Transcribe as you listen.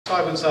So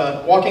I was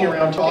walking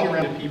around, talking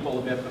around to people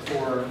a bit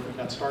before we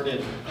got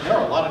started, and there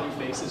are a lot of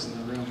new faces in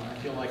the room. I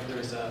feel like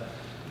there's an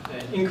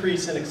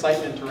increase in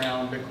excitement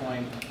around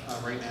Bitcoin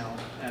right now,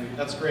 and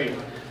that's great.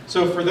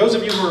 So for those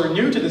of you who are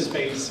new to this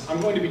space,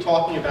 I'm going to be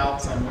talking about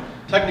some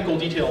technical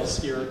details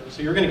here,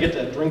 so you're going to get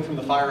to drink from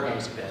the fire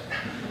hose a bit.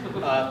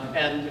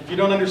 And if you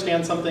don't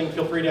understand something,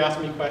 feel free to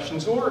ask me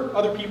questions, or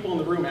other people in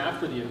the room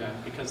after the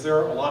event, because there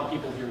are a lot of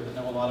people here that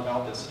know a lot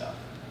about this stuff.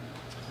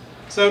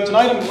 So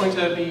tonight I'm going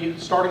to be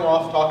starting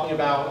off talking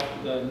about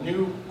the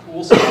new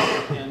cool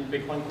stuff in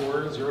Bitcoin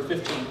Core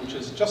 0.15, which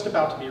is just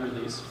about to be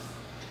released.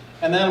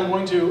 And then I'm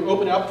going to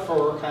open up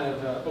for kind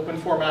of open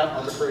format,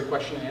 arbitrary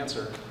question and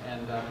answer,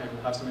 and maybe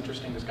we'll have some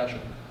interesting discussion.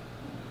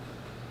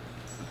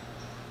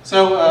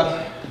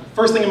 So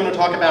first thing I'm going to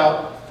talk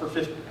about for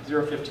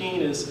 0.15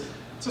 is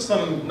just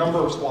some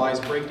numbers-wise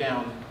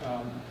breakdown.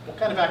 What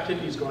kind of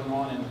activity is going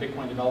on in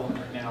Bitcoin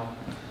development right now?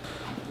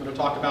 I'm going to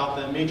talk about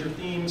the major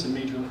themes and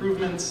major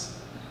improvements,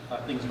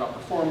 things about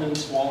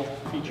performance, wallet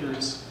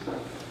features. I'm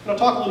going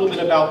to talk a little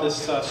bit about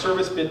this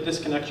service bit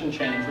disconnection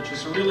change, which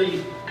is a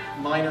really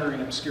minor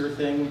and obscure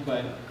thing,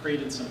 but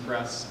created some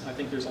press. I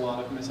think there's a lot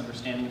of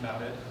misunderstanding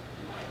about it.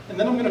 And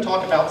then I'm going to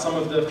talk about some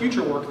of the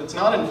future work that's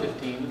not in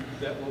 15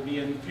 that will be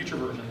in future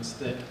versions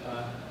that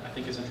I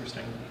think is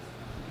interesting.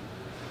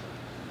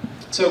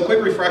 So a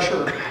quick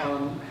refresher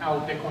on how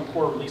Bitcoin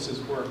Core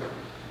releases work.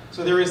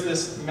 So there is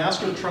this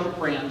master trunk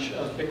branch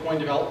of Bitcoin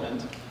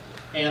development,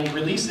 and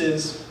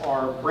releases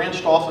are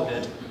branched off of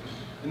it.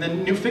 And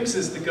then new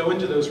fixes that go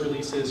into those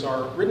releases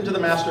are written to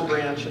the master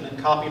branch and then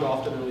copied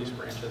off to the release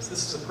branches.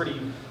 This is a pretty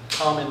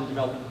common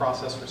development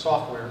process for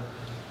software.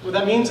 What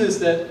that means is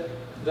that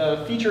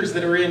the features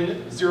that are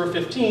in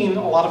 0.15, a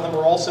lot of them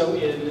are also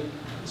in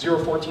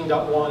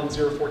 0.14.1 and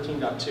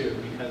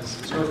 0.14.2, because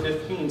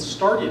 0.15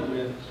 started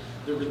with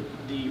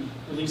the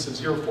release of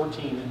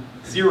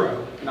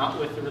 0.14.0, not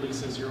with the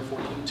release of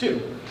 0.14.2.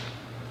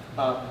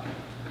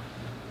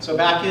 So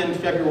back in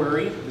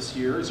February this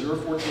year,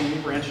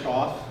 0.14 branched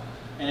off,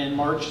 and in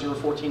March,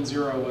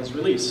 0.14.0 was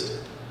released.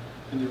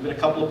 And there have been a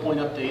couple of point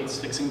updates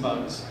fixing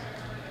bugs.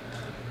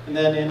 And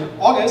then in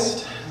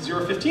August,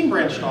 0.15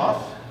 branched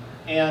off,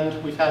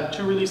 and we've had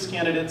 2 release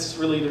candidates.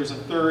 Really, there's a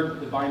third.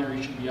 The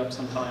binary should be up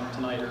sometime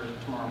tonight or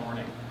tomorrow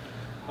morning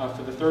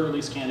for the third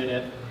release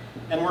candidate.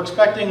 And we're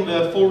expecting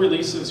the full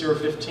release of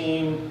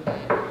 0.15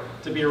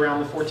 to be around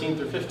the 14th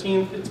or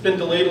 15th. It's been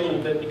delayed a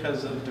little bit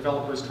because of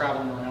developers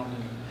traveling around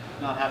and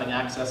not having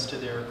access to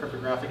their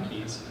cryptographic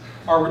keys.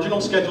 Our original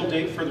scheduled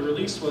date for the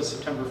release was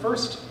September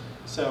 1st,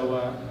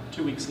 so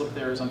 2 weeks slip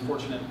there is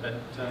unfortunate, but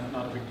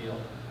not a big deal.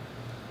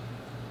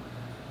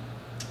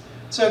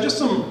 So just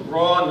some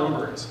raw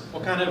numbers.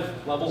 What kind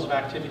of levels of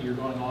activity are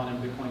going on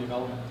in Bitcoin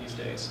development these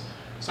days?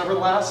 So over the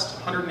last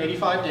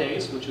 185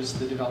 days, which is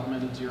the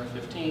development of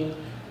 0.15,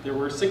 there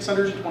were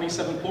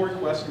 627 pull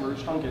requests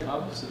merged on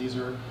GitHub. So these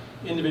are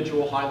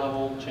individual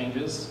high-level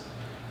changes.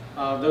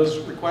 Those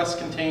requests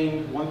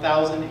contain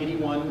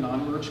 1,081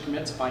 non-merged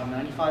commits by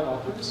 95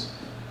 authors,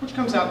 which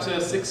comes out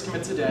to 6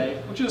 commits a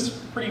day, which is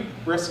pretty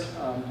brisk,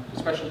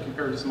 especially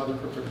compared to some other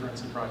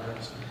cryptocurrency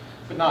projects,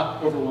 but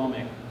not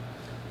overwhelming.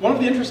 One of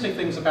the interesting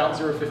things about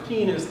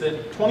 0.15 is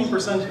that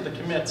 20% of the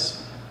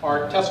commits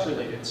are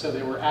test-related, so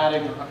they were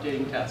adding or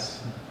updating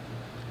tests.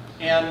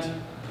 And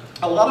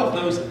a lot of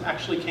those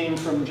actually came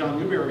from John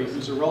Newberry,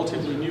 who's a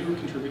relatively new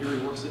contributor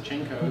who works at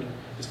Chaincode.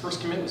 His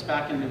first commit was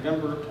back in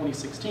November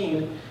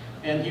 2016,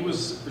 and he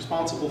was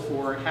responsible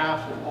for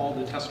half of all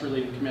the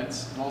test-related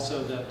commits, and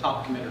also the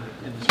top committer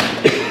in this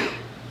group.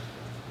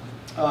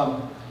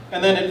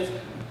 And then it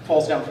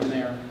falls down from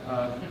there.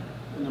 A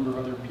number of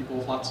other people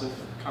with lots of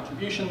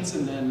contributions,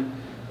 and then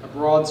a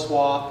broad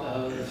swath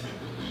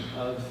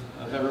of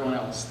everyone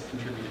else that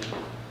contributed.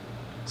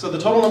 So the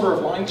total number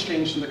of lines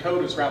changed in the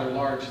code is rather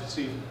large. You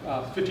see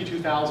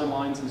 52,000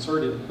 lines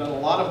inserted, but a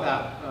lot of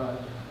that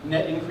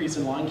net increase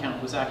in line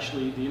count was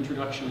actually the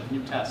introduction of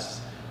new tests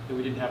that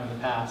we didn't have in the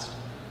past.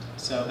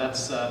 So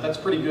that's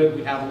pretty good.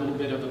 We have a little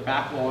bit of a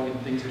backlog in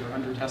things that are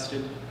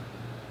under-tested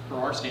for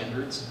our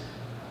standards.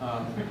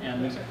 Yeah,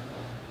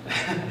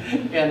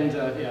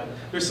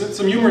 there's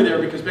some humor there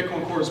because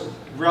Bitcoin Core is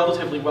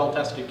relatively well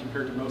tested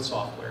compared to most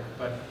software.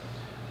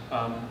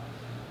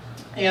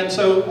 And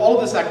so all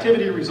of this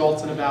activity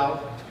results in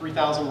about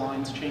 3,000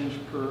 lines changed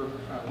per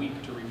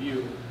week to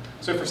review.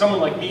 So for someone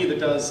like me that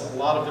does a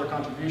lot of their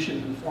contribution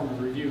in the form of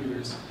review,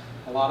 there's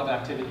a lot of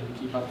activity to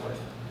keep up with.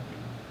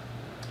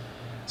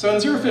 So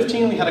in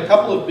 0.15, we had a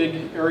couple of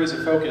big areas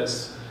of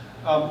focus.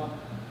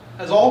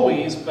 As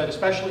always, but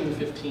especially in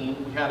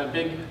 15, we had a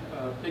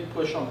big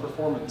push on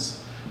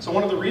performance. So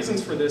one of the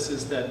reasons for this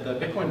is that the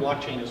Bitcoin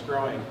blockchain is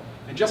growing,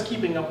 and just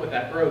keeping up with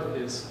that growth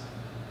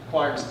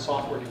requires the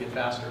software to get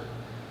faster.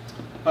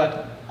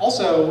 But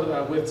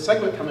also, with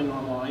SegWit coming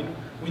online,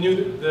 we knew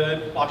that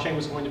the blockchain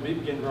was going to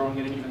begin growing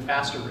at an even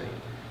faster rate.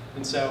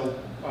 And so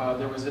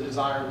there was a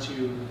desire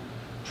to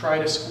try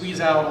to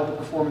squeeze out all the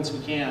performance we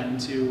can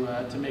to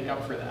make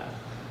up for that.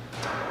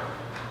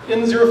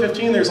 In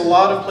 0.15, there's a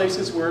lot of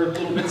places where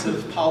little bits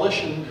of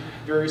polish and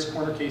various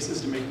corner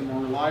cases to make them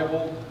more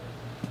reliable.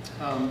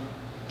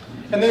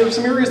 And there were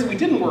some areas that we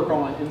didn't work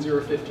on in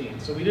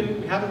 0.15. So we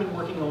haven't been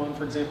working on,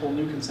 for example,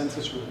 new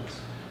consensus rules.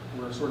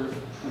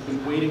 We've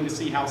been waiting to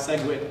see how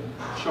SegWit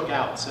shook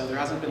out. So there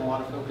hasn't been a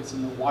lot of focus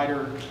in the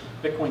wider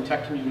Bitcoin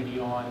tech community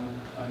on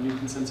new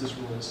consensus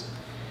rules.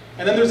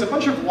 And then there's a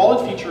bunch of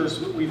wallet features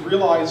that we've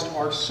realized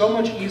are so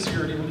much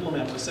easier to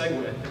implement with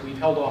SegWit that we've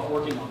held off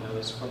working on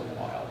those for a little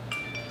while.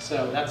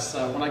 So that's,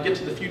 when I get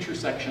to the future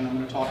section, I'm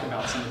going to talk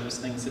about some of those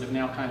things that have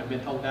now kind of been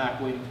held back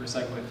waiting for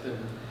SegWit and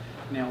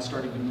now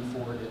starting to move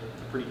forward at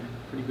a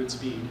pretty good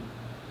speed.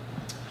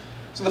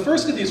 So the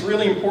first of these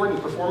really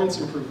important performance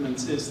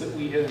improvements is that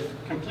we have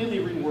completely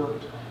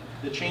reworked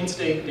the chain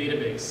state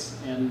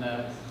database in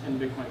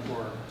Bitcoin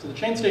Core. So the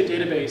chain state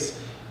database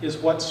is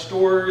what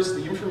stores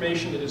the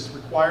information that is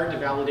required to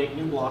validate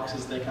new blocks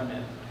as they come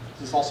in.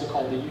 This is also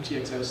called the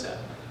UTXO set.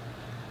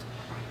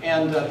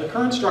 And the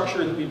current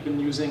structure that we've been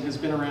using has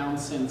been around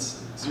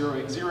since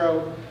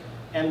 0.80.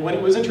 And when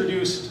it was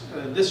introduced,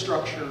 this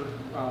structure,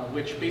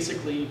 which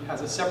basically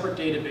has a separate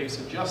database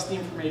of just the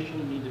information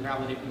you need to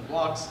validate new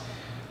blocks,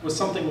 was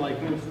something like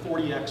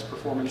 40x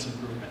performance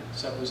improvement.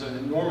 So it was an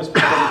enormous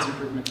performance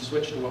improvement to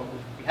switch to what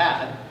we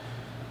had.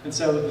 And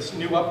so this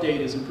new update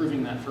is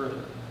improving that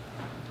further.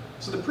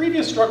 So the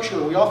previous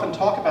structure, we often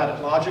talk about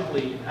it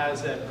logically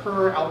as a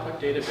per output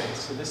database.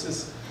 So this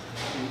is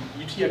a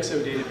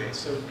UTXO database.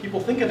 So people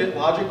think of it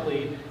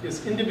logically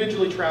as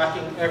individually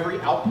tracking every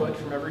output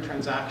from every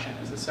transaction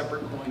as a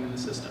separate coin in the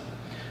system.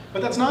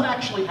 But that's not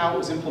actually how it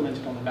was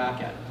implemented on the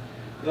back end.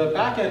 The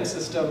back end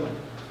system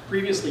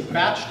previously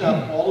batched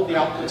up all of the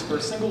outputs for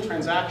a single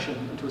transaction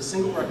into a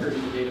single record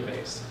in the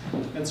database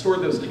and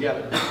stored those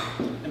together.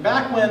 And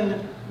back at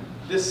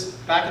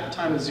the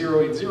time of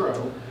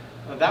 0.80,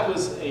 that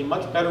was a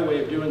much better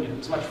way of doing it. It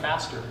was much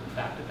faster, in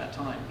fact, at that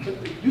time.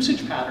 But the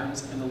usage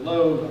patterns and the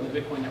load on the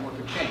Bitcoin network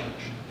have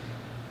changed.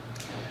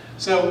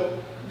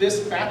 So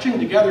this batching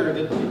together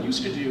that it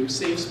used to do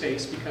saved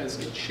space because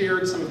it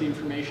shared some of the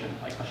information,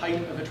 like the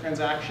height of a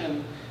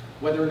transaction,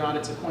 whether or not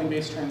it's a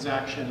Coinbase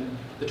transaction,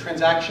 the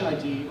transaction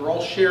ID are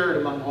all shared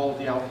among all of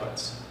the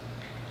outputs.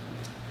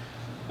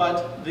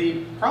 But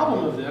the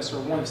problem of this, or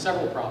one of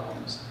several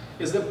problems,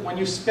 is that when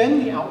you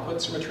spend the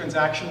outputs from a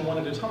transaction one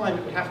at a time,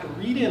 it would have to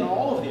read in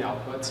all of the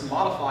outputs,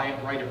 modify it,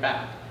 and write it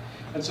back.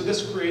 And so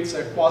this creates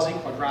a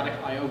quasi-quadratic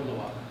I/O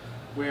blow-up,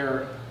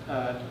 where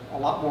a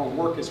lot more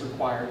work is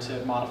required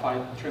to modify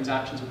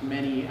transactions with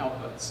many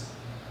outputs.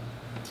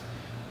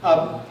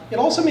 It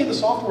also made the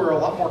software a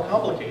lot more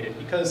complicated,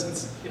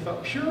 because if a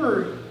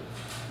pure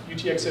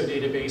UTXO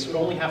database would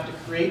only have to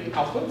create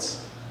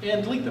outputs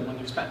and delete them when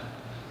they're spent.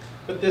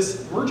 But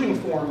this merging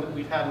form that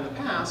we've had in the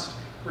past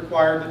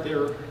required that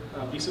there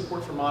be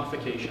support for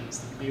modifications.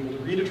 That you'd be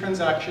able to read a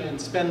transaction and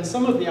spend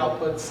some of the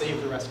outputs,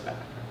 save the rest back.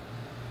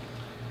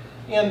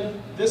 And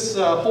this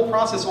whole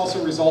process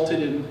also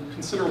resulted in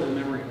considerable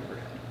memory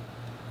overhead.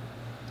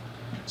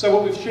 So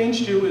what we've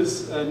changed to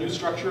is a new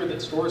structure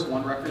that stores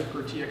one record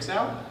per TX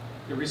out.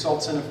 It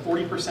results in a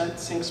 40%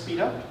 sync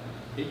speedup.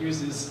 It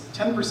uses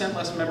 10%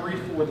 less memory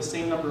for the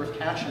same number of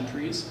cache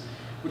entries,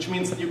 which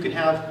means that you can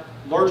have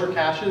larger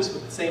caches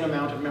with the same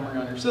amount of memory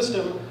on your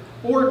system,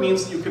 or it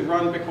means that you can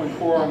run Bitcoin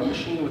Core on a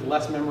machine with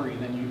less memory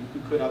than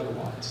you could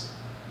otherwise.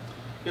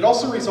 It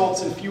also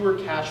results in fewer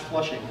cache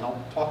flushing, and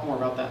I'll talk more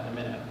about that in a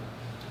minute.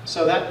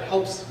 So that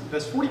helps.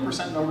 This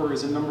 40% number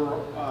is a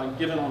number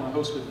given on a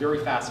host with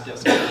very fast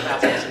disk,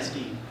 fast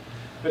SSD.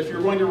 But if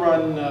you're going to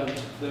run the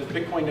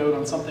Bitcoin node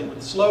on something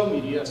with slow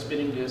media, a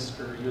spinning disk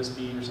or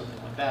USB or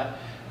something like that,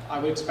 I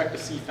would expect to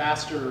see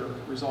faster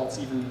results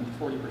even than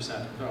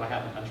 40%, though I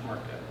haven't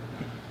benchmarked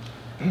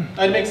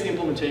it. It makes the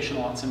implementation a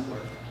lot simpler.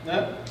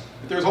 But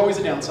there's always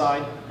a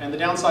downside, and the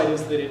downside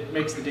is that it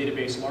makes the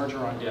database larger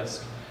on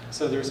disk.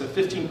 So there's a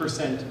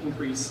 15%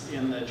 increase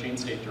in the chain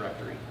state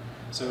directory.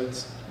 So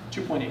it's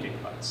 2.8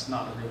 gigabytes,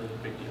 not a really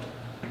big deal.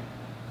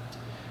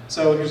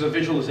 So here's a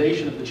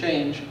visualization of the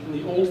change. In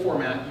the old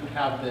format, you'd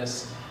have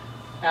this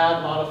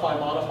add, modify,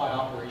 modify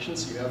operation.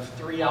 So you have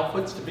 3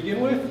 outputs to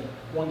begin with.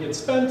 One gets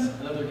spent,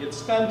 another gets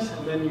spent,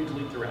 and then you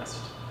delete the rest.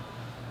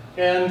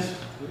 And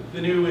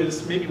the new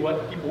is maybe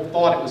what people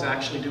thought it was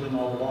actually doing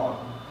all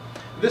along.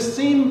 This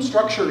same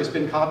structure has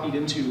been copied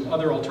into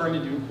other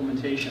alternative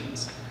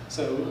implementations.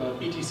 So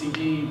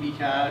BTCG,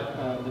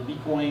 BCAT, the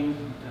Bitcoin,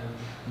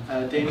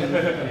 Damon.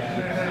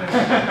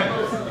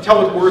 You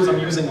tell what words I'm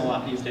using a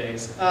lot these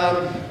days.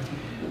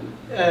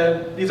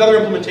 These other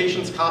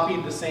implementations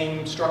copied the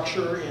same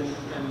structure in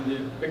the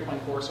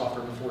Bitcoin Core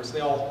software before, so they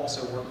all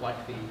also work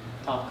like the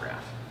top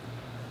graph.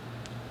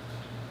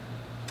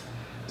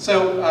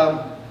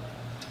 So,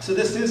 so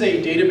this is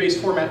a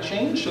database format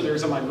change, so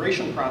there's a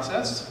migration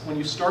process. When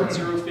you start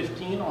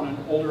 0.15 on an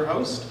older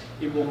host,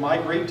 it will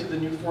migrate to the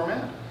new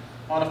format.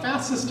 On a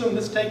fast system,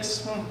 this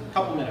takes a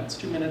couple minutes,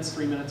 2 minutes,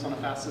 3 minutes on a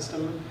fast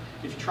system.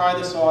 If you try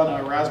this on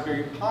a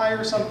Raspberry Pi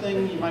or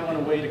something, you might want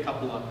to wait a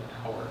couple of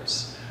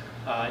hours.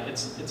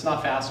 It's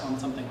not fast on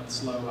something with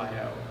slow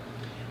I/O.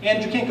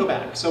 And you can't go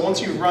back. So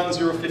once you've run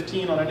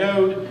 0.15 on a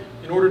node,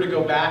 in order to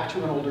go back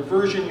to an older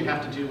version, you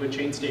have to do a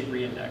chain state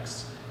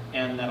reindex,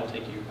 and that'll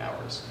take you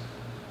hours.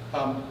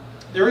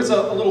 There is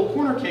a little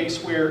corner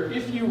case where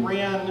if you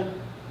ran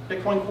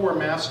Bitcoin Core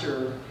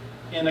Master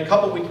in a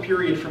couple-week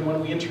period from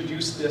when we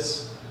introduced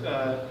this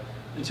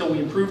until we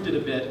improved it a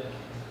bit,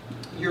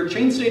 your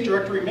chain state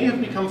directory may have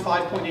become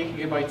 5.8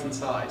 gigabytes in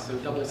size, so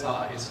double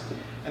size.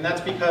 And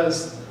that's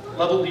because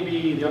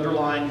LevelDB, the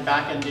underlying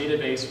backend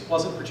database,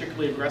 wasn't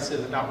particularly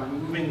aggressive about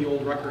removing the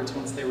old records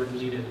once they were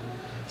deleted.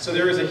 So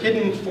there is a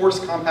hidden force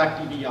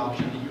compact DB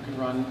option that you can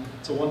run.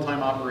 It's a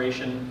one-time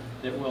operation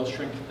that will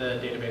shrink the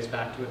database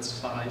back to its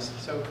size.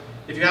 So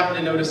if you happen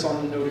to notice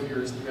on the node of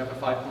yours that you have a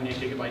 5.8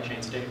 gigabyte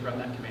chain state, run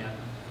that command.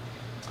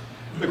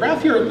 The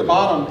graph here at the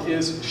bottom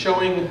is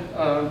showing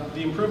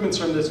the improvements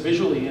from this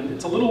visually, and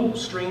it's a little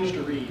strange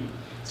to read.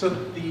 So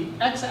the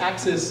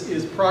x-axis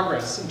is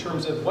progress in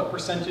terms of what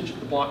percentage of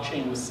the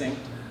blockchain was synced.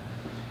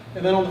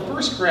 And then on the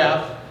first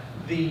graph,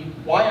 the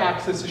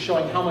y-axis is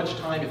showing how much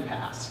time had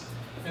passed.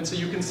 And so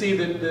you can see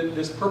that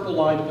this purple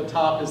line at the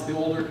top is the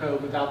older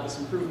code without this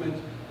improvement,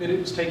 that it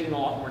was taking a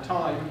lot more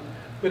time.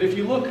 But if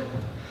you look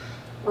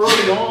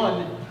early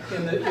on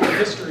in the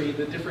history,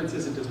 the difference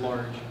isn't as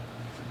large.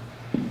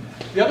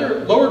 The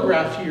other lower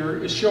graph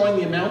here is showing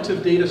the amount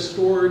of data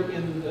stored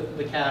in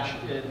the cache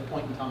at a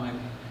point in time.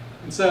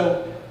 And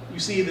so you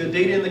see the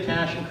data in the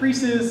cache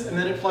increases, and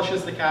then it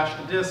flushes the cache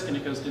to disk, and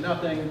it goes to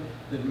nothing.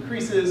 Then it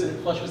increases, and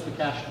it flushes the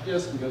cache to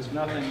disk, and goes to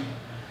nothing.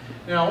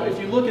 Now, if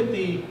you look at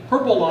the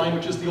purple line,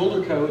 which is the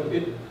older code,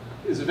 it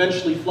is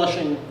eventually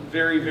flushing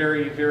very,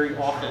 very, very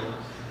often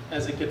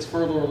as it gets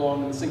further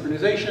along in the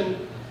synchronization.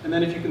 And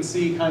then if you can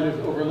see kind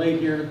of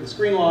overlaid here, the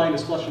screen line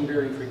is flushing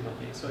very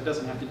frequently, so it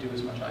doesn't have to do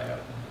as much I/O.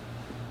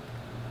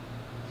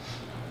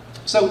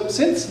 So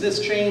since this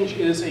change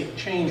is a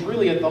change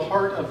really at the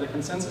heart of the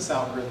consensus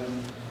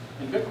algorithm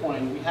in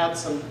Bitcoin, we had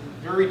some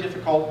very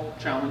difficult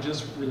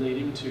challenges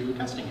relating to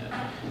testing it.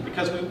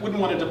 Because we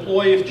wouldn't want to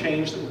deploy a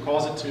change that would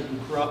cause it to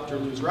corrupt or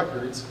lose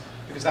records,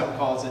 because that would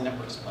cause a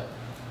network split.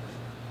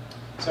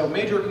 So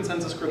major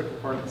consensus critical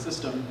part of the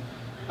system.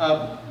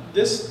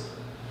 This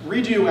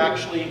redo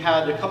actually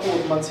had a couple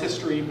of months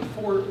history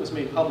before it was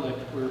made public,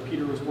 where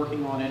Peter was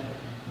working on it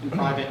in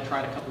private,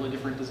 tried a couple of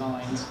different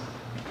designs.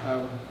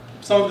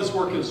 Some of this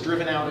work is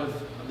driven out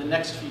of the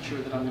next feature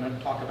that I'm going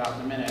to talk about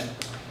in a minute.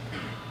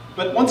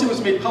 But once it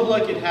was made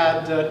public, it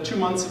had 2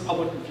 months of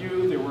public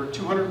review. There were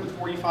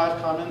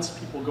 245 comments,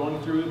 people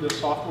going through the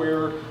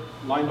software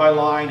line by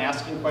line,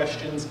 asking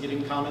questions,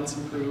 getting comments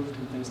improved,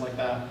 and things like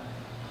that.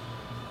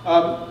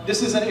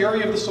 This is an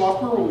area of the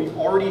software where we've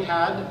already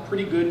had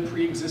pretty good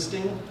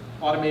pre-existing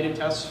automated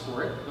tests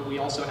for it, but we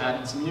also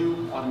added some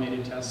new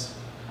automated tests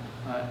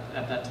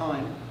at that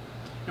time.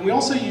 And we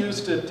also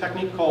used a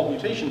technique called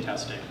mutation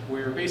testing,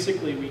 where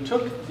basically we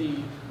took the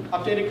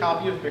updated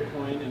copy of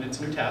Bitcoin and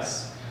its new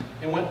tests,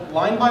 and went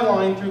line by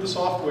line through the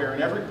software,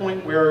 and every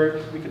point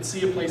where we could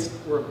see a place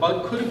where a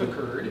bug could have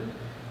occurred,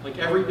 like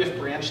every if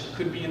branch that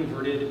could be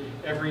inverted,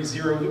 every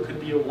zero that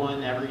could be a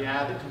 1, every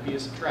add that could be a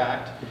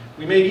subtract,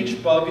 we made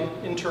each bug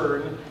in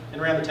turn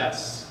and ran the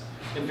tests,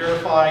 and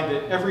verified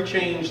that every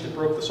change that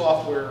broke the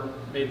software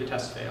made the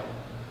test fail.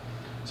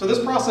 So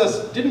this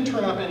process didn't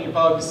turn up any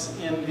bugs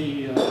in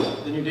the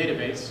new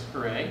database,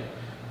 hooray,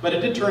 but it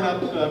did turn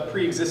up a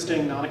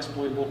pre-existing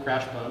non-exploitable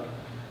crash bug,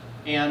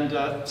 and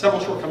several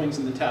shortcomings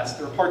in the test.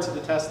 There were parts of the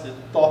test that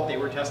thought they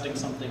were testing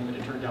something, but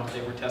it turned out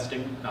they were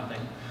testing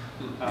nothing.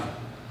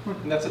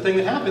 And that's the thing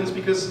that happens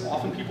because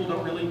often people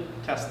don't really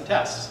test the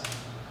tests.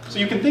 So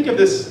you can think of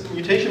this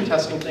mutation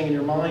testing thing in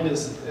your mind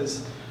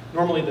as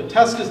normally the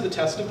test is the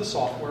test of the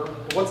software.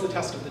 But what's the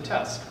test of the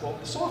test? Well,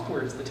 the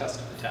software is the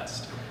test of the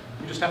test.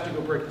 You just have to go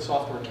break the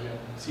software to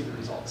see the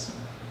results.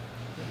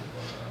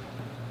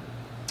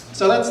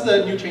 So that's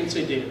the new chain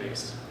state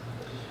database.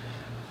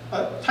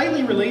 A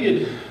tightly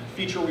related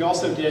feature we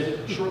also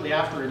did shortly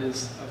after it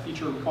is a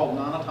feature called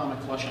non-atomic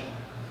flushing.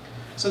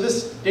 So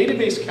this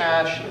database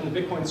cache in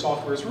the Bitcoin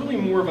software is really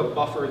more of a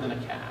buffer than a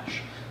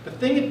cache. The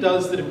thing it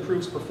does that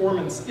improves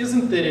performance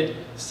isn't that it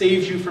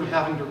saves you from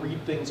having to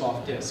read things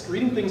off disk.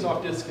 Reading things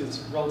off disk is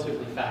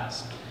relatively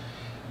fast.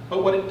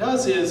 But what it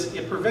does is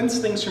it prevents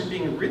things from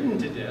being written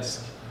to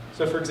disk.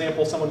 So for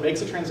example, someone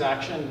makes a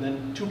transaction and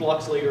then 2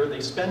 blocks later they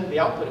spend the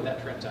output of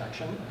that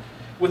transaction.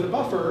 With a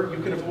buffer,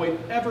 you can avoid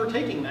ever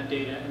taking that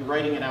data and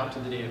writing it out to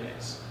the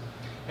database.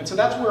 And so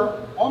that's where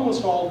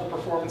almost all of the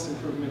performance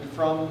improvement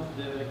from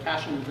the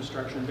caching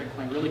infrastructure in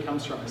Bitcoin really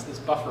comes from, is this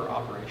buffer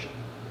operation.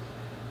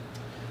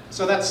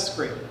 So that's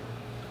great.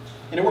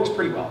 And it works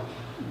pretty well.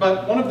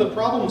 But one of the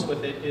problems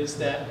with it is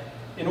that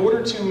in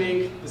order to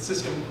make the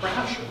system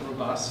crash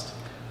robust,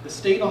 the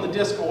state on the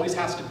disk always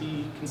has to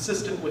be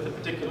consistent with a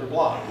particular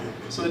block.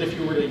 So that if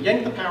you were to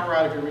yank the power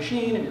out of your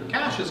machine and your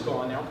cache is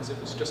gone now because it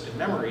was just in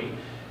memory,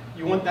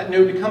 you want that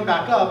node to come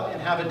back up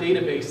and have a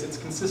database that's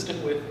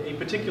consistent with a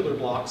particular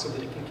block so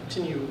that it can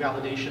continue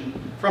validation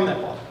from that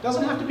block. It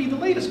doesn't have to be the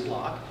latest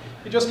block,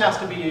 it just has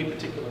to be a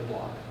particular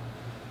block.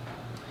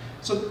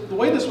 So the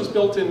way this was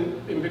built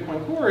in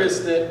Bitcoin Core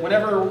is that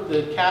whenever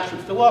the cache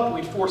would fill up,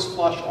 we'd force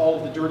flush all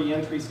of the dirty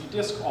entries to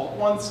disk all at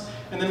once,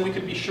 and then we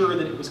could be sure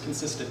that it was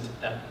consistent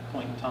at that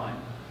point in time.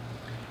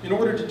 In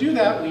order to do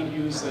that, we'd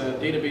use a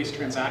database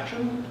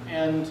transaction,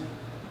 and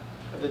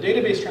the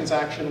database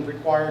transaction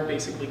required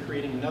basically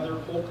creating another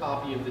whole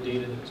copy of the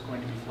data that was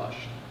going to be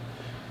flushed.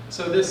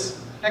 So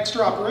this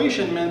extra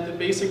operation meant that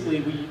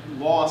basically we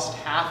lost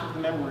half of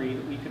the memory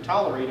that we could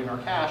tolerate in our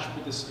cache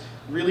with this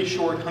really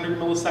short 100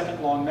 millisecond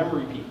long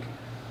memory peak.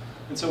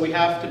 And so we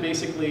have to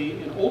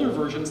basically, in older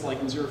versions like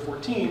in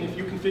 0.14, if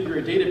you configure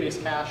a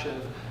database cache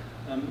of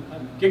a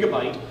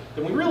gigabyte,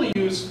 then we really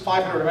use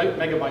 500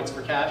 megabytes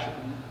for cache,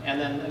 and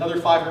then another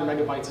 500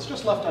 megabytes is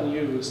just left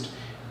unused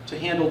to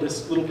handle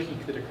this little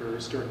peak that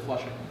occurs during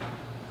flushing.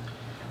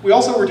 We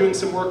also were doing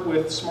some work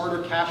with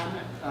smarter cache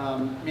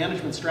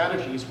management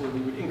strategies where we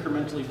would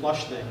incrementally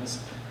flush things,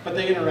 but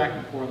they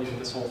interacted poorly with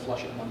this whole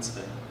flush at once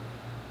thing.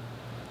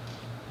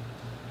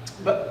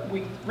 But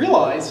we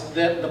realized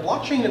that the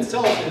blockchain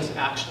itself is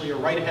actually a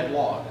write-ahead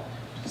log.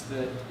 It's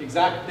the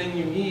exact thing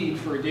you need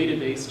for a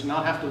database to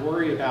not have to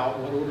worry about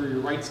what order your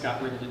writes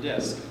got written to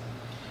disk.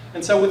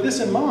 And so with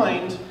this in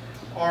mind,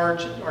 our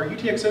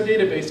UTXO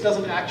database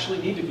doesn't actually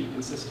need to be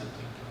consistent.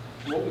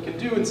 What we can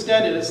do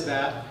instead is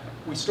that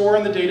we store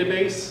in the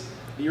database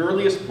the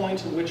earliest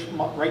point in which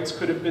writes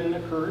could have been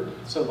occurred,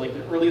 so like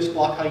the earliest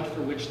block height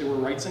for which there were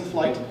writes in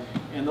flight,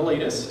 and the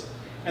latest.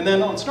 And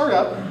then on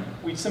startup,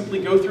 we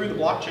simply go through the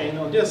blockchain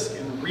on disk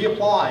and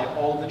reapply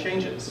all of the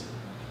changes.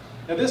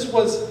 Now this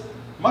was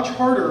much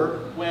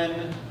harder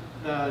when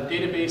the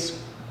database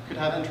could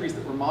have entries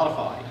that were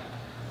modified.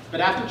 But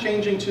after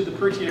changing to the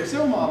per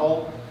TXO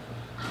model,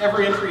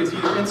 every entry is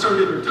either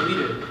inserted or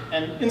deleted.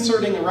 And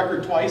inserting a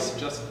record twice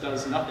just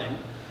does nothing.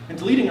 And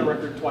deleting a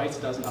record twice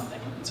does nothing.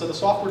 And so the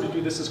software to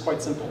do this is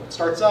quite simple. It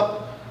starts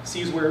up,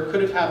 sees where it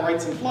could have had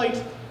writes in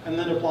flight, and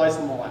then applies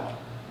them all out.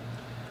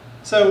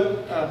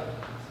 So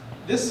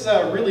this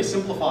really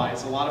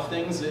simplifies a lot of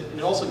things.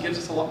 It also gives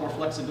us a lot more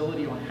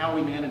flexibility on how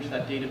we manage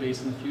that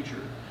database in the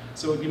future.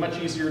 So it would be much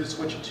easier to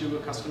switch it to a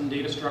custom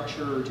data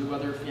structure or do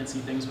other fancy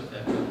things with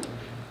it.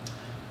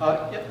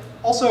 It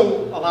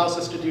also allows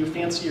us to do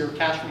fancier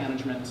cache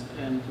management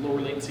and lower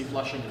latency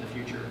flushing in the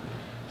future.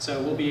 So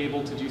we'll be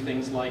able to do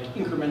things like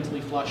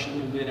incrementally flush a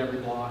little bit every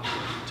block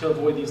to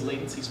avoid these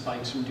latency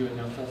spikes from doing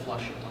a full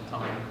flush at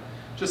one time.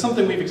 Just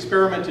something we've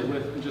experimented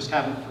with and just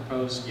haven't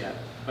proposed yet,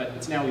 but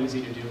it's now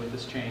easy to do with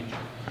this change.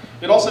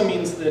 It also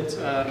means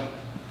that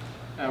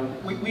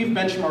we've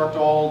benchmarked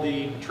all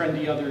the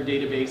trendy other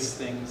database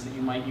things that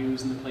you might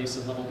use in the place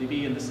of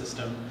LevelDB in the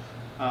system,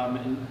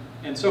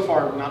 and so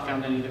far we've not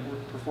found any that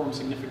perform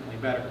significantly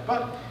better.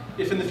 But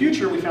if in the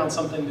future we found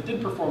something that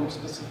did perform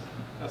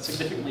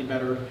significantly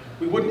better,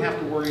 we wouldn't have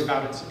to worry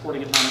about it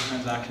supporting atomic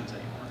transactions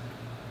anymore.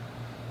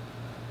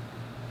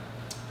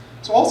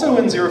 So also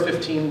in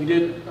 0.15, we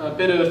did a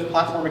bit of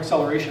platform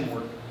acceleration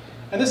work.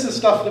 And this is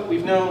stuff that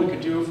we've known we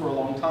could do for a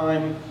long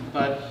time,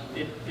 but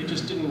it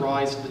just didn't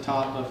rise to the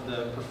top of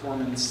the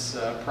performance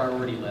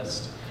priority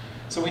list.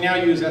 So we now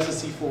use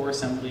SSC4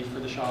 assembly for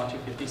the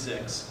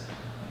SHA-256.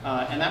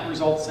 And that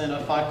results in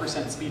a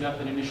 5% speed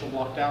up in initial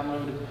block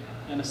download,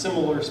 and a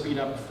similar speed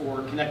up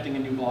for connecting a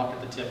new block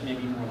at the tip,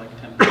 maybe more like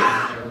 10%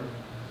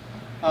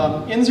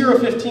 there. In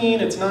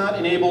 0.15, it's not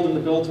enabled in the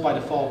builds by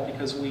default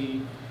because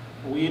we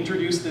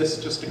introduced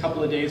this just a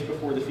couple of days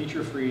before the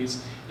feature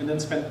freeze, and then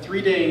spent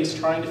 3 days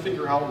trying to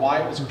figure out why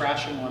it was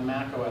crashing on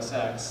Mac OS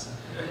X.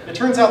 It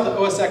turns out the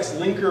OS X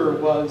linker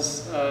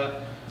was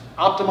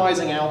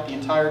optimizing out the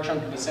entire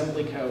chunk of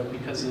assembly code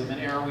because of an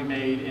error we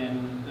made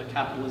in the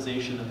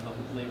capitalization of the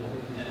label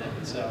in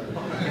it. So,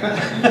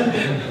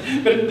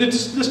 but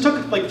this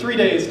took like 3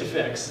 days to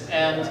fix,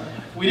 and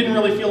we didn't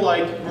really feel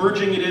like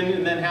merging it in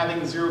and then having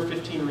the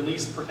 0.15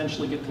 release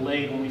potentially get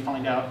delayed when we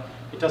find out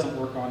it doesn't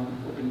work on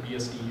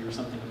OpenBSD or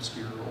something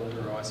obscure or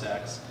older OS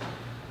X.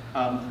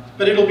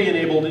 But it'll be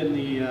enabled in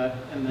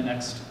the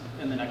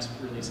next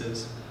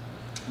releases.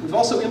 We've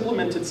also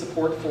implemented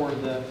support for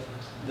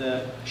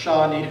the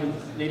SHA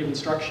native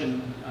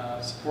instruction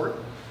support.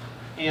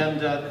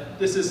 And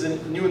this is a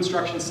new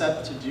instruction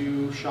set to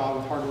do SHA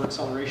with hardware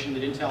acceleration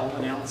that Intel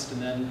announced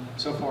and then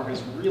so far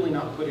has really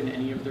not put in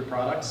any of their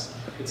products.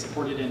 It's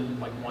supported in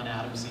like one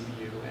Atom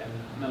CPU and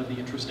none of the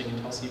interesting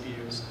Intel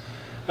CPUs.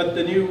 But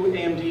the new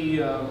AMD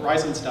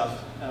Ryzen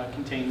stuff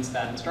contains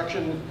that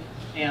instruction,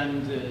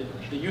 and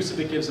the use of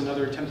it gives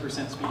another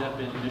 10% speed up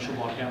in initial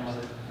block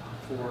download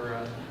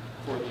for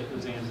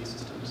those AMD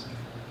systems.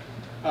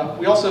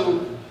 We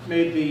also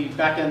made the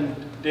backend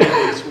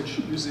database, which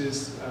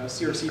uses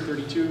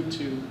CRC32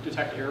 to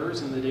detect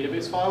errors in the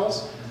database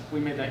files. We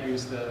made that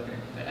use the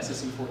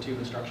SSE42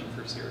 instruction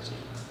for CRC.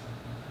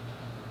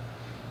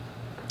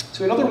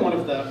 So another one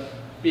of the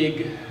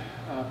big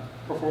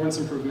performance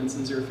improvements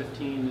in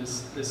 0.15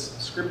 is this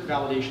script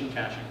validation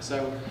caching.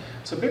 So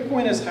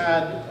Bitcoin has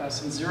had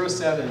since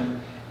 0.7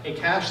 a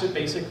cache that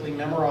basically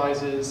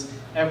memorizes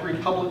every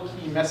public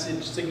key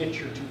message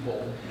signature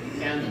tuple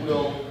and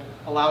will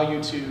allow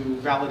you to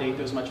validate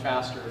those much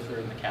faster if they're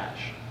in the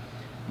cache.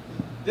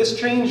 This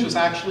change was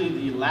actually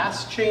the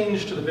last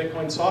change to the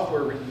Bitcoin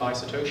software written by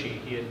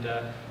Satoshi. He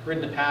had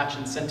written a patch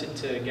and sent it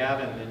to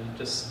Gavin, and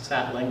just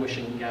sat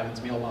languishing in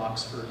Gavin's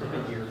mailbox for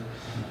a year.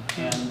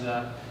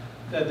 And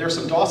there's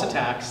some DOS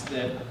attacks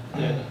that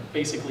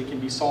basically can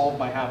be solved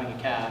by having a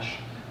cache.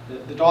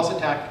 The DOS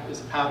attack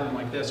is a pattern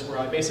like this, where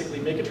I basically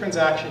make a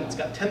transaction, it's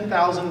got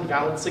 10,000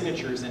 valid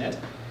signatures in it,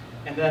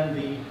 and then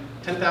the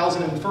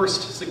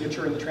 10,001st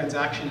signature in the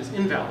transaction is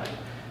invalid.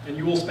 And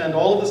you will spend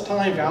all of this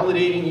time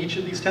validating each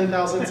of these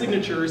 10,000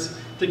 signatures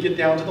to get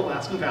down to the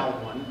last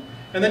invalid one.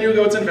 And then you'll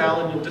go, it's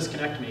invalid, and you'll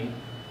disconnect me.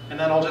 And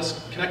then I'll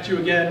just connect you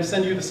again,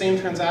 send you the same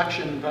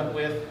transaction, but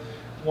with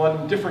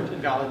one different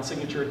invalid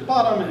signature at the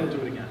bottom, and you'll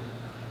do it again.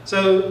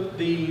 So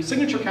the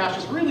signature cache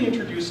is really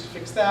introduced to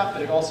fix that,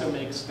 but it also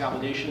makes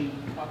validation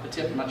at the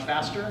tip much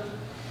faster.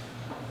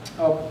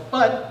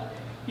 But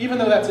even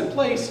though that's in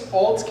place,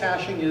 all it's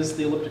caching is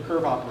the elliptic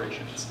curve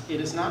operations. It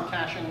is not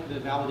caching the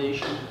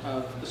validation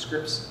of the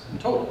scripts in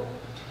total.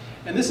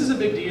 And this is a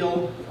big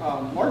deal,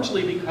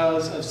 largely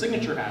because of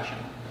signature hashing.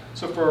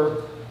 So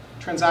for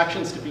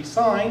transactions to be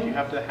signed, you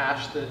have to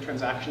hash the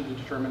transaction to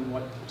determine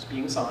what's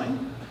being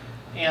signed.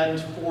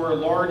 And for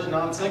large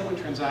non-sequent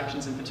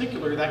transactions in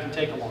particular, that can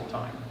take a long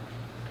time.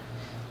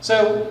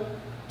 So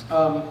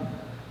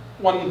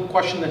one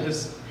question that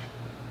has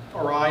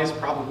arisen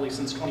probably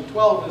since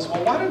 2012 is,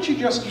 well, why don't you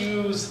just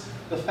use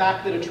the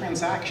fact that a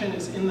transaction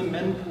is in the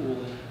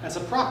mempool as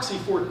a proxy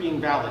for it being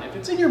valid? If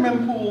it's in your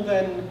mempool,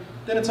 then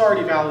it's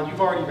already valid.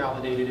 You've already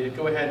validated it.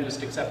 Go ahead and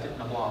just accept it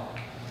in a block.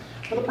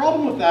 But the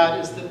problem with that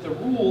is that the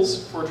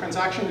rules for a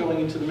transaction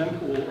going into the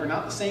mempool are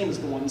not the same as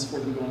the ones for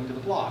them going to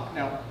the block.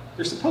 Now,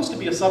 they're supposed to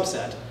be a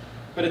subset,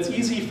 but it's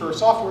easy for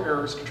software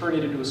errors to turn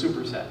it into a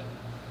superset.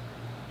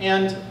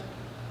 And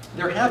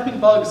there have been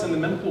bugs in the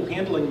mempool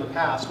handling in the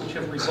past which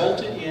have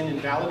resulted in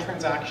invalid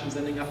transactions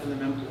ending up in the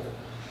mempool.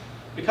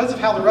 Because of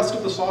how the rest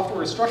of the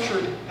software is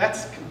structured,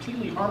 that's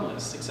completely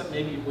harmless, except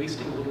maybe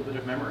wasting a little bit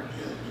of memory.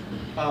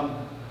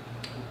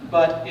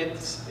 But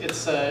if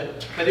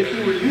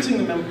you were using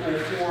the mempool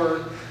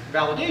for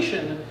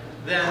validation,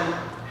 then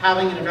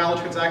having an invalid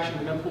transaction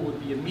in the mempool would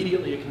be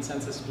immediately a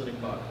consensus splitting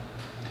bug.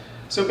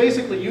 So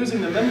basically,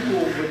 using the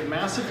mempool would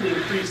massively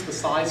increase the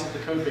size of the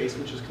code base,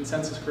 which is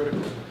consensus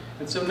critical.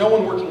 And so no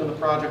one working on the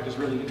project is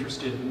really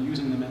interested in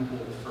using the mempool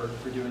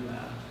for doing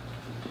that.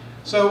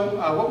 So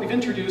what we've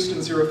introduced in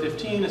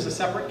 0.15 is a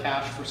separate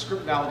cache for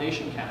script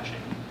validation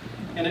caching.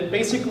 And it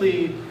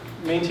basically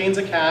maintains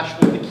a cache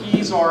where the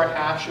keys are a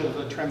hash of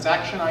the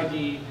transaction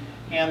ID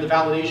and the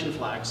validation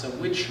flag, so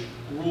which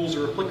rules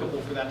are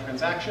applicable for that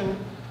transaction.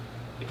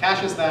 It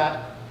caches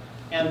that.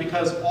 And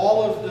because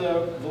all of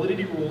the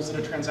validity rules in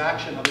a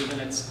transaction, other than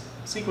its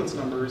sequence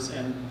numbers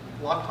and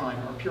block time,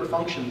 are pure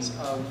functions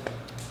of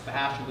the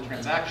hash of the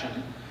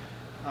transaction,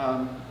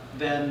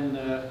 then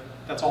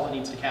that's all it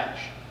needs to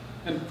cache.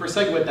 And for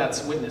SegWit,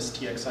 that's witness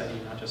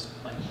TXID, not just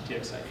plain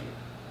TXID.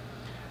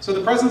 So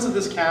the presence of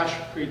this cache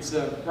creates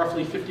a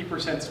roughly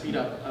 50% speed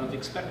up of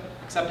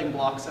accepting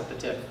blocks at the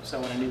tip. So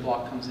when a new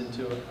block comes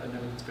into a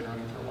node that's been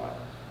running for a while.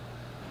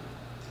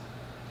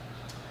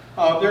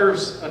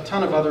 There's a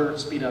ton of other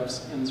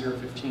speedups in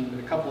 0.15, but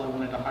a couple I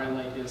wanted to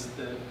highlight is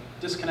the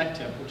disconnect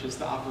tip, which is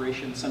the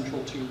operation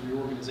central to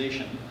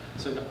reorganization.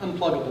 So to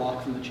unplug a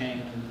block from the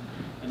chain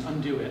and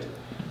undo it.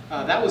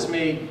 That was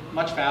made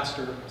much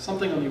faster,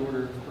 something on the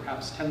order of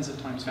perhaps tens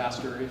of times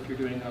faster if you're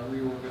doing a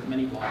reorg of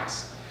many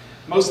blocks,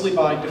 mostly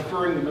by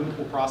deferring the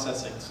mempool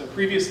processing. So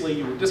previously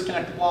you would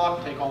disconnect the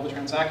block, take all the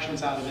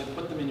transactions out of it,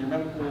 put them in your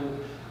mempool,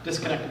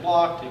 disconnect the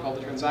block, take all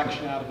the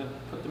transaction out of it,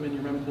 put them in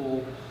your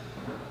mempool.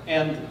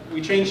 And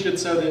we changed it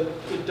so that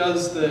it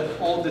does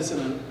all of this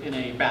in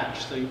a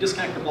batch. So you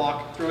disconnect the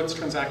block, throw its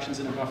transactions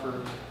in a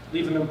buffer,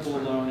 leave the mempool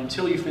alone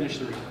until you finish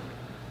the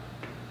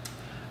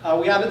reorg.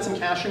 We added some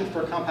caching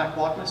for compact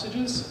block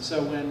messages.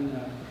 So when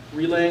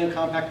relaying a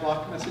compact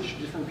block message to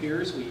different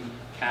peers, we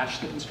cache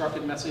the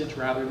constructed message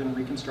rather than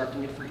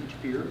reconstructing it for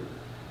each peer.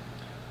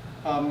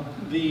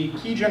 The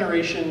key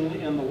generation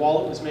in the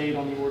wallet was made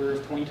on the order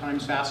of 20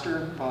 times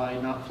faster by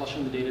not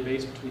flushing the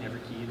database between every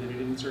key that it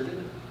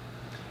inserted.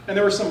 And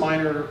there were some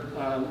minor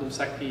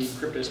libsecp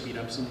crypto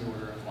speedups in the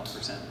order of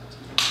 1%.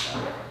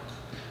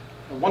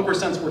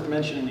 1% is worth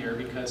mentioning there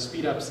because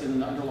speedups in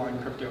the underlying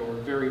crypto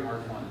are very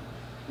hard won.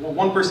 Well,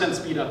 1%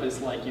 speedup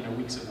is like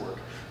weeks of work.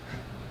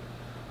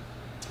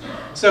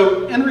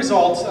 So end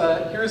result,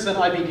 here's an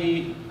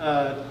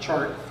IBD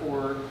chart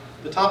for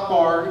the top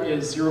bar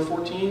is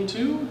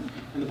 0.14.2,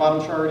 and the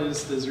bottom chart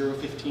is the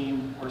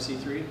 0.15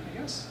 RC3, I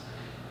guess.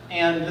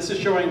 And this is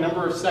showing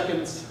number of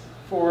seconds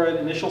for an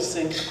initial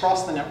sync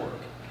across the network.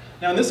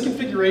 Now in this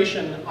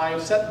configuration, I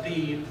have set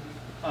the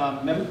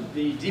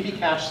DB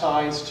cache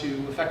size to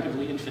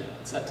effectively infinite.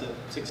 It's set to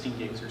 16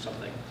 gigs or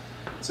something.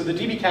 So the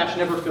DB cache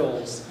never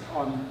fills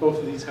on both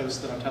of these hosts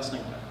that I'm testing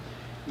with.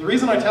 The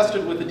reason I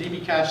tested with the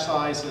DB cache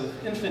size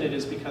of infinite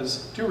is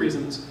because two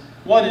reasons.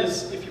 One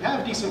is if you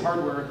have decent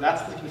hardware,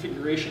 that's the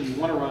configuration you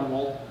want to run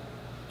while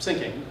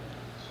syncing.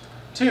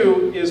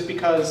 Two is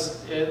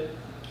because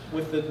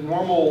with the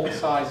normal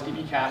size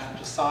DB cache,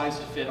 which is sized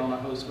to fit on a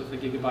host with a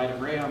gigabyte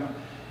of RAM,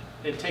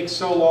 it takes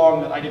so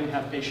long that I didn't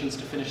have patience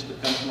to finish the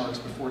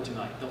benchmarks before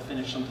tonight. They'll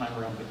finish sometime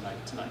around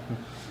midnight tonight.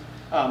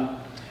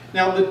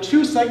 Now, the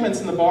two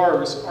segments in the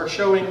bars are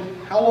showing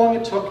how long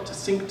it took to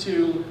sync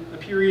to a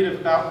period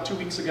of about 2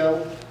 weeks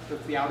ago.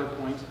 That's the outer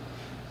point.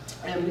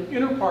 And the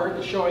inner part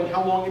is showing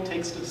how long it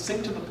takes to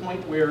sync to the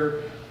point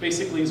where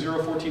basically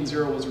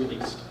 0.14.0 was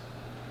released.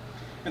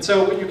 And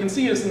so what you can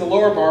see is in the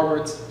lower bar where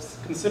it's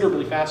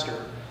considerably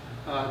faster.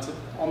 It's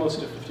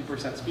almost a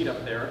 50% speed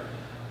up there.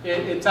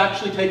 It's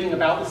actually taking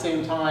about the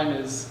same time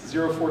as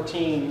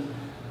 0.14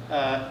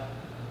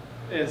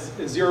 as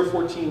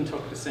 0.14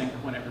 took to sync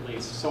when it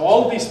released. So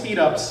all of these speed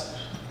ups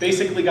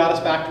basically got us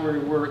back to where we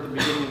were at the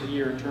beginning of the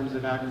year in terms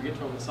of aggregate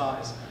total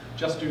size,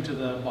 just due to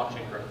the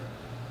blockchain growth.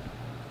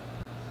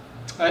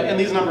 And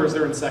these numbers,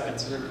 they're in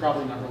seconds, so they're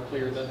probably not real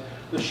clear.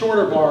 The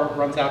shorter bar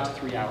runs out to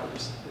 3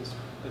 hours,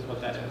 is what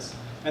that is.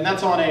 And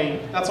that's on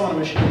a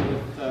machine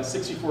with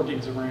 64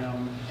 gigs of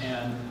RAM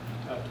and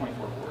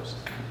 24 cores,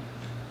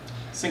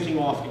 syncing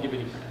off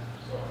gigabit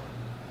Ethernet.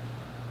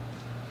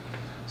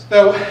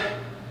 So,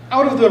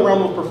 out of the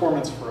realm of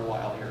performance for a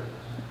while here.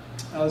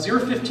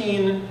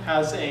 0.15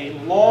 has a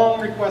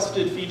long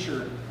requested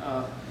feature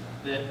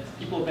that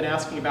people have been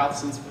asking about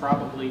since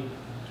probably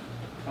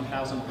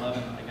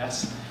 2011, I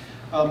guess.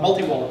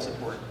 Multi-wallet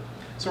support.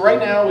 So right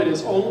now it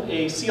is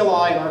a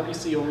CLI and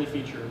RPC only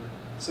feature.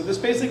 So this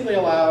basically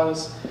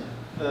allows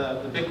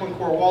the Bitcoin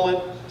Core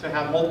wallet to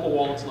have multiple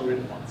wallets loaded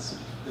at once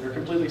that are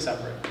completely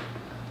separate.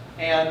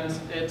 And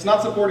it's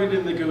not supported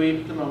in the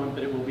GUI at the moment,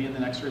 but it will be in the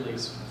next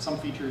release. Some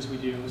features we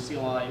do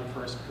CLI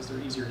first because they're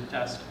easier to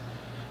test,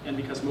 and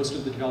because most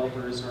of the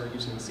developers are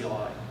using the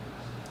CLI.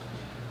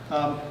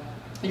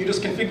 You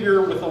just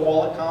configure with a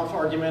wallet conf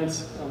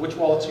argument which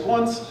wallets you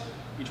want.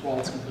 Each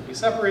wallet's completely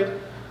separate.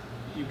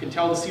 You can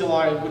tell the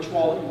CLI which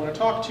wallet you want to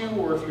talk to,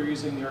 or if you're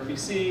using the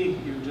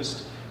RPC, you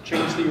just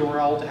change the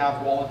URL to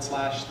have wallet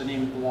 / the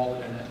name of the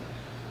wallet in it.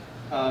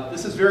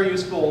 This is very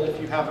useful if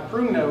you have a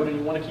prune node and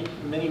you want to keep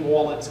many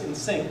wallets in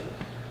sync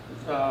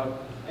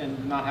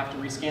and not have to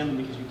rescan them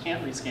because you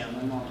can't rescan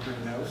them on a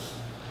prune node.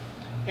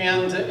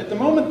 And at the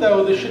moment,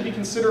 though, this should be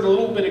considered a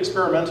little bit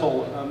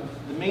experimental.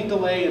 The main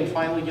delay in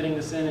finally getting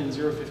this in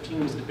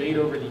 0.15 was debate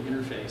over the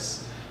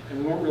interface. And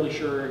we weren't really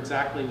sure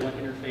exactly what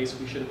interface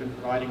we should have been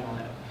providing on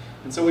it.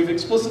 And so we've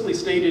explicitly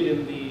stated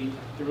in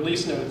the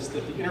release notes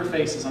that the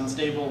interface is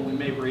unstable and we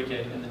may break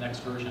it in the next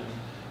version.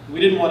 We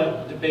didn't want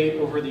to debate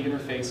over the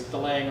interface,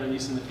 delaying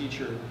releasing the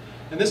feature.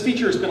 And this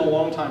feature has been a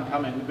long time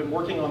coming. We've been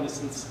working on this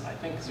since, I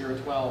think,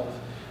 0.12,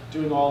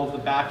 doing all of the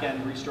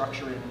back-end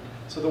restructuring.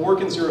 So the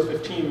work in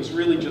 0.15 was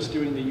really just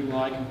doing the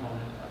UI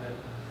component of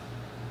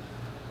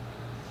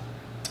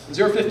it.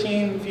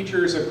 0.15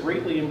 features a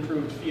greatly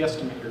improved fee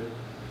estimator.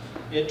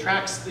 It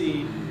tracks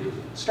it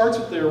starts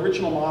with the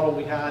original model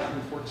we had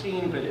in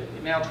 14, but it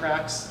now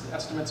tracks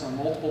estimates on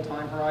multiple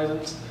time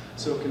horizons,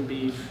 so it can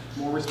be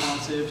more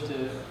responsive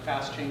to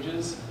fast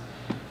changes.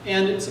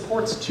 And it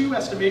supports 2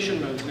 estimation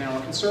modes now,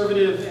 a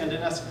conservative and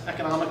an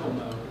economical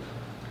mode.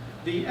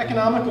 The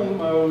economical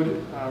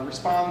mode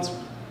responds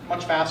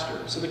much faster.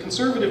 So the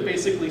conservative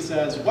basically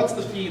says, what's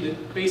the fee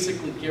that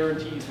basically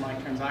guarantees my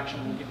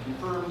transaction will get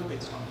confirmed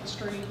based on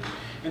history?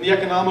 And the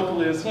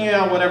economical is,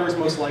 yeah, whatever's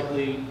most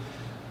likely.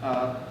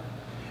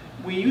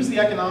 We use the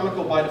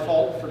economical by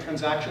default for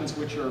transactions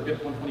which are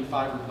BIP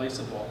 125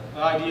 replaceable.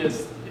 The idea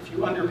is if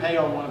you underpay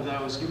on one of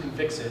those, you can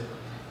fix it.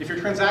 If your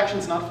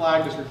transaction's not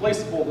flagged as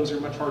replaceable, those are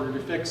much harder to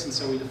fix, and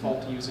so we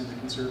default to using the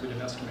conservative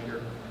estimator.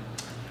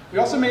 We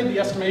also made the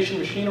estimation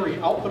machinery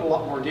output a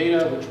lot more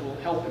data, which will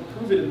help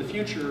improve it in the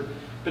future,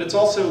 but it's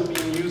also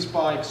being used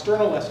by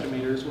external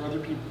estimators where other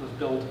people have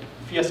built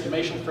a fee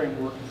estimation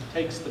framework that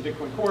takes the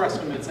Bitcoin Core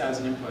estimates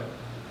as an input.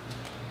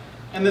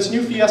 And this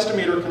new fee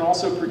estimator can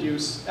also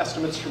produce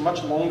estimates for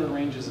much longer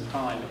ranges of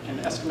time. It can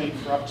estimate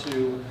for up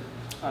to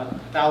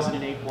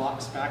 1,008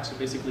 blocks back, so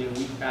basically a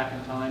week back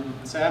in time. You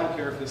can say, I don't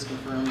care if this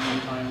confirms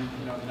anytime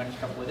in the next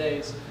couple of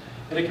days,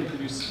 and it can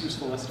produce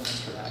useful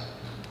estimates for that.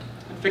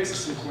 It fixes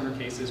some corner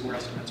cases where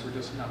estimates were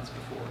just nuts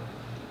before.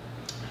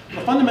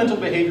 The fundamental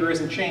behavior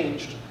isn't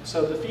changed,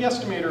 so the fee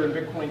estimator in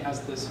Bitcoin has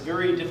this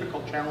very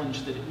difficult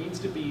challenge that it needs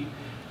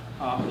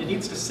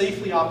to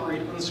safely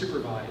operate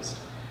unsupervised.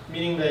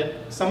 Meaning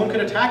that someone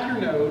could attack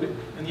your node,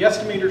 and the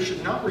estimator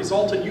should not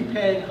result in you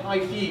paying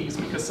high fees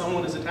because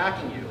someone is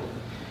attacking you.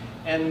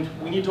 And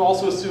we need to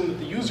also assume that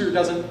the user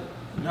doesn't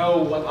know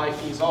what high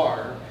fees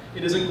are.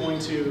 It isn't going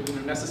to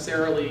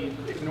necessarily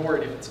ignore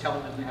it if it's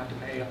telling them they have to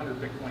pay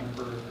 100 Bitcoin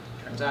per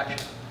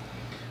transaction.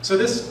 So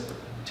this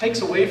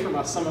takes away from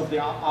us some of the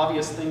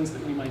obvious things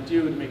that we might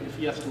do to make the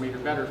fee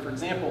estimator better. For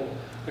example,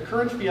 the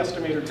current fee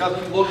estimator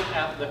doesn't look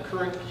at the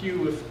current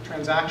queue of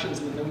transactions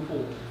in the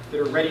mempool that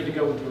are ready to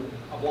go into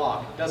a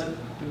block. It doesn't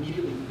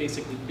immediately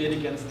basically bid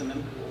against the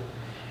mempool.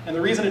 And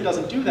the reason it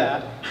doesn't do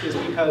that is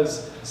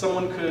because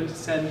someone could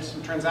send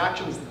some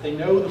transactions that they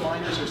know the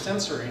miners are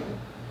censoring,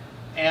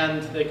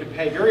 and they could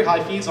pay very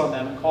high fees on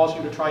them and cause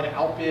you to try to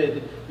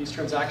outbid these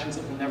transactions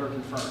that will never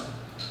confirm.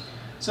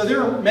 So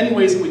there are many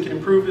ways that we can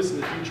improve this in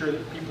the future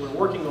that people are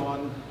working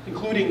on,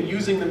 including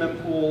using the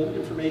mempool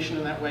information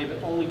in that way,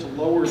 but only to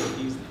lower the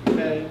fees that you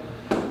pay.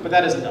 But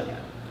that isn't done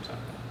yet. So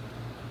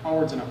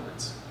onwards and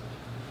upwards.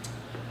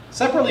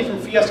 Separately from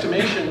fee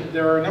estimation,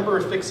 there are a number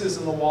of fixes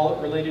in the wallet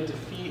related to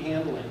fee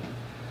handling.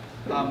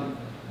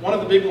 One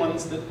of the big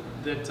ones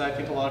that I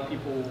think a lot of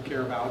people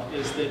care about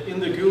is that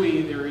in the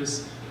GUI there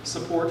is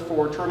support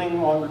for turning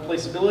on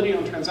replaceability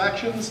on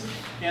transactions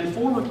and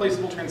for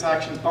replaceable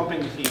transactions bumping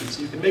the fees.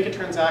 So you can make a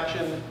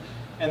transaction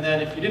and then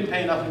if you didn't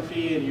pay enough in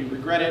fee and you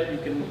regret it, you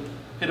can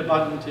hit a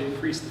button to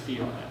increase the fee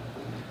on it.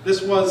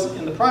 This was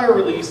in the prior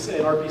release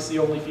an RPC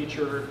only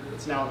feature.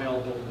 It's now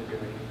available in the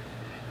GUI.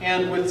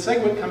 And with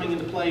Segwit coming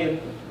into play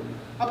in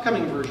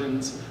upcoming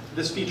versions,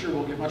 this feature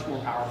will get much more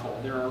powerful.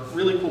 There are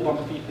really cool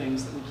bump fee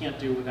things that we can't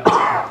do without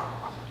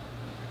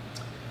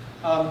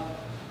Segwit.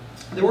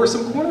 There were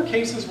some corner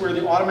cases where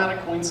the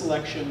automatic coin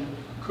selection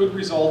could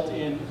result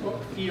in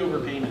fee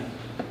overpayment.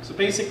 So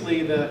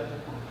basically, the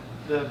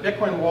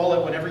Bitcoin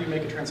wallet, whenever you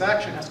make a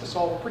transaction, has to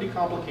solve a pretty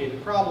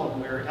complicated problem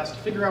where it has to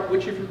figure out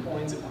which of your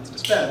coins it wants to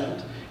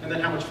spend and then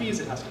how much fees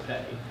it has to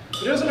pay.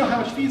 It doesn't know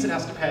how much fees it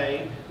has to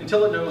pay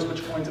until it knows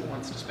which coins it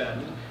wants to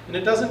spend. And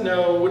it doesn't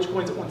know which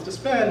coins it wants to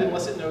spend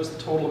unless it knows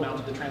the total amount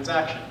of the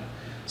transaction.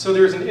 So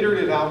there's an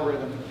iterative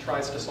algorithm that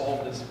tries to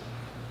solve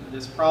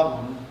this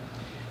problem.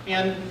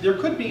 And there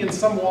could be in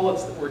some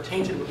wallets that were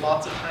tainted with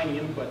lots of tiny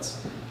inputs,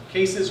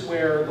 cases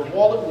where the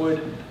wallet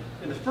would,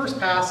 in the first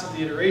pass of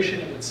the iteration,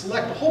 it would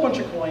select a whole bunch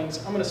of coins.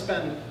 I'm going to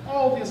spend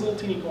all these little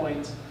teeny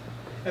coins.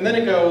 And then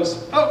it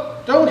goes,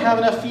 oh, don't have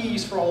enough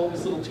fees for all of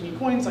these little teeny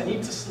coins. I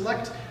need to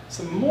select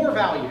some more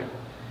value.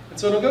 And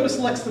so it'll go to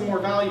select some more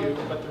value,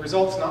 but the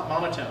result's not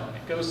monotone.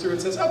 It goes through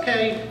and says,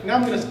 okay, now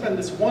I'm going to spend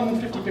this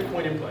 150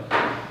 Bitcoin input.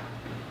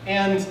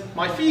 And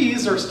my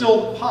fees are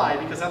still high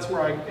because that's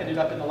where I ended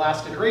up in the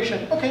last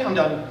iteration. Okay, I'm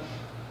done.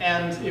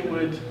 And it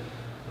would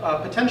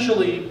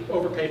potentially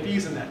overpay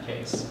fees in that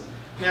case.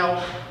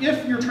 Now,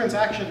 if your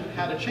transaction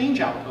had a change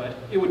output,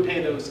 it would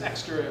pay those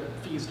extra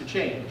fees to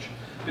change.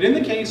 But in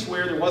the case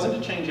where there wasn't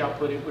a change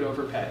output, it would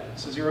overpay.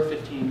 So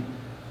 0.15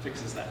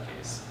 fixes that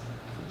case.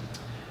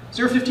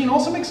 0.15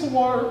 also makes the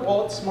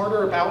wallet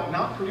smarter about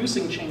not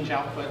producing change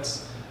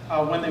outputs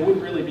when they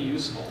wouldn't really be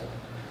useful.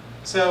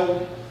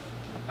 So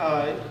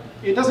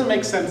it doesn't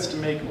make sense to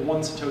make a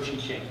 1 Satoshi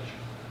change,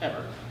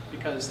 ever,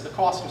 because the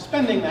cost of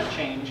spending that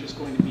change is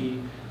going to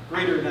be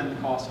greater than the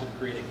cost of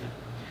creating it.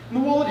 And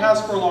the wallet has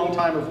for a long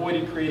time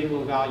avoided creating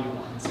low value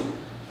ones.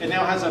 It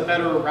now has a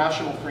better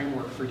rational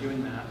framework for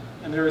doing that.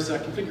 And there is a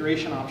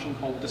configuration option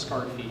called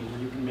discard fee where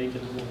you can make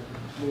it a little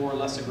more or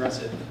less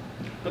aggressive.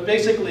 But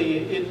basically,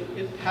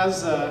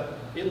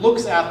 it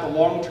looks at the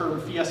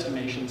long-term fee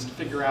estimations to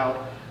figure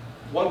out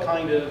what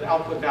kind of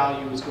output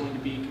value is going to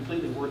be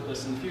completely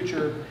worthless in the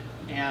future,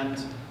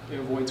 and it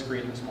avoids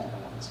creating smaller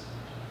ones.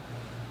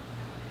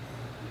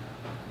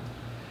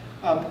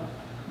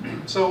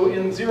 So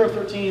in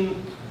 0.13,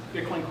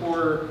 Bitcoin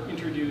Core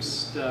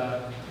introduced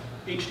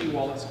HD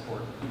wallet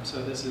support.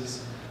 So this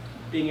is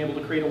being able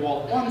to create a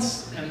wallet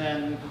once and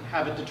then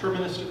have it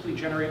deterministically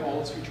generate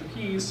all its future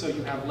keys so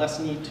you have less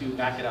need to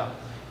back it up.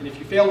 And if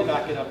you fail to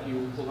back it up,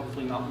 you will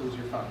hopefully not lose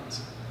your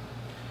funds.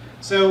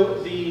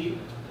 So the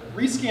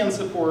rescan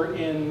support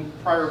in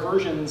prior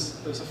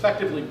versions was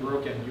effectively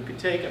broken. You could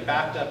take a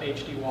backed up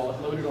HD wallet,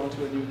 load it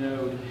onto a new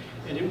node,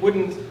 and it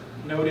wouldn't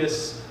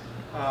notice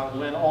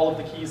when all of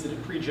the keys that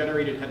it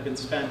pre-generated had been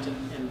spent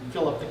and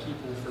fill up the key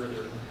pool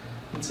further.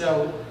 And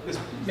so this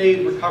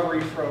made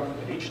recovery from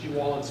HD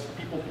wallets for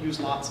people who use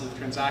lots of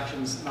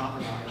transactions not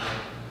reliable.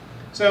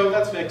 So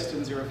that's fixed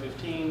in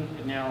 0.15.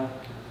 It now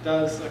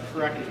does a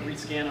correct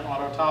rescan and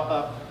auto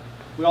top-up.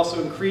 We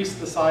also increased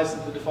the size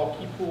of the default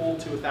key pool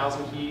to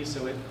 1,000 keys,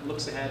 so it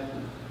looks ahead.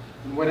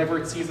 And whenever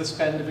it sees a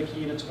spend of a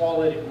key in its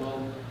wallet, it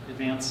will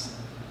advance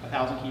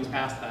 1,000 keys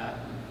past that.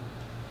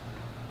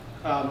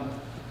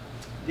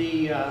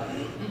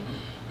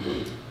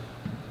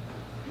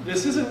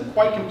 This isn't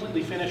quite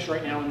completely finished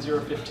right now in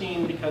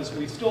 0.15 because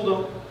we still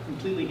don't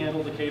completely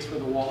handle the case where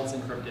the wallet's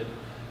encrypted.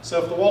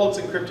 So if the wallet's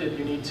encrypted,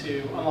 you need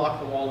to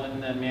unlock the wallet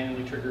and then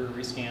manually trigger a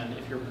rescan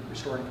if you're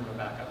restoring from a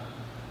backup.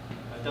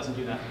 It doesn't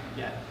do that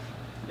yet.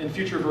 In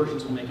future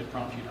versions, we'll make it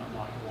prompt you to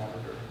unlock the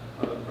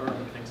wallet or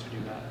other things to do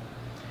that.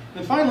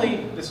 And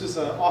finally, this is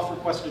an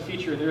oft-requested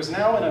feature. There's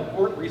now an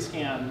abort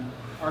rescan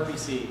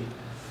RPC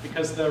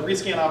because the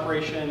rescan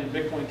operation in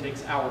Bitcoin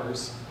takes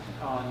hours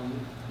on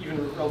even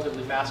a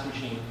relatively fast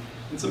machine.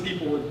 And some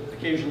people would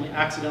occasionally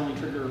accidentally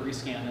trigger a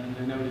rescan and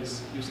their node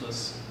is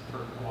useless for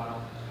a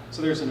while.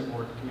 So there's an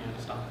abort command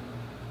to stop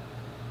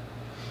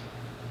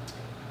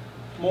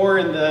it. More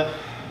in the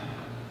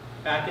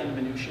back-end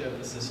minutiae of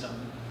the system.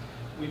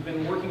 We've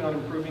been working on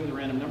improving the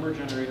random number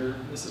generator.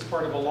 This is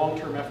part of a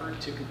long-term effort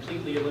to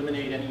completely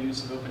eliminate any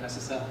use of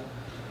OpenSSL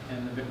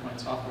in the Bitcoin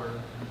software.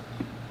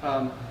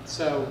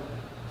 So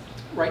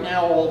right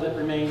now, all that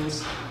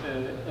remains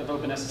of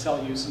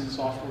OpenSSL use in the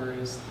software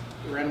is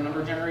the random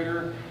number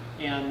generator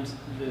And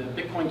the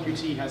Bitcoin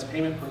Qt has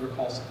payment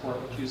protocol support,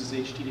 which uses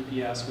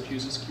HTTPS, which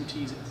uses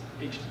Qt's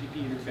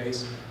HTTP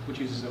interface, which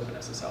uses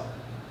OpenSSL.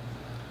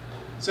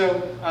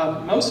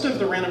 So most of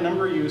the random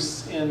number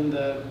use in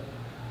the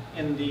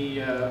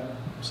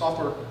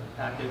software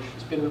package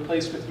has been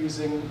replaced with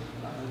using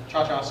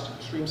Cha-Cha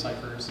stream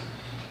ciphers,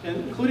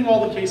 including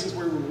all the cases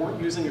where we weren't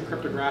using a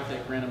cryptographic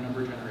random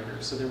number generator.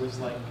 So there was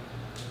like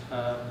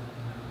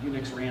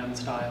Unix RAND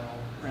style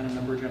random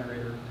number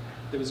generator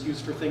that was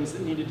used for things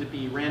that needed to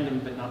be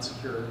random but not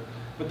secure.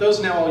 But those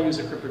now all use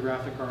a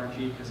cryptographic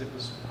RNG because it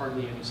was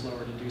hardly any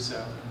slower to do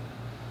so.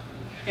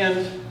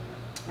 And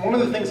one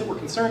of the things that we're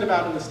concerned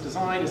about in this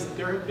design is that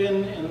there have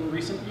been, in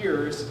recent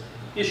years,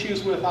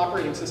 issues with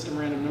operating system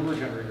random number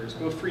generators.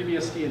 Both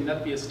FreeBSD and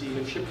NetBSD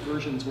have shipped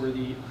versions where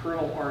the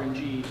kernel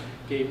RNG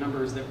gave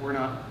numbers that were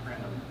not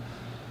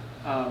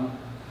random.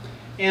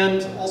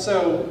 And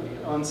also,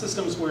 on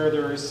systems where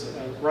there's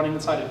running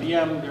inside a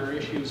VM, there are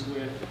issues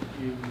with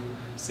you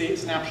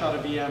snapshot a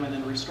VM and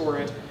then restore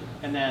it,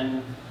 and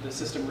then the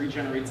system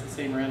regenerates the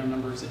same random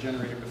numbers it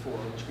generated before,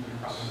 which can be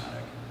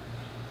problematic.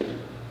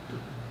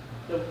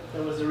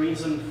 There was a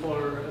reason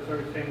for a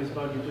very famous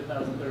bug in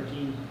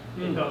 2013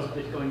 because of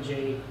Bitcoin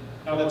J.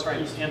 Oh, that's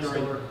right.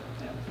 Android.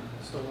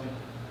 Stolen.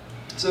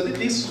 So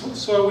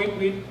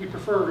we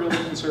prefer a really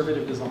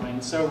conservative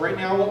design. So right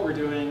now what we're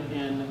doing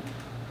in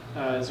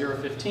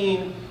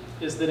 0.15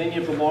 is that any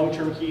of the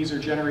long-term keys are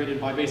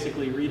generated by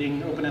basically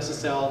reading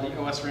OpenSSL, the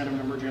OS random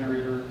number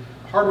generator,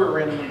 hardware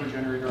random number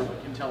generator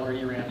like Intel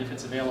RDRAND if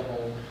it's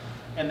available,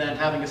 and then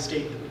having a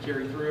state that we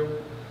carry through.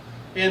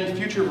 In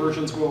future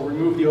versions, we'll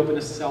remove the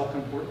OpenSSL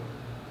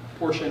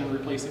portion and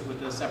replace it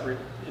with a separate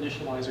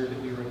initializer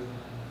that we wrote.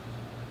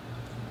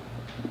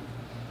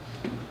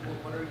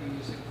 What are you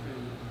using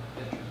for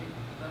the entropy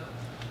in that?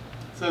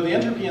 So the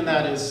entropy in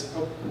that is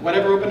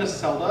whatever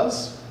OpenSSL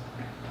does,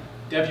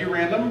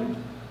 dev-urandom,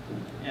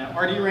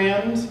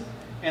 RDRAND,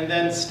 and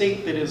then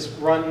state that is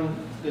run,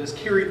 that is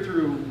carried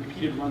through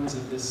repeated runs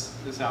of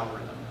this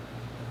algorithm.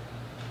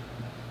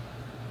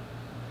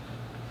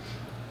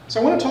 So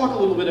I want to talk a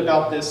little bit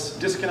about this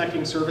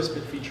disconnecting service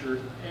bit feature.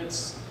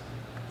 It's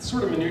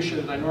sort of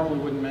minutiae that I normally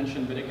wouldn't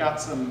mention, but it got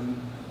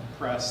some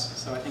press,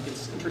 so I think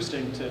it's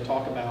interesting to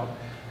talk about,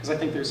 because I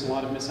think there's a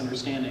lot of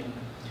misunderstanding.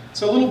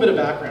 So a little bit of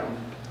background.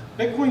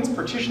 Bitcoin's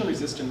partition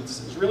resistance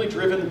is really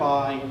driven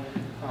by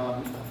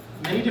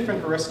many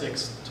different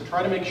heuristics to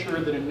try to make sure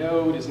that a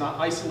node is not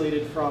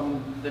isolated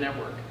from the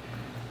network.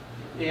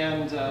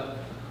 And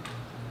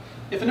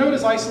if a node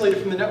is isolated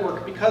from the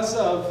network because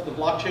of the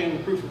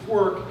blockchain proof of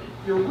work,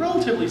 you're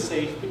relatively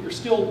safe, but you're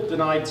still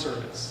denied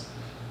service.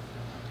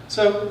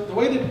 So the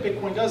way that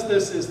Bitcoin does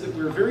this is that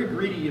we're very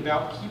greedy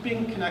about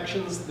keeping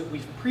connections that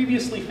we've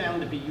previously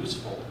found to be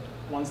useful,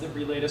 ones that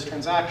relate as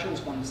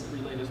transactions, ones that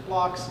relate as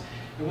blocks,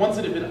 and ones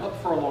that have been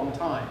up for a long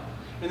time.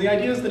 And the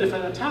idea is that if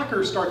an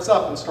attacker starts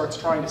up and starts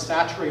trying to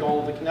saturate all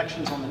of the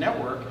connections on the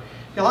network,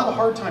 he'll have a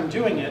hard time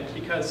doing it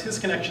because his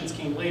connections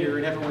came later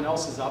and everyone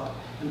else is up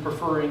and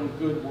preferring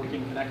good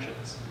working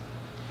connections.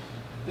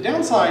 The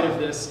downside of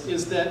this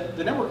is that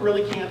the network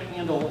really can't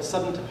handle a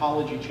sudden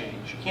topology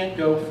change. You can't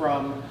go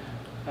from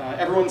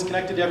everyone's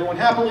connected to everyone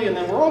happily and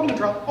then we're all going to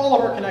drop all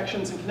of our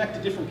connections and connect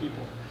to different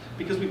people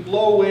because we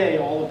blow away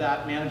all of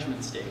that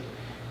management state.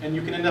 And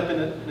you can end up in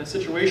a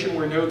situation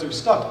where nodes are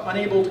stuck,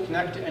 unable to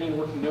connect to any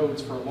working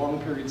nodes for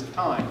long periods of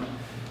time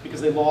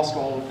because they lost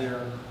all of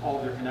their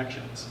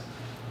connections.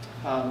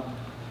 And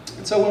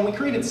so when we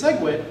created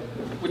SegWit,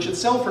 which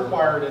itself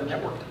required a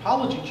network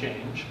topology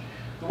change,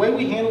 the way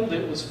we handled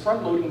it was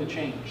front-loading the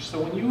change.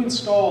 So when you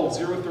installed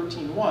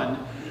 0.13.1,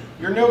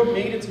 your node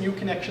made its new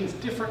connections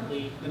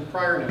differently than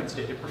prior nodes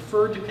did. It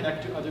preferred to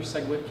connect to other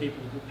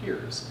SegWit-capable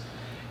peers.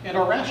 And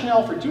our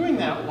rationale for doing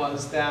that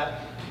was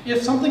that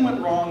if something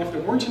went wrong, if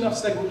there weren't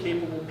enough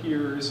SegWit-capable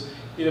peers,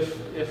 if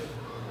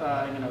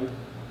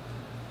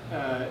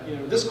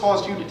this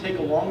caused you to take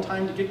a long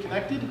time to get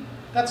connected,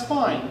 that's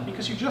fine,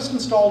 because you just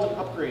installed an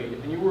upgrade,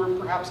 and you were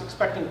perhaps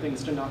expecting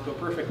things to not go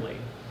perfectly.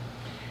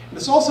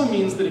 This also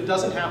means that it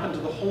doesn't happen to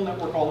the whole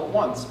network all at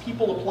once.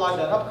 People apply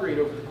that upgrade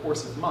over the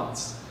course of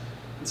months.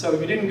 And so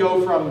you didn't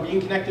go from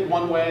being connected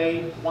one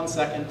way, 1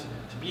 second,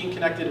 to being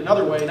connected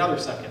another way, another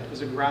second. It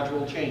was a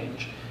gradual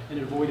change, and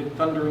it avoided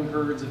thundering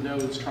herds of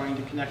nodes trying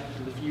to connect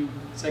to the few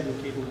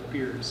SegWit-capable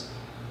peers.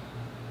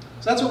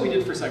 So that's what we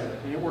did for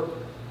SegWit, and it worked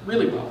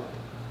really well.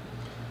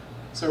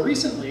 So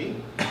recently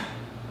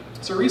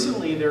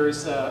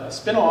there's a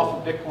spin-off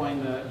of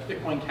Bitcoin, the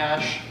Bitcoin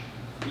Cash,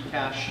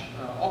 Bcash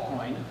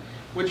altcoin,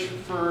 which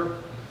for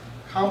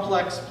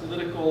complex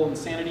political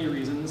insanity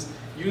reasons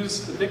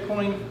used the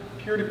Bitcoin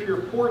peer-to-peer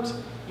port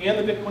and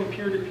the Bitcoin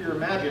peer-to-peer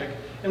magic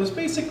and was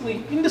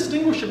basically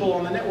indistinguishable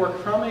on the network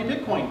from a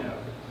Bitcoin node.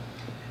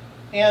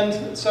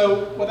 And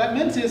so what that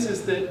meant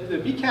is that the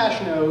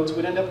Bcash nodes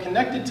would end up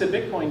connected to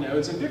Bitcoin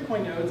nodes, and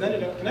Bitcoin nodes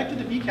ended up connected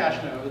to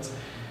Bcash nodes,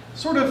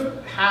 sort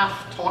of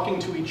half talking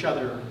to each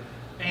other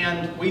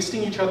and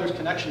wasting each other's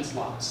connection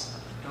slots.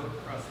 Don't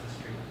cross the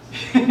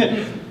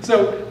streets.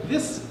 So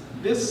this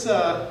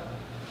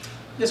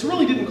This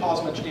really didn't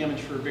cause much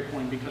damage for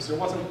Bitcoin because there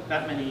wasn't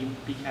that many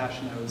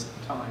Bcash nodes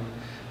at the time.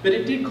 But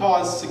it did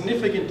cause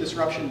significant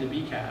disruption to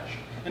Bcash.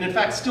 And in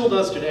fact, still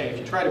does today. If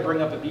you try to bring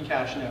up a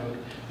Bcash node,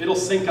 it'll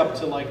sync up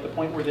to like the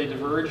point where they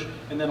diverge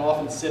and then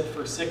often sit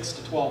for 6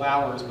 to 12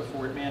 hours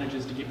before it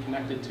manages to get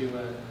connected to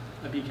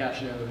a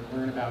Bcash node and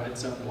learn about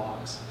its own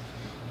blocks.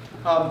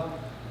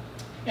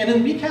 And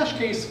in the Bcash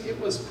case, it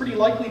was pretty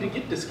likely to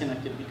get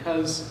disconnected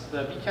because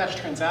the Bcash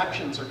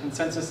transactions are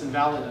consensus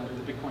invalid under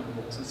the Bitcoin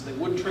rules, and so they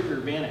would trigger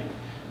banning,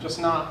 just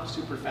not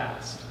super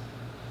fast.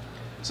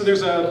 So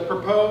there's a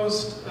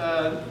proposed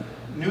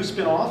new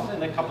spin-off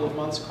in a couple of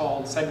months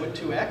called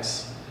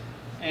SegWit2x.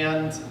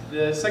 And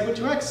the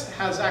SegWit2x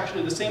has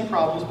actually the same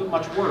problems, but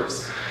much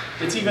worse.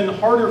 It's even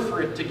harder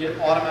for it to get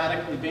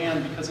automatically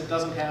banned because it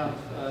doesn't have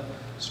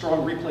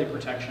strong replay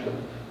protection.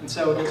 And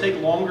so it'll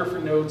take longer for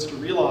nodes to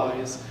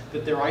realize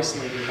that they're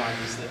isolated by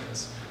these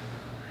things.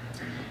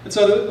 And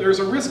so there's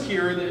a risk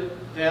here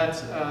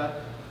that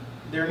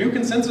their new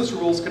consensus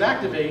rules could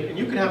activate, and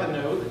you could have a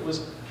node that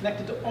was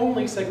connected to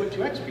only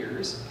SegWit2x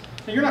peers.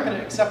 Now, you're not going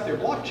to accept their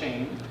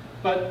blockchain,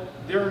 but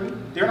they're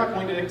not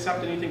going to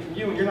accept anything from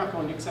you, and you're not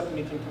going to accept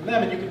anything from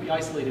them, and you could be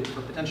isolated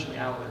for potentially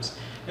hours.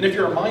 And if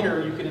you're a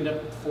miner, you could end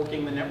up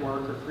forking the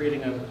network or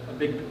creating a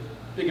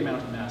big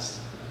amount of mess.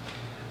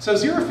 So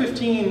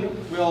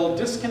 0.15 will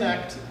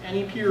disconnect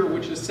any peer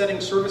which is setting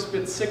service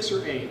bits 6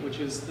 or 8, which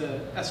is the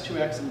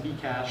S2X and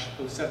Bcash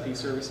both set these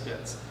service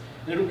bits.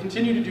 And it will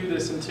continue to do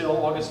this until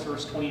August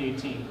 1st,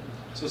 2018.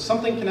 So if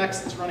something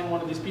connects that's running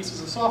one of these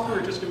pieces of software,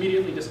 it just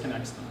immediately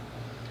disconnects them.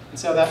 And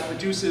so that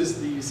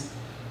reduces these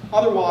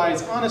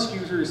otherwise honest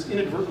users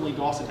inadvertently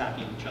DOS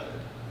attacking each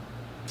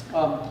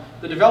other.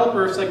 The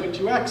developer of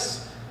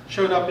SegWit2x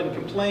showed up and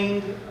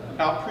complained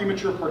about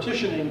premature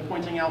partitioning,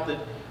 pointing out that,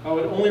 oh,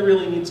 it only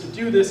really needs to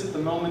do this at the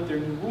moment their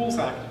new rules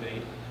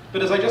activate.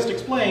 But as I just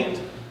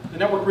explained, the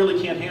network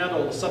really can't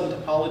handle a sudden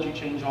topology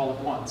change all at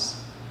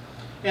once.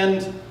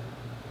 And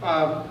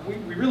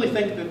we really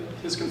think that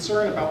his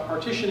concern about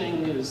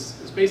partitioning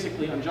is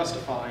basically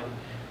unjustified,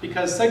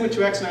 because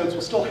SegWit2x nodes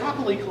will still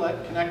happily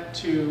connect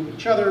to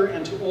each other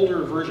and to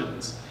older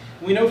versions.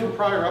 And we know from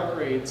prior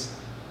upgrades,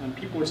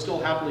 people are still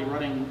happily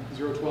running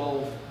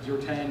 0.12,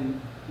 0.10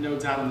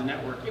 nodes out on the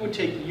network. It would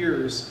take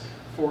years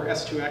for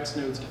S2X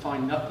nodes to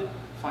find nothing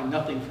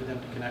for them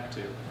to connect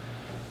to.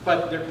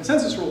 But their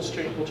consensus rules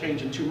will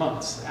change in 2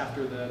 months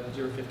after the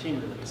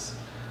 0.15 release.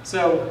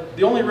 So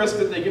the only risk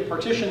that they get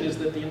partitioned is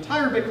that the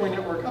entire Bitcoin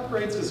network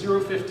upgrades to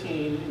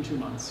 0.15 in 2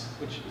 months,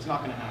 which is not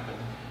going to happen.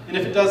 And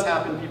if it does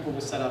happen, people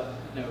will set up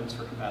nodes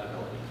for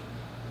compatibility.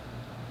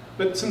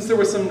 But since there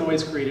was some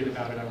noise created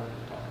about it, I wanted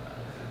to talk about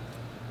it.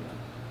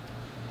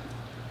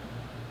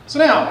 So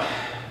now,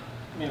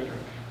 let me have a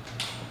drink.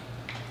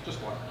 Just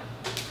water.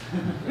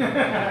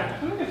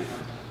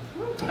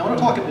 I want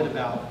to talk a bit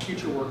about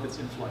future work that's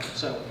in flight.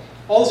 So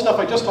all the stuff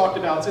I just talked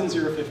about is in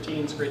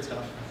 0.15, it's great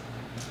stuff.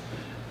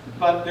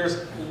 But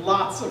there's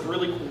lots of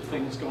really cool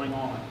things going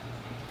on.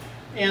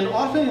 And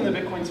often in the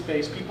Bitcoin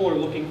space, people are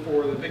looking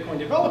for the Bitcoin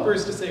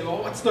developers to say,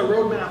 well, what's the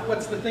roadmap?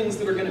 What's the things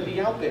that are going to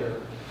be out there?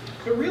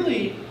 But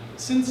really,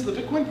 since the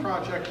Bitcoin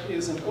project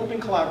is an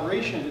open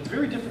collaboration, it's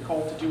very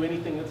difficult to do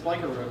anything that's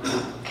like a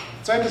roadmap.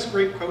 So I have this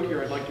great quote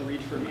here I'd like to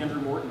read from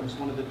Andrew Morton, who's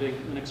one of the big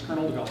Linux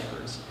kernel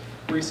developers,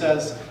 where he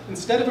says,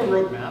 instead of a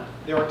roadmap,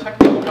 there are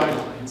technical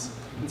guidelines.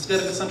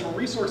 Instead of a central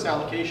resource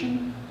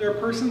allocation, there are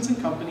persons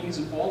and companies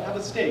who all have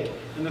a stake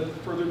in the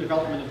further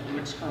development of the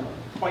Linux kernel,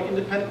 quite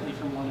independently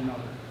from one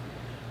another.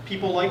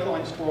 People like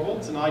Linus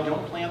Torvalds and I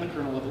don't plan the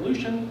kernel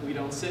evolution. We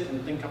don't sit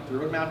and think up the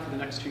roadmap for the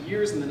next 2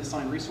 years and then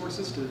assign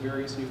resources to the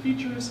various new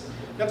features.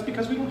 That's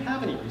because we don't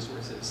have any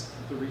resources.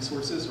 The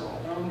resources are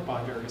all owned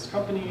by various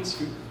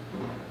companies,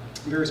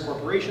 various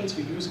corporations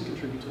who use and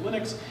contribute to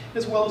Linux,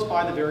 as well as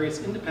by the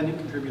various independent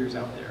contributors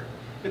out there.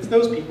 It's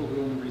those people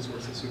who own the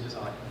resources who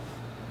decide.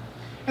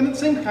 And the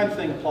same kind of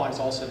thing applies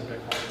also to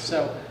Bitcoin.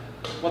 So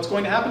what's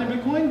going to happen in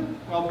Bitcoin?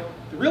 Well,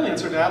 the real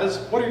answer to that is,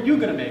 what are you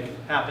going to make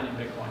happen in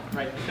Bitcoin,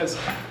 right? Because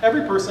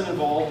every person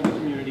involved in the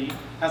community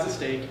has a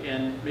stake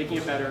in making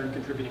it better and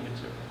contributing it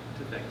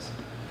to things.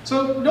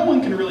 So no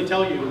one can really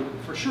tell you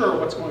for sure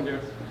what's going to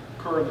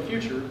occur in the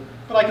future,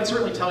 but I can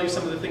certainly tell you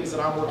some of the things that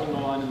I'm working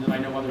on and that I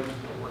know other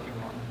people are working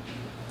on.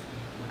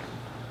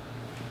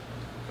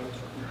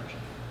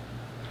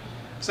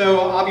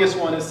 So obvious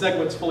one is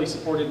SegWit's fully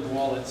supported in the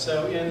wallet.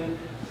 So in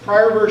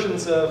prior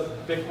versions of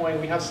Bitcoin,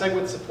 we have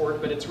SegWit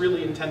support, but it's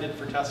really intended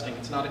for testing.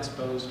 It's not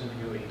exposed in the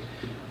GUI.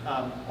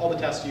 All the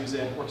tests use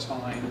it, works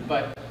fine,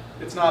 but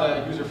it's not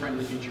a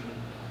user-friendly feature.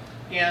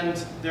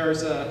 And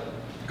there's a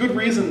good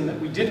reason that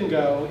we didn't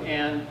go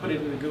and put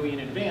it in the GUI in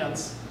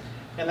advance,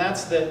 and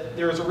that's that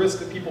there is a risk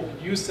that people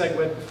could use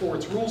SegWit before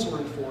its rules were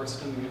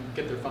enforced and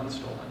get their funds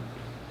stolen.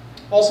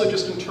 Also,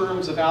 just in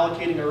terms of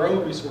allocating our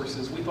own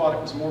resources, we thought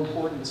it was more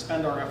important to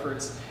spend our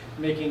efforts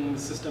making the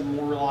system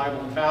more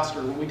reliable and faster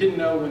when we didn't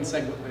know when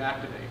SegWit would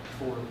activate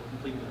before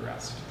completing the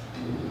rest.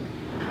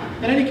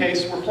 In any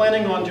case, we're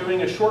planning on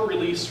doing a short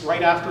release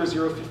right after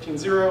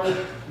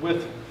 0.15.0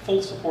 with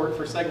full support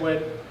for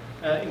SegWit,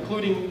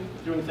 including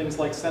doing things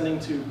like sending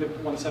to BIP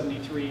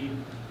 173,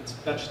 it's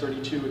fetch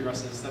 32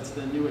 addresses. That's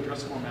the new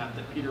address format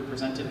that Peter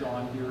presented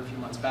on here a few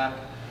months back.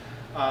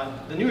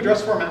 The new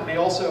address format may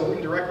also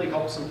indirectly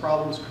help some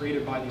problems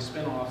created by these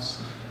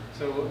spin-offs.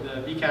 So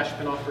the Bcash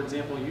spin-off, for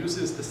example,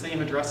 uses the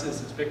same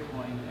addresses as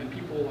Bitcoin, and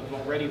people have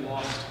already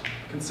lost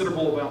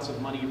considerable amounts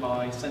of money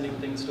by sending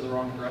things to the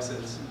wrong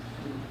addresses.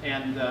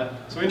 And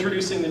so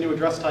introducing the new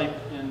address type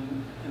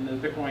in the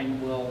Bitcoin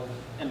will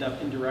end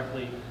up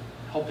indirectly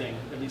helping,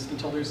 at least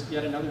until there's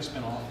yet another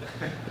spin-off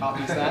that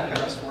copies that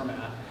address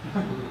format.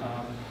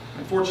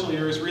 Unfortunately,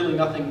 there is really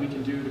nothing we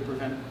can do to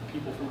prevent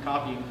people from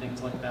copying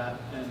things like that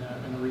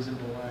in a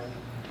reasonable way.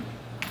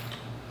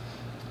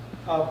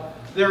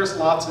 There's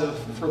lots of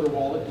further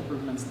wallet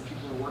improvements that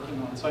people are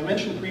working on. So I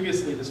mentioned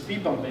previously this fee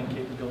bumping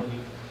capability.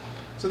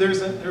 So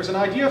there's an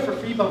idea for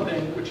fee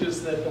bumping, which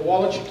is that the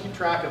wallet should keep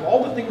track of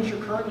all the things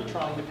you're currently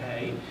trying to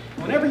pay.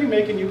 Whenever you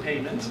make a new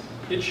payment,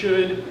 it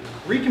should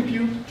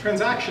recompute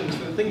transactions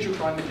for the things you're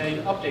trying to pay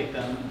to update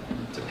them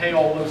to pay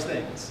all those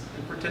things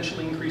and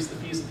potentially increase the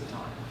fees at the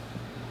time.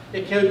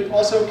 It could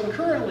also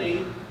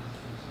concurrently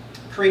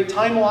create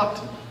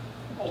time-locked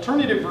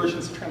alternative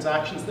versions of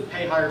transactions that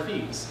pay higher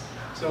fees.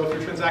 So if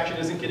your transaction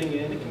isn't getting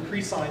in, it can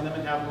pre-sign them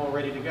and have them all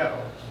ready to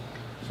go.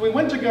 So we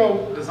went to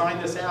go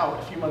design this out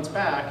a few months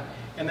back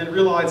and then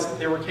realized that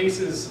there were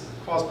cases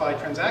caused by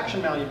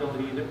transaction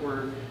malleability that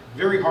were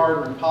very hard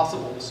or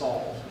impossible to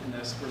solve in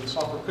this, where the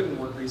software couldn't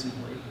work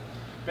reasonably.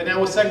 But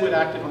now with SegWit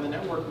active on the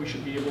network, we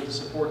should be able to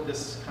support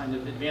this kind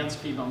of advanced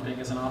fee bumping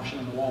as an option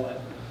in the wallet.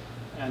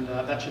 And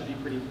that should be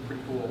pretty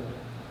cool.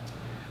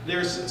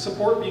 There's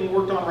support being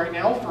worked on right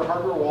now for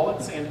hardware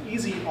wallets and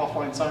easy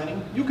offline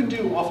signing. You can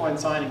do offline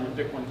signing with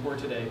Bitcoin Core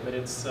today, but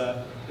it's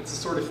the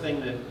sort of thing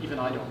that even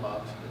I don't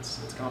love.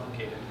 It's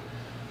complicated.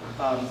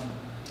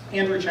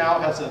 Andrew Chow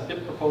has a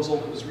BIP proposal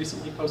that was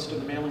recently posted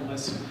on the mailing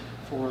list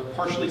for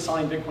partially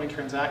signed Bitcoin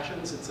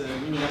transactions. It's a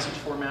mini message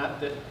format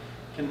that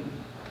can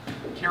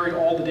carry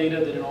all the data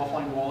that an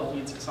offline wallet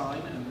needs to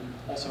sign, and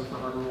also for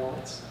hardware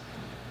wallets.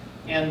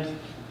 And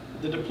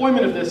the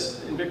deployment of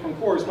this in Bitcoin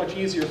Core is much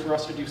easier for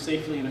us to do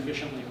safely and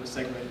efficiently with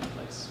SegWit in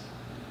place.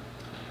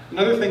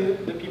 Another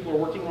thing that people are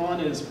working on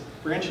is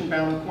branch and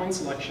bound coin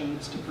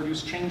selections to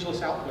produce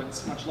changeless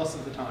outputs much less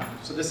of the time.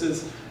 So this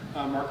is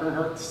Mark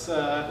Earnhardt's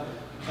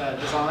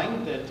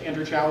design that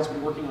Andrew Chow has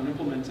been working on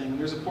implementing.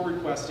 There's a pull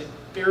request. It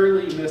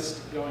barely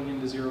missed going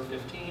into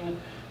 0.15,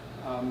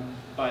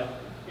 but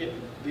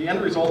the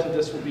end result of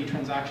this will be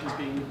transactions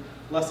being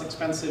less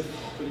expensive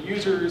for the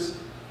users,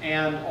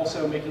 and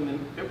also making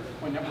the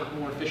Bitcoin network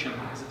more efficient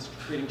because it's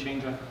creating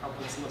change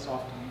outputs less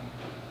often.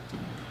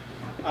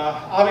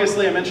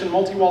 Obviously, I mentioned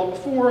multi-wallet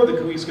before. The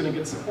GUI is going to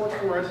get support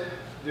for it.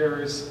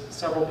 There's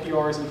several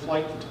PRs in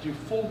flight to do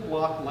full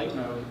block light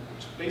mode,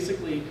 which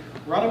basically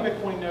run a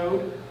Bitcoin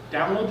node,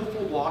 download the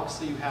full block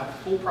so you have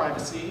full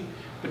privacy,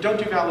 but don't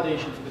do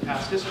validation for the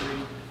past history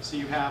so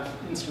you have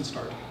instant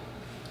start.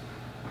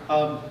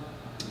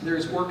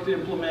 There's work to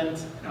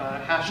implement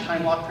hash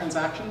time lock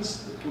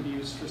transactions that can be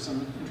used for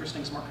some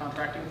interesting smart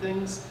contracting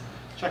things.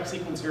 Check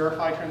sequence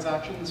verify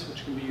transactions,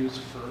 which can be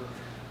used for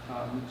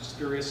just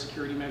various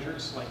security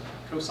measures like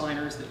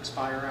cosigners that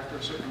expire after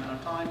a certain amount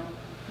of time.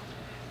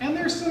 And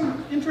there's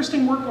some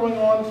interesting work going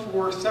on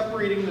for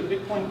separating the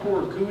Bitcoin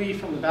Core GUI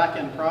from the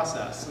backend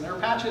process. And there are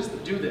patches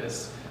that do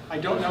this. I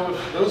don't know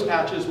if those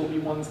patches will be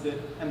ones that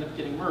end up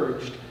getting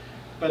merged,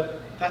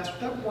 but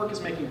that work is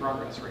making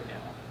progress right now.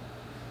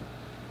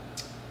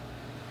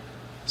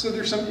 So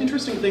there's some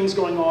interesting things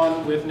going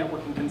on with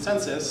networking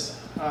consensus.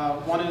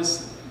 One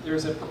is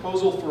there's a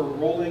proposal for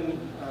rolling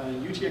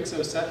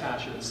UTXO set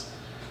hashes.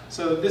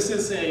 So this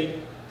is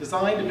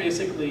designed to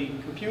basically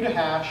compute a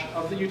hash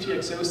of the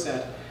UTXO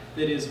set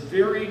that is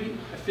very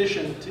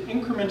efficient to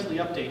incrementally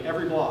update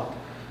every block.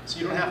 So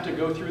you don't have to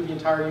go through the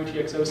entire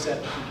UTXO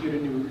set to compute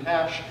a new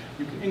hash.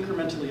 You can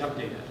incrementally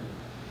update it.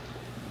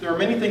 There are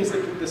many things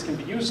that this can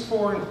be used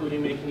for,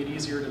 including making it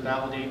easier to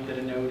validate that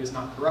a node is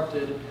not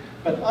corrupted.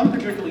 But I'm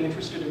particularly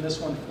interested in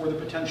this one for the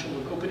potential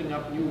of opening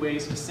up new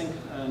ways to sync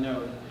a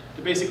node.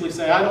 To basically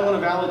say, I don't want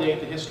to validate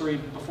the history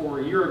before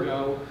a year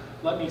ago.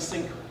 Let me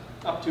sync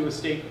up to a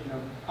state,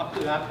 up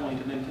to that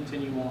point, and then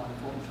continue on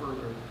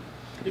further.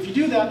 If you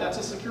do that, that's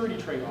a security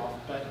trade-off,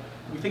 but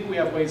we think we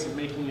have ways of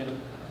making it a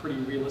pretty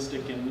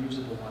realistic and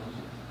usable one.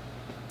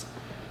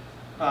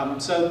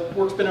 So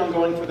work's been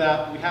ongoing for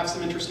that. We have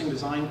some interesting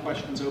design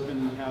questions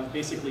open. We have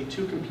basically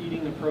two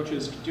competing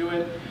approaches to do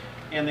it,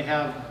 and they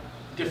have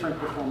different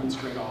performance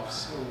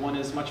trade-offs. So one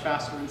is much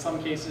faster in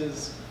some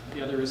cases,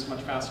 the other is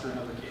much faster in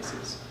other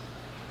cases.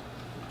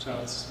 So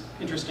it's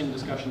interesting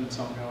discussion that's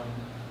ongoing.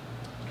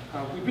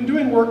 We've been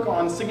doing work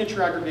on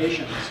signature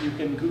aggregation. So you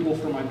can Google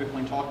for my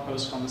Bitcoin talk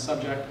post on the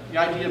subject. The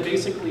idea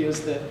basically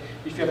is that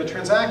if you have a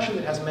transaction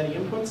that has many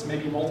inputs,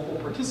 maybe multiple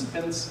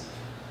participants,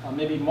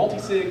 maybe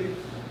multi-sig,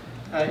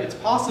 it's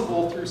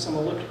possible through some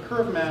elliptic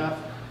curve math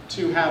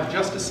to have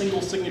just a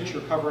single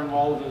signature covering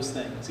all of those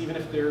things, even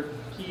if they're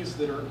keys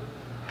that are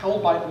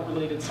held by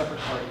unrelated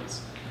separate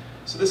parties.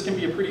 So this can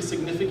be a pretty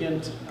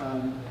significant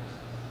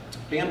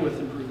bandwidth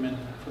improvement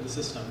for the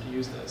system to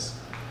use this.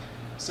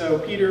 So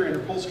Peter,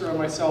 Andrew Polstra, and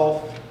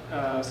myself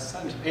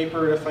sent a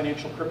paper to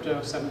Financial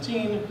Crypto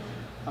 17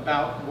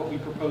 about what we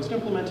proposed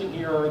implementing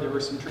here. There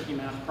were some tricky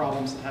math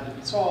problems that had to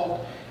be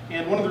solved.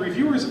 And one of the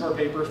reviewers of our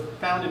paper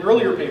found an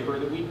earlier paper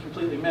that we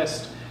completely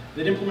missed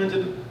that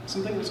implemented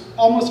something that was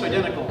almost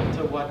identical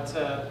to what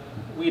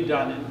we had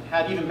done and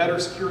had even better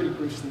security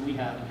proofs than we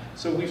had.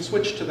 So we've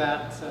switched to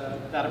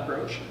that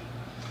approach.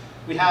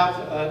 We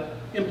have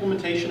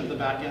implementation of the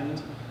back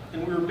end,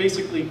 and we're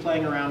basically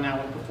playing around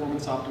now with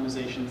performance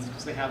optimizations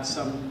because they have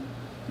some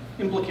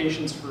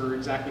implications for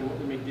exactly what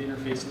would make the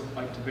interface look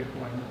like to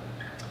Bitcoin.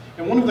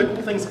 And one of the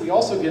cool things that we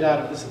also get out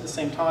of this at the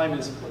same time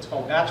is what's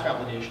called batch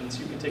validation.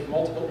 So you can take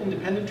multiple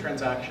independent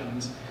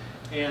transactions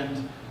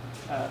and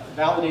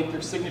validate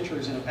their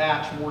signatures in a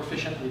batch more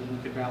efficiently than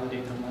you could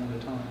validate them one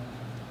at a time.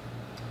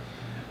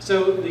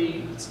 So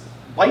the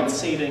byte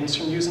savings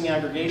from using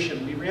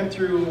aggregation, we ran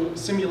through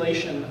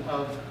simulation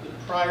of the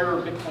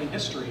prior Bitcoin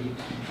history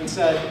and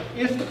said,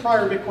 if the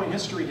prior Bitcoin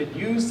history had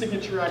used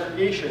signature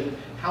aggregation,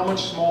 how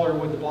much smaller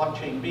would the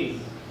blockchain be?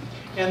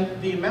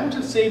 And the amount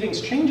of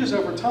savings changes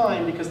over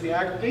time because the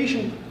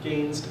aggregation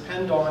gains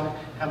depend on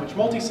how much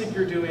multisig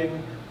you're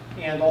doing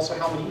and also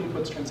how many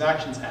inputs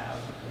transactions have.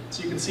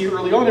 So you can see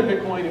early on in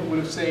Bitcoin, it would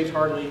have saved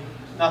hardly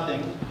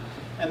nothing.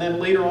 And then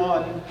later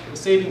on, the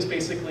savings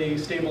basically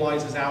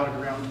stabilizes out at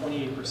around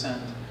 28%.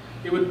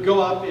 It would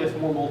go up if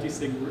more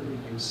multisig were in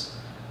use,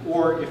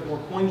 or if more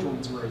coin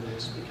joins were in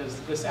use, because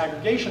this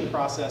aggregation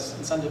process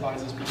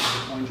incentivizes people to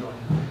coin join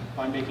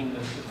by making the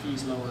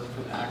fees lower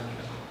for the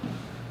aggregate.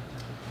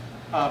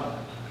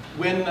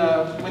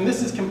 When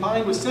this is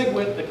combined with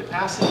SegWit, the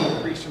capacity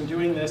increase from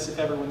doing this, if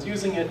everyone's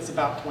using it, is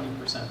about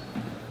 20%.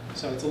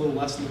 So it's a little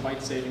less than the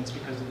byte savings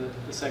because of the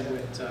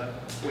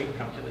SegWit weight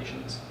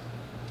calculations.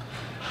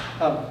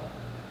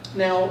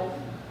 Now,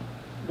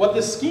 what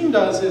this scheme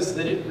does is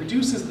that it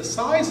reduces the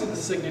size of the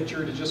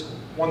signature to just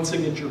one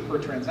signature per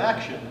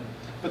transaction,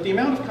 but the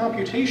amount of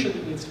computation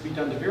that needs to be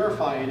done to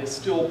verify it is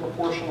still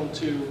proportional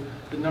to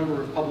the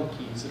number of public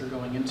keys that are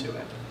going into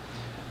it.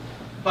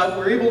 But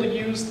we're able to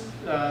use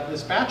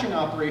this batching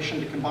operation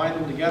to combine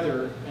them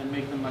together and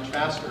make them much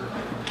faster.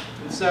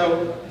 And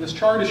so this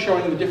chart is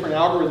showing the different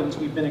algorithms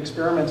we've been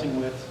experimenting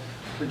with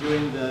for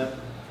doing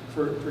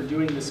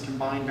this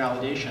combined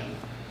validation.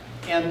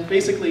 And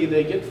basically,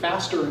 they get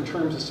faster in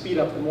terms of speed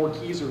up the more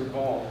keys are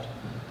involved.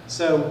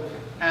 So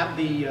at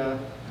the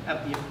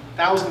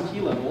 1,000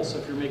 key level, so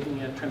if you're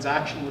making a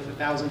transaction with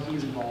 1,000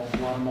 keys involved,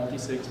 a lot of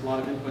multisigs, a lot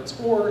of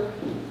inputs, or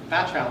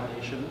batch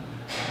validation,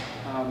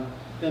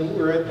 then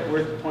we're at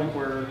the point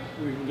where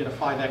we can get a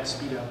 5x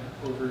speed up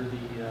over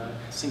the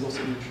single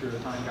signature at a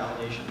time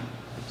validation.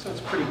 So it's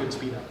a pretty good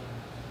speed up.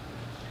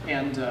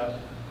 And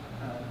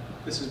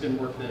this has been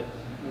work that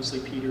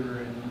mostly Peter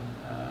and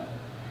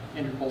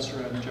Andrew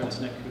Polstra and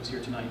Jonas Nick, who's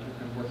here tonight, have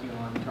been working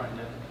on trying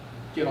to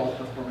get all the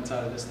performance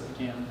out of this that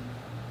we can.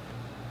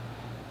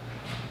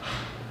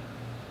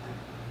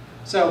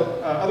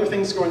 So other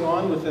things going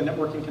on with the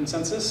networking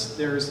consensus.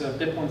 There's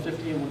BIP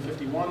 150 and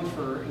 151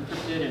 for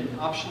encrypted and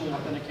optionally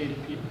authenticated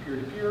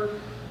peer-to-peer.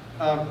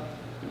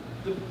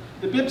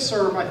 The BIPs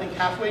are, I think,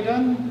 halfway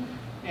done,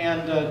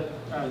 and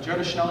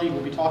Jonas Schnelli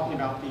will be talking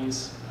about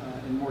these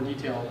in more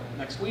detail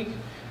next week.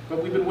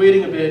 But we've been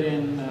waiting a bit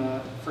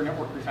for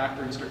network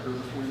refactoring to occur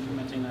before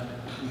implementing that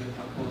in BIP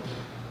 140.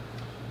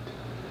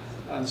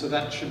 And so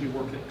that should be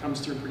work that comes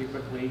through pretty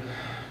quickly.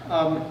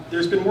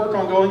 There's been work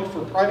ongoing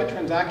for private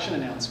transaction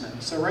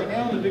announcement. So right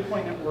now in the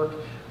Bitcoin network,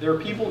 there are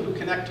people who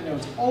connect to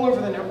nodes all over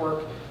the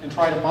network and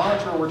try to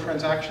monitor where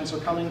transactions are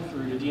coming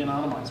through to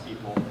de-anonymize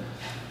people.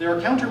 There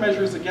are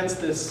countermeasures against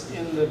this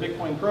in the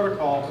Bitcoin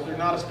protocol, but they're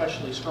not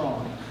especially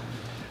strong.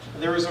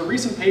 There was a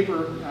recent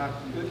paper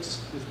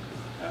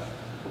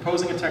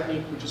proposing a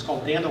technique which is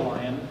called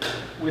Dandelion,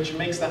 which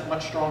makes that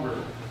much stronger.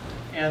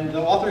 And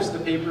the authors of the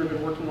paper have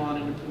been working on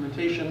an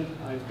implementation.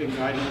 I've been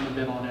guiding them a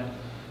bit on it.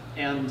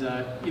 And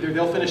either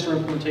they'll finish their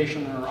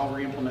implementation or I'll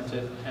re-implement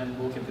it, and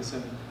we'll get this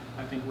in,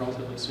 I think,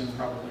 relatively soon,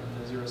 probably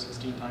in the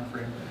 0.16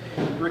 timeframe.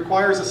 It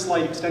requires a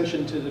slight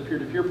extension to the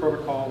peer-to-peer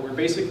protocol where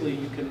basically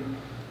you can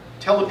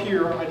tell a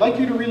peer, I'd like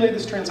you to relay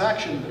this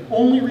transaction, but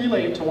only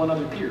relay it to one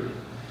other peer.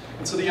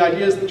 And so the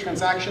idea is that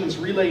transactions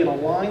relay in a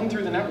line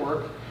through the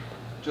network,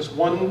 just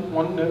one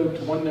node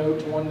to one node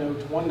to one node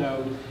to one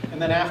node,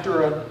 and then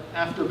after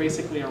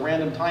basically a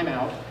random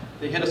timeout,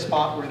 they hit a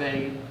spot where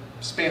they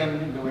span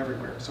and go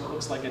everywhere. So it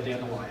looks like a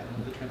dandelion,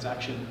 the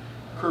transaction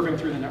curving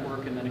through the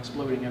network and then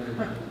exploding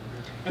everywhere.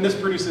 And this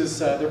produces,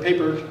 their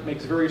paper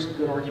makes very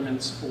good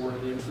arguments for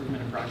the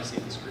improvement in privacy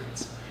of these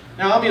creates.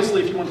 Now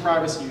obviously if you want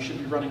privacy, you should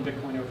be running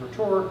Bitcoin over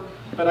Tor,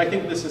 but I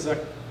think this is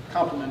a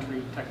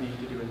complementary technique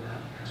to doing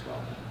that as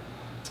well.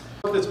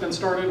 Work that's been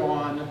started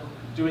on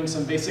doing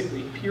some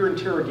basically peer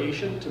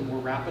interrogation to more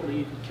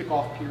rapidly kick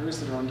off peers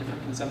that are on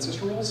different consensus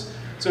rules.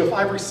 So if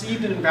I've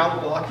received an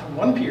invalid block from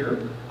one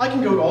peer, I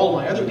can go to all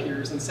my other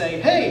peers and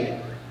say,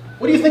 hey,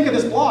 what do you think of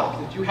this block?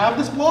 Did you have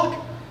this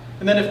block?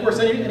 And then, of course,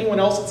 anyone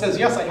else that says,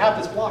 yes, I have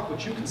this block,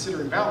 which you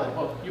consider invalid,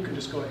 well, you can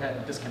just go ahead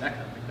and disconnect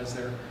them because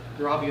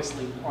they're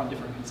obviously on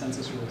different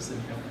consensus rules than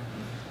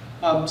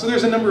you. So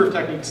there's a number of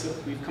techniques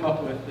that we've come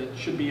up with that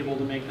should be able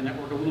to make the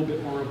network a little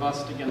bit more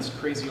robust against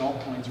crazy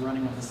altcoins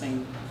running on the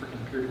same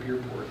freaking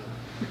peer-to-peer port.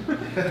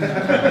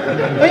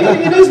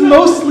 It is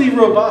mostly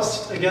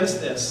robust against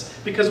this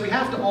because we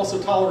have to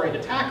also tolerate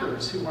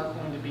attackers who aren't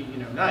going to be,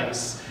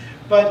 nice.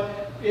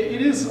 But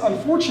it is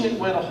unfortunate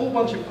when a whole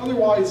bunch of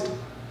otherwise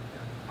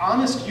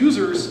honest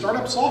users start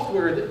up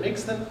software that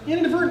makes them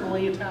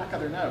inadvertently attack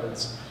other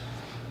nodes.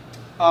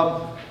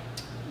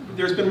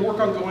 There's been work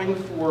ongoing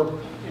for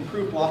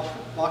improved block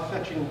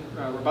fetching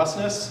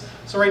robustness.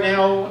 So right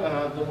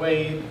now, the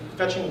way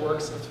fetching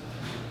works,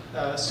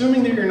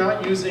 assuming that you're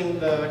not using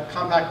the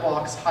compact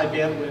block's high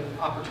bandwidth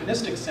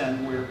opportunistic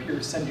send, where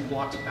peers send you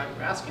blocks without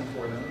you asking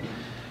for them,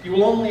 you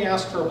will only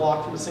ask for a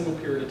block from a single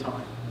peer at a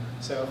time.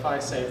 So if I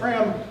say,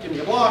 Ram, give me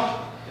a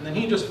block, and then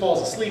he just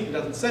falls asleep and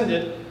doesn't send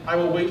it, I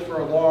will wait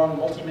for a long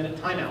multi-minute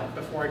timeout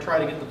before I try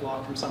to get the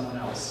block from someone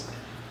else.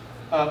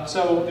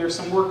 So there's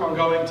some work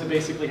ongoing to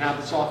basically have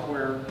the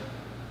software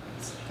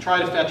try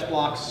to fetch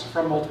blocks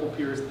from multiple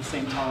peers at the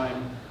same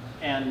time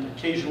and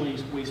occasionally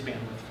waste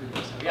bandwidth through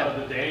this. So, yeah.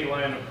 The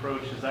dandelion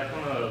approach, is that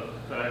going to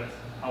affect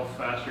how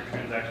fast your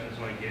transaction is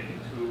going to get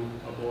into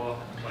a block?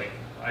 Like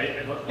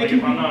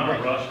if I'm not in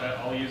a rush,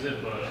 I'll use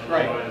it, but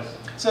otherwise... Right.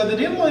 So the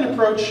dandelion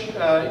approach,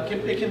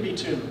 it can be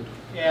tuned.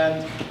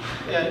 And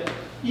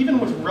even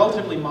with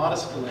relatively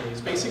modest delays,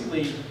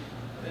 basically,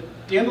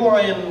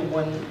 dandelion,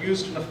 when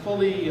used in a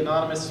fully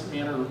anonymous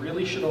manner,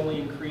 really should only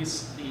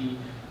increase the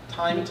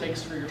time it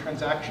takes for your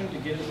transaction to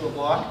get into a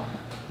block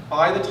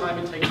by the time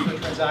it takes for the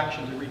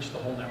transaction to reach the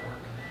whole network.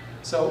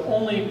 So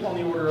only on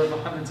the order of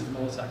hundreds of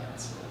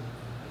milliseconds.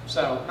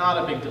 So not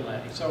a big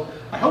delay. So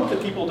I hope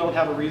that people don't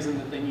have a reason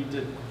that they need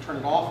to turn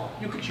it off.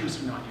 You could choose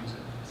to not use it.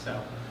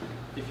 So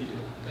if you do.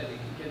 But it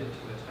can get into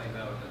a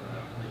timeout in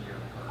a linear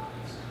part.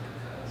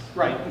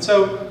 Right. And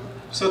so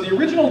the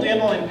original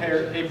dandelion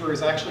paper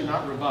is actually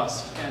not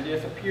robust. And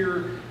if a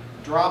peer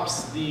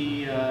drops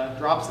the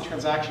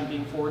transaction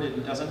being forwarded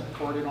and doesn't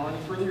forward it on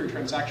any further, your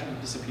transaction will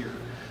disappear.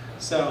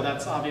 So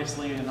that's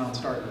obviously a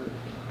non-starter.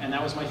 And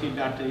that was my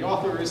feedback to the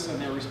authors,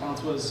 and their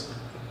response was,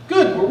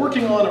 good, we're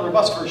working on a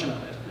robust version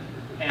of it.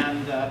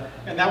 And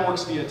that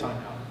works via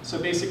timeout. So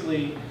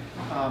basically,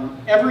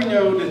 every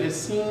node that has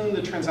seen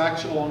the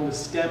transaction along the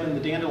stem in the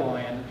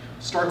dandelion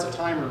starts a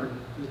timer.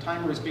 And the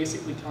timer is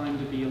basically timed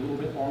to be a little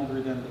bit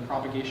longer than the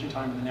propagation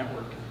time in the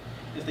network.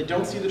 If they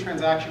don't see the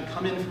transaction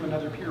come in from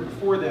another peer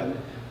before them,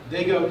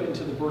 they go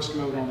into the burst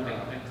mode on their own.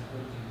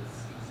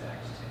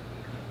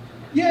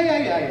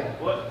 Yeah.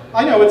 What?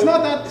 I know, it's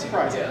not that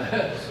surprising.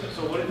 Yeah.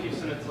 So what if you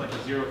send it to like a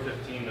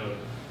 0.15 node?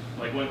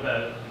 Like, wouldn't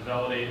that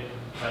invalidate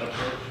that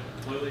approach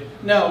completely?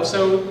 No,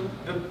 so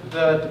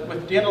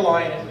with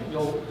Dandelion,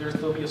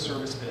 there'll be a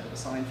service bit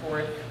assigned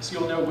for it, so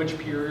you'll know which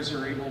peers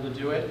are able to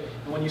do it.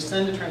 And when you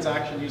send a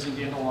transaction using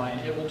Dandelion,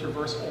 it will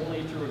traverse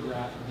only through a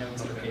graph of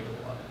nodes that are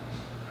capable of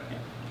it.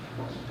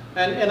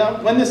 Yeah.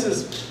 And when this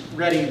is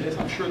ready,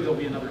 I'm sure there'll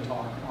be another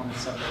talk on this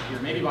subject here,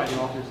 maybe by the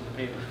authors of the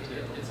paper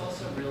too. It's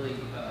also really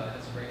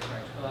has great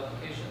practical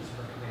applications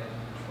for command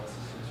and control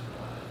systems for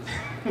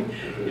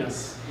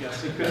bots.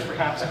 Yes, it could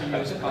perhaps be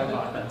used by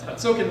botnets, but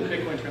so can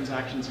Bitcoin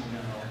transactions in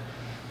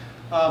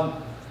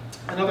general.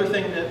 Another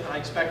thing that I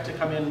expect to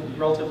come in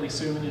relatively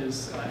soon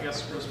is, I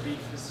guess Roast Beef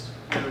is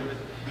here,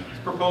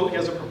 he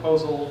has a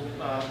proposal,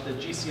 the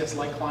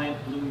GCS-like client,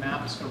 Bloom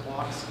Maps for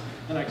blocks,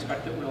 and I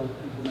expect that we'll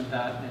implement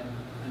that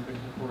in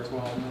Bitcoin Core as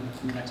well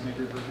in the next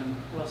major version.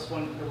 Plus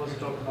one, there was a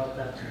talk about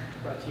that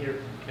right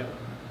here. Yep.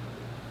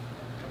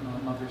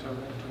 A month or so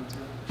ago.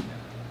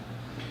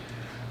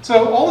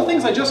 So all the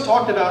things I just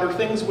talked about are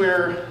things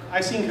where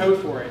I've seen code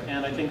for it,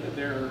 and I think that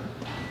they're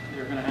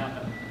going to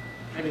happen.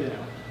 Maybe they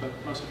don't, but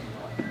most of them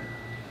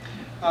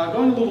will.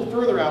 Going a little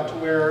further out to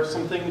where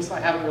some things I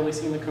haven't really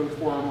seen the code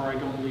for, or I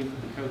don't believe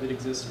that the code that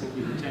exists will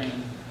be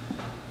retained.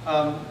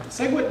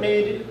 SegWit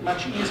made it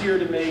much easier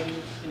to make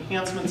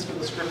enhancements to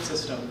the script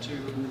system to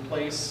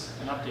replace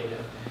and update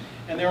it.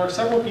 And there are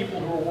several people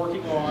who are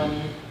working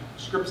on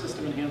script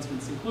system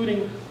enhancements,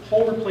 including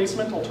whole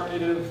replacement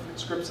alternative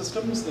script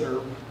systems that are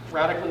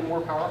radically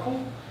more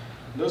powerful.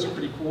 Those are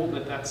pretty cool,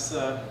 but it's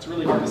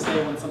really hard to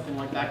say when something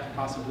like that could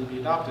possibly be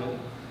adopted.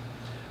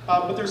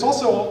 But there's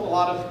also a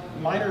lot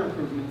of minor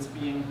improvements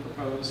being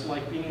proposed,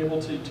 like being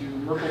able to do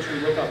Merkle tree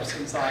lookups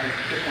inside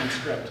Bitcoin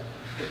script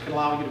that can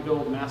allow you to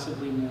build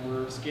massively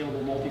more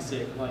scalable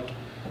multisig, like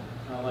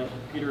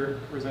Peter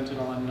presented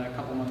on a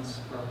couple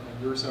months, or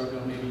a year or so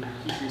ago, maybe,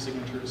 key tree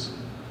signatures.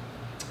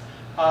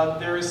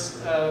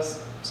 There's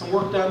some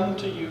work done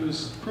to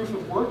use proof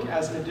of work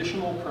as an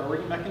additional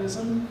priority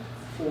mechanism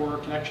for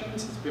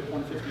connections. It's BIP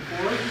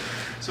 154.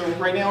 So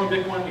right now in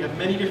Bitcoin, we have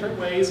many different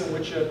ways in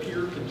which a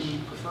peer could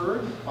be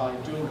preferred, by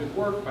doing good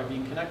work, by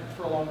being connected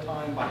for a long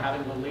time, by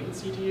having low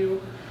latency to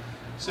you.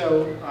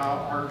 So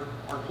our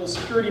whole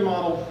security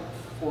model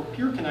for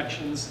peer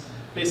connections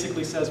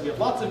basically says we have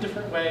lots of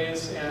different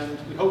ways, and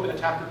we hope an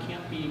attacker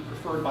can't be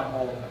preferred by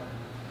all of them.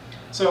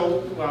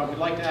 So we'd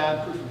like to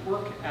add proof of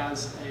work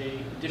as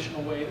an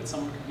additional way that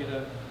someone could get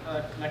a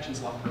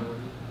connections lock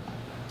priority.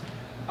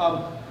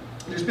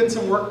 There's been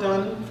some work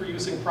done for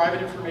using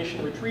private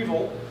information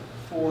retrieval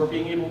for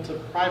being able to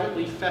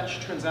privately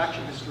fetch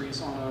transaction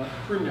histories on a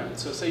prune node.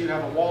 So say you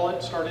have a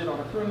wallet started on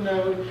a prune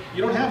node,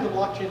 you don't have the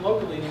blockchain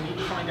locally and you need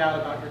to find out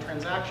about your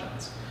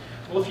transactions.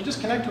 Well, if you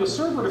just connect to a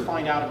server to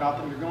find out about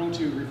them, you're going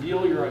to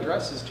reveal your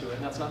addresses to it,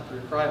 and that's not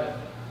very private.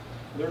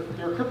 There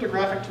are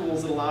cryptographic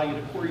tools that allow you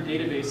to query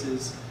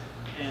databases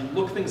and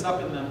look things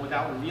up in them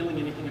without revealing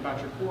anything about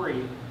your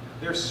query.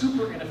 They're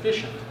super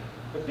inefficient,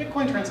 but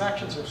Bitcoin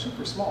transactions are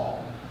super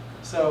small.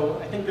 So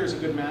I think there's a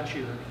good match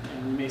here,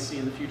 and we may see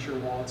in the future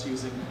wallets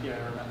using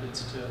PIR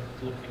methods to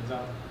look things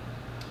up.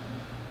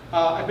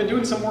 I've been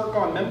doing some work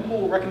on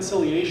mempool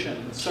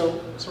reconciliation.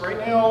 So right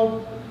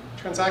now,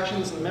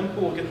 transactions in the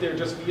mempool get there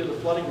just via the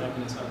flooding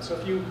mechanism. So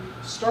if you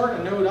start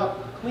a node up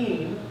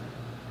clean,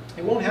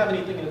 it won't have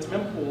anything in its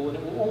mempool, and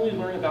it will only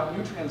learn about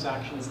new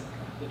transactions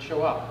that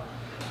show up.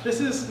 This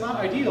is not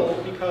ideal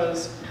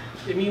because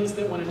it means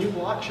that when a new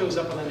block shows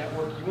up on the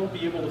network, you won't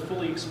be able to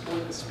fully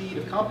exploit the speed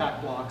of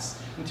compact blocks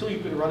until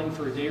you've been running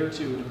for a day or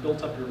two and have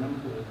built up your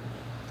mempool.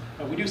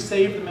 We do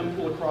save the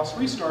mempool across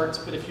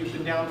restarts, but if you've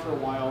been down for a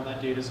while,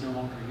 that data is no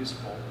longer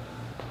useful.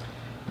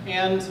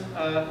 And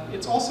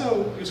it's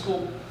also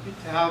useful to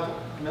have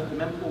the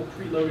mempool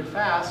preloaded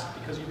fast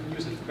because you can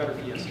use it for better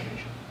fee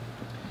estimation.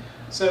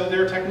 So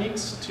there are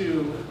techniques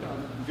to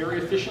very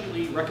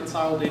efficiently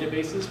reconcile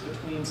databases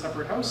between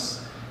separate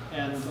hosts.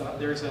 And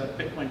there's a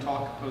Bitcoin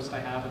talk post I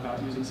have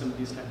about using some of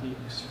these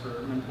techniques for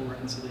mempool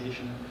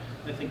reconciliation.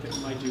 I think that we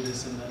might do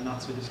this in the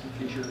not so distant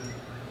future.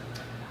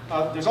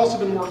 There's also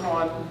been work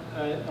on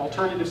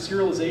alternative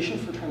serialization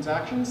for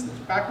transactions that's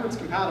backwards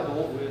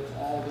compatible with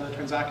all the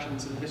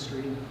transactions in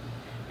history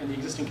and the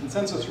existing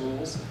consensus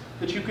rules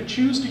that you could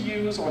choose to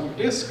use on your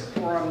disk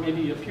or on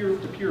maybe a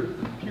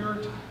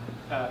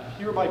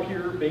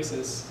peer-by-peer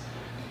basis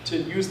to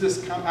use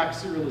this compact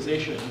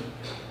serialization.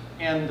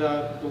 And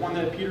the one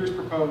that Peter's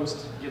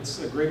proposed gets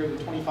a greater than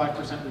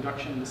 25%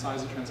 reduction in the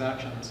size of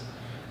transactions.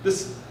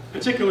 This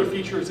particular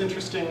feature is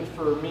interesting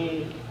for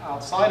me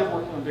outside of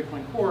working on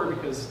Bitcoin Core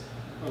because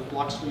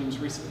Blockstream's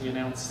recently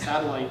announced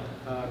satellite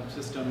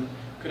system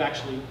could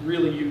actually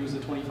really use a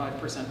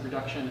 25%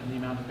 reduction in the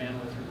amount of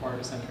bandwidth required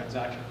to send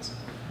transactions.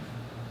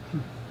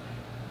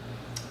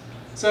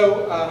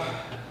 So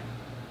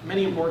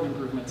many important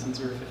improvements in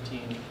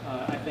 0.15.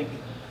 I think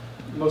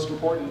the most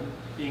important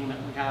being that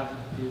we have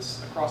is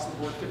across the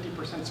board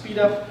 50% speed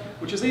up,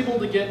 which is able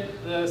to get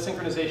the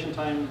synchronization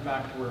time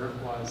back to where it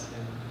was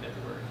in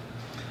February.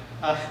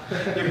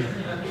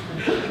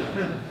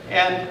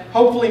 And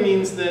hopefully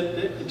means that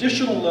the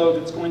additional load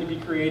that's going to be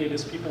created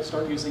as people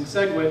start using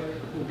SegWit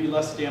will be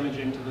less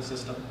damaging to the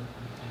system.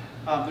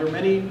 There are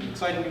many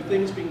exciting new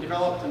things being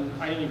developed, and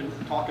I didn't even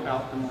talk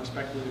about the more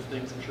speculative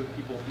things. I'm sure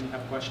people can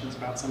have questions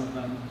about some of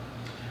them.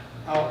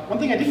 One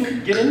thing I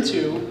didn't get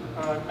into,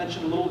 I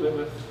mentioned a little bit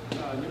with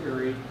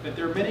Newberry, that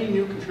there are many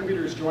new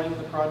contributors joining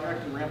the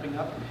project and ramping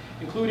up,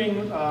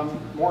 including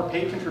more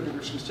paid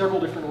contributors from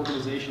several different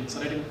organizations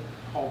that I didn't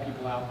call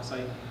people out because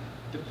I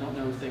don't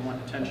know if they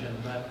want attention,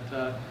 but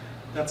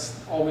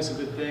that's always a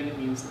good thing. It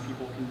means that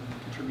people can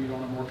contribute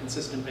on a more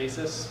consistent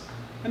basis,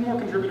 and more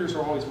contributors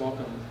are always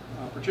welcome,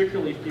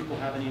 particularly if people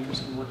have any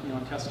interest in working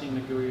on testing the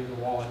GUI of the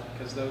wallet,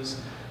 because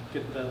those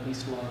get the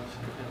least love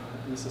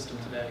in the system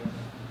today.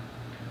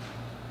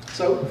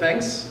 So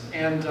thanks,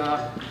 and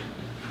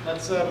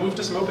let's move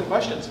to some open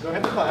questions. Go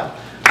ahead and clap.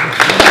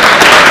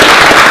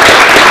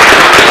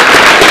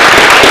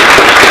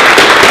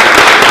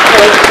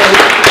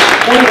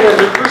 Point of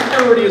order, first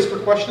priority is for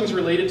questions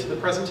related to the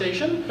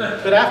presentation,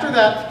 but after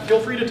that, feel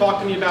free to talk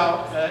to me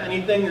about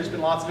anything. There's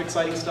been lots of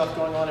exciting stuff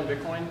going on in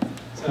Bitcoin.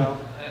 So,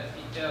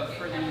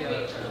 for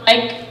the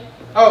Mike.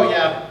 Oh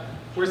yeah,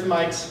 where's the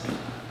mics?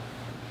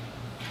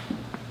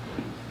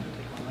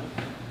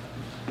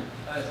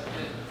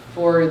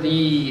 For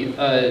the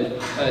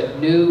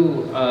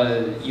new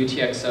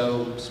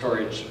UTXO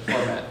storage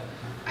format,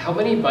 how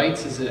many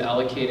bytes is it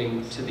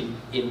allocating to the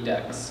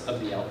index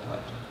of the output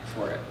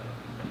for it?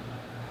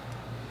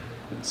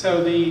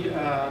 So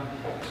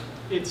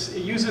it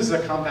uses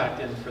a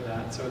compact int for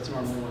that, so it's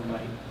normally 1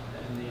 byte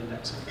in the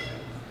index.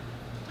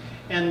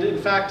 And in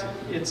fact,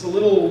 it's a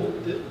little,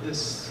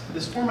 this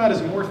format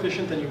is more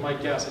efficient than you might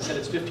guess. I said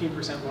it's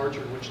 15%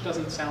 larger, which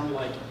doesn't sound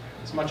like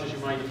as much as you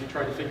might if you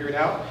try to figure it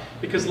out,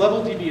 because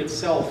LevelDB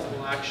itself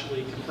will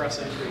actually compress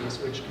entries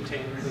which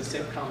contain the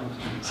same common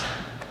keys.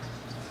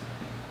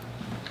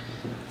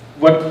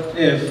 What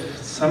if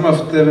some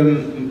of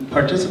the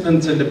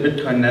participants in the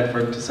Bitcoin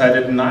network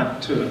decided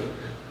not to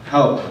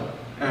help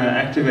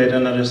activate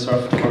another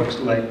soft fork,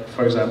 like,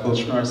 for example,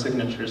 Schnorr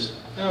signatures?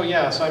 Oh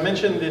yeah, so I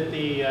mentioned that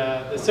the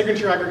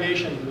signature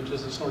aggregation, which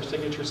is the Schnorr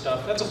signature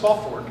stuff, that's a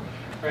soft fork,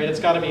 right? It's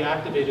got to be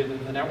activated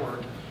in the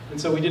network.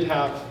 And so we did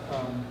have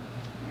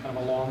kind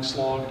of a long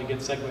slog to get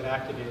SegWit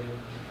activated.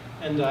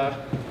 And I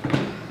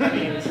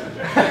mean,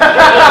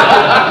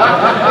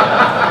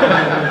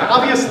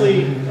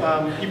 Obviously,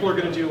 people are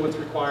going to do what's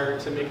required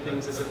to make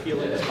things as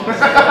appealing as possible.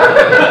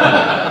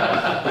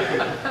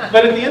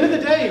 But at the end of the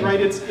day, right,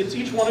 it's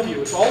each one of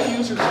you. It's all the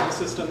users of the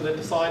system that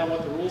decide on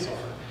what the rules are.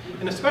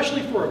 And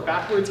especially for a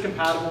backwards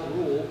compatible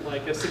rule,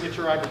 like a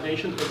signature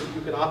aggregation that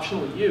you could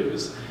optionally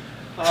use,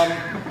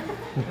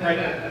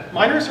 right,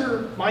 miners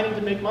are mining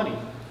to make money.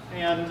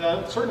 And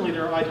certainly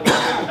there are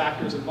ideological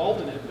factors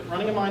involved in it, but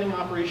running a mining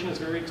operation is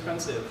very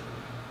expensive.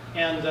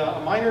 And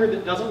a miner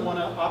that doesn't want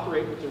to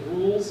operate with the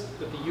rules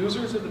that the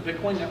users of the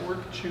Bitcoin network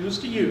choose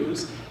to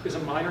use is a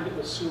miner that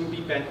will soon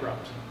be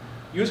bankrupt.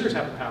 Users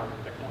have the power in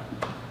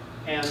Bitcoin.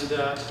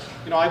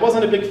 And I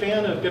wasn't a big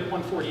fan of BIP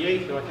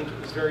 148, though I think it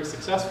was very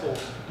successful.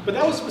 But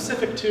that was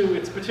specific to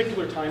its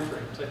particular time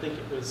frames. I think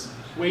it was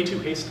way too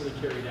hastily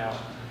carried out.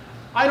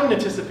 I don't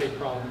anticipate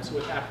problems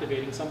with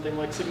activating something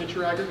like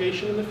signature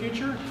aggregation in the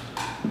future.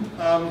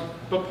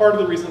 But part of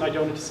the reason I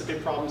don't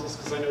anticipate problems is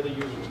because I know the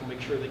users will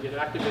make sure they get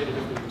activated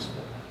if they're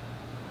useful.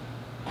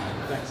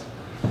 Thanks.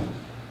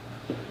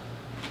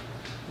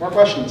 More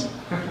questions?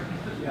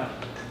 Yeah.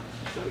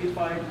 So if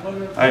I want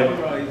to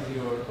summarize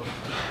your...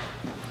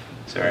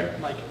 Sorry.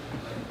 Mike.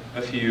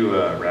 A few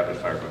rapid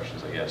fire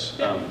questions, I guess.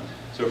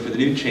 So for the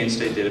new chain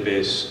state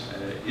database,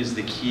 is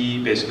the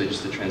key basically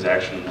just the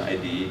transaction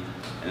ID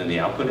and then the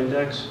output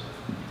index?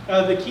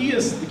 The key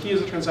is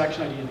a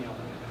transaction ID and the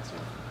output index.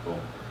 Yeah.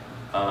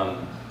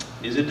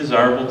 Cool. Is it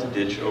desirable to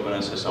ditch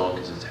OpenSSL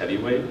because it's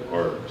heavyweight,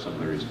 or some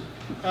other reason?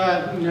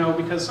 No,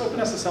 because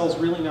OpenSSL is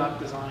really not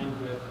designed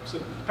with, so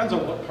it depends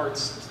on what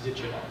parts to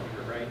ditch it off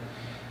of,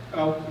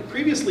 right?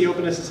 Previously,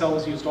 OpenSSL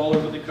was used all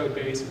over the code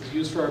base. It was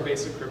used for our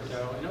basic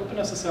crypto, and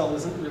OpenSSL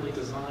isn't really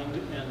designed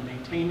and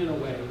maintained in a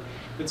way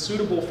that's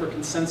suitable for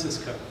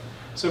consensus code.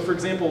 So for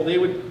example, they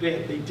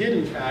did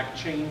in fact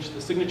change the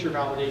signature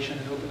validation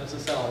in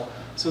OpenSSL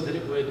so that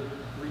it would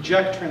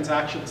reject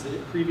transactions that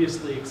it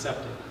previously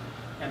accepted.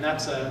 And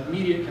that's an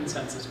immediate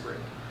consensus break.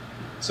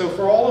 So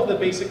for all of the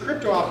basic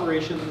crypto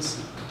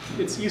operations,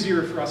 it's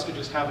easier for us to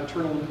just have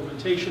internal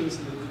implementations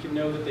so that we can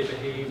know that they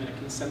behave in a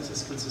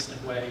consensus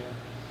consistent way.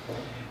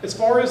 As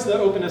far as the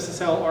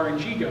OpenSSL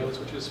RNG goes,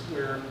 which is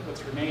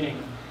what's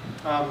remaining,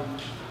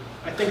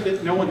 I think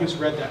that no one who's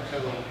read that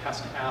code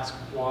has to ask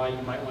why you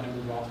might want to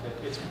move off it.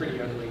 It's pretty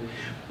ugly.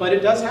 But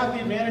it does have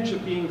the advantage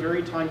of being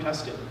very time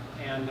tested.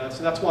 And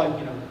so that's why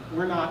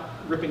we're not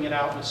ripping it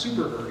out in a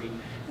super hurry.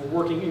 We're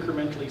working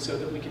incrementally so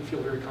that we can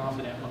feel very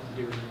confident what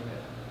to do with it.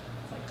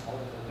 It's like all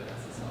of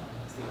OpenSSL.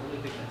 It's the only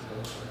thing that's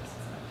going for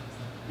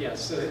SSL.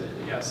 Yes,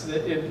 yes.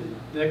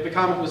 The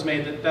comment was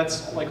made that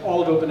that's like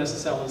all of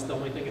OpenSSL is the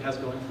only thing it has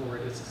going for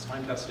it. It's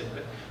time tested.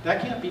 But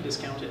that can't be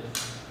discounted.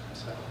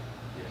 So.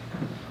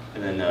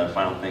 And then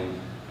final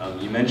thing,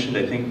 you mentioned,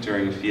 I think,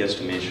 during fee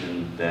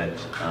estimation that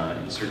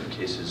in certain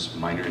cases,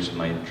 miners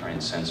might try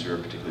and censor a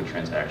particular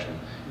transaction.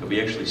 Have we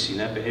actually seen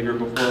that behavior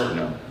before, or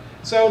no?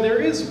 So there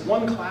is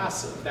one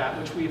class of that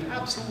which we've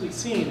absolutely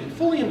seen and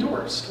fully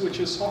endorsed, which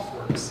is soft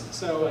forks.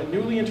 So a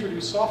newly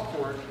introduced soft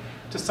fork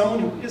to someone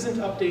who isn't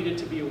updated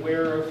to be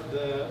aware of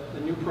the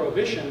new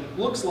prohibition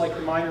looks like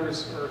the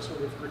miners are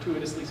sort of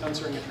gratuitously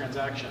censoring a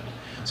transaction.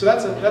 So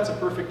that's a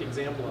perfect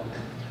example of it.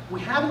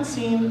 We haven't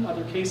seen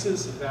other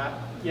cases of that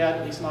yet,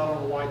 at least not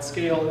on a wide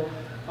scale.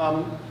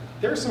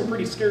 There are some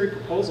pretty scary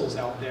proposals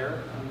out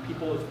there.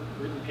 People have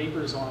written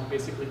papers on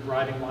basically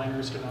bribing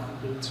miners to not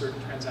include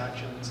certain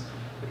transactions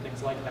and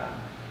things like that.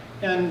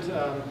 And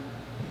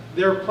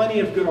there are plenty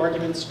of good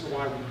arguments for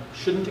why we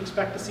shouldn't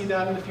expect to see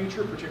that in the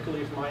future,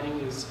 particularly if mining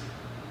is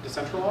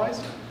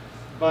decentralized.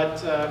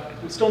 But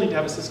we still need to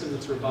have a system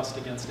that's robust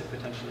against it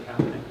potentially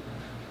happening.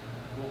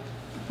 Cool.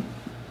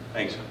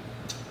 Thanks.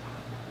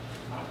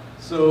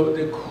 So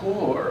the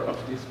core of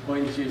this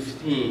point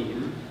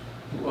 15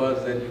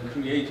 was that you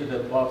created a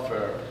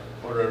buffer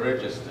or a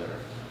register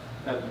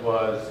that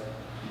was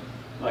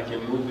like a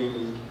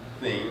moving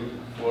thing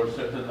for a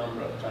certain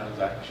number of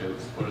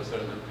transactions for a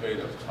certain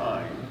period of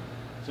time.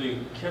 So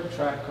you kept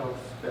track of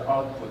the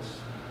outputs,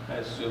 I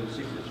assume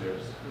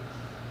signatures.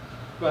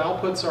 But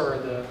outputs are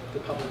the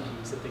public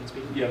keys, the things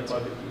being Yeah,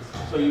 public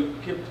keys. So you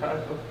kept track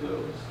of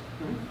those.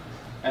 Mm-hmm.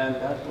 And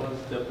that was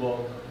the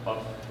bulk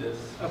of this.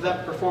 Of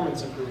that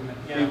performance improvement,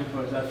 yeah.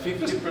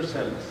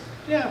 50%.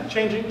 Yeah,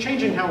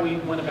 changing how we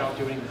went about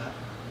doing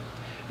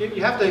that.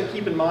 You have to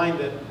keep in mind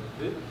that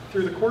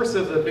through the course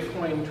of the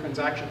Bitcoin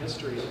transaction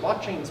history, the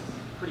blockchain's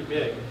pretty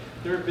big.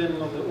 There have been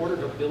on the order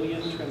of 1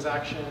 billion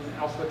transaction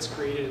outputs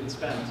created and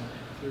spent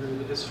through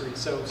the history.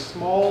 So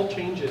small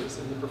changes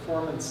in the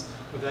performance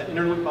of that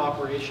inner loop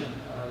operation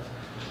of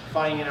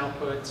finding an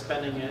output,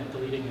 spending it,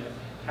 deleting it,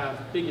 have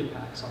big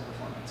impacts on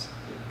performance.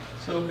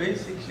 So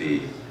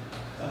basically,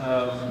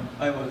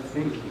 I was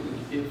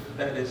thinking if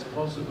that is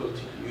possible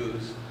to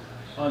use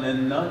on a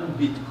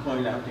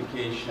non-Bitcoin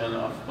application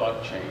of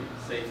blockchain,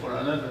 say for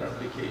another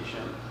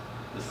application,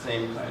 the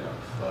same kind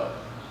of...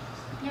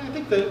 Yeah, I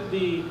think that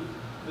the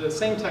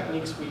same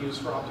techniques we use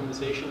for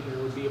optimization here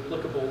would be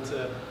applicable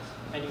to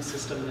any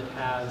system that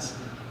has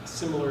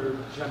similar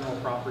general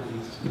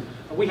properties.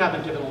 We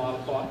haven't given a lot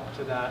of thought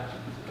to that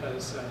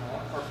because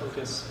our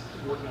focus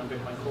in working on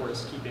Bitcoin Core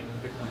is keeping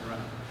Bitcoin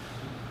running.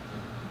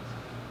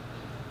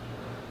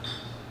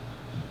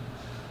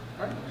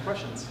 All right,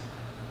 questions?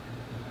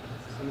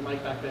 Send the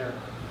mic back there.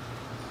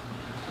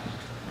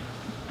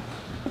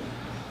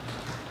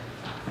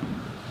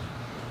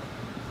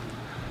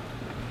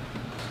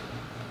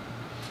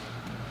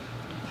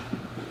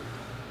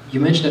 You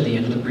mentioned at the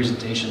end of the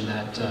presentation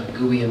that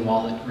GUI and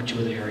wallet were two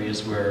of the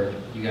areas where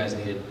you guys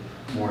needed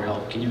more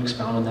help. Can you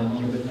expound on that a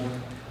little bit more?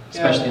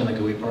 Especially on the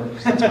GUI part,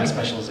 because that's my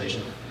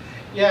specialization.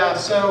 Yeah,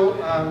 so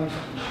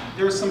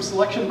there's some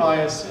selection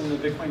bias in the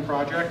Bitcoin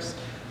projects.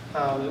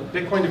 The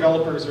Bitcoin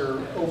developers are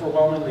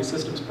overwhelmingly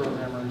systems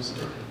programmers,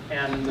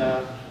 and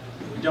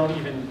we don't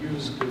even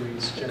use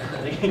GUIs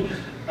generally.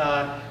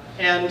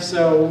 And as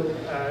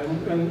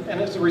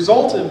a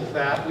result of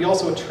that, we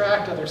also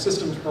attract other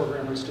systems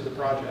programmers to the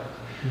project.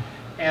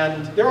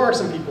 And there are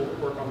some people that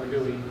work on the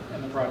GUI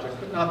in the project,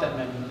 but not that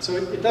many. So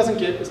it doesn't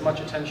get as much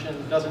attention.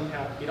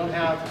 You don't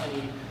have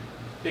any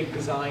big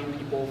design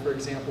people, for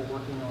example,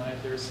 working on it.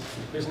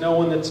 There's no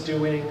one that's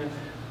doing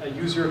a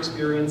user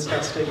experience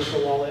testing with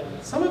the wallet.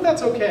 Some of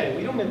that's okay.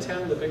 We don't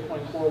intend the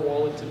Bitcoin Core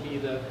wallet to be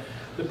the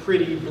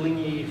pretty,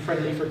 blingy,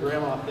 friendly for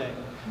grandma thing.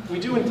 We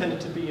do intend it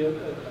to be a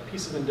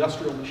piece of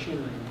industrial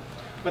machinery.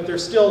 But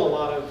there's still a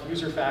lot of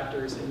user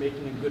factors in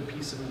making a good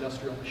piece of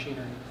industrial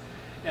machinery.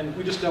 And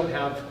we just don't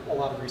have a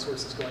lot of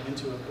resources going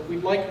into it, but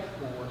we'd like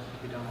more work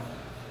to be done on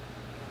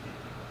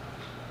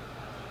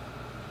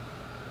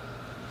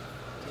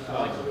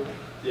it.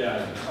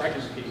 Yeah, I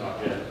can just keep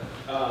talking.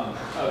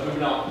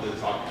 Moving on to the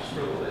talk just for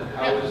a little bit.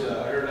 How is,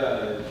 I heard,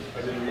 I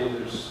didn't read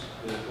there's,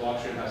 the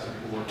Blockstream has some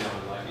people working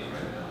on Lightning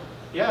right now.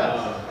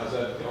 Yeah. How's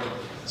that going?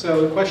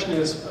 So the question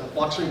is,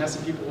 Blockstream has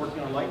some people working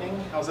on Lightning.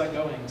 How's that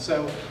going?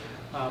 So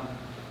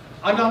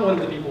I'm not one of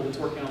the people that's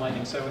working on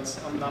Lightning, so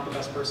I'm not the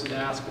best person to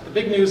ask. But the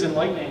big news in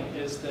Lightning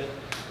is that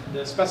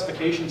the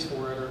specifications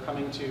for it are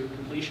coming to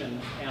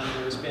completion, and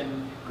there's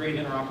been great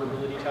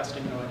interoperability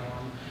testing going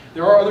on.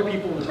 There are other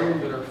people in the room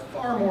that are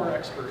far more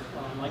expert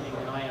on Lightning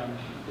than I am,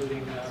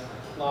 including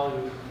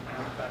Lalu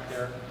back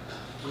there.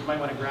 You might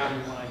want to grab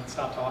him when I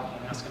stop talking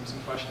and ask him some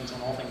questions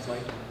on all things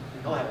Lightning.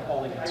 He'll have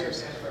all the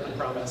answers, I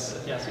promise.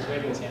 Yes, he's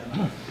waving his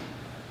hand.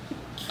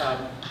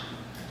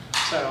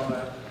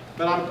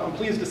 But I'm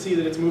pleased to see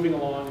that it's moving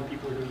along and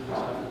people are doing good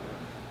stuff.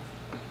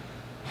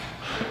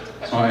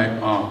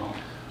 So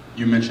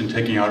you mentioned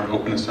taking out an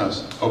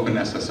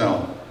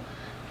OpenSSL,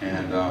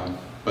 and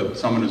but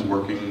someone is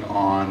working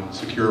on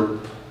secure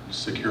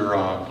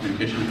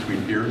communication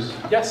between peers.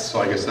 Yes. So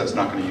I guess that's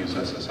not going to use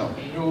SSL.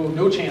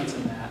 No chance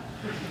in that.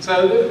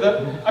 So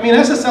I mean,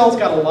 SSL's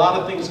got a lot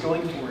of things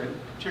going for it,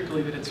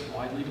 particularly that it's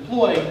widely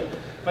deployed,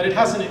 but it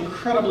has an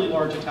incredibly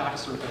large attack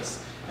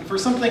surface. And for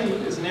something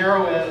as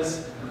narrow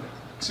as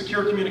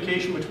secure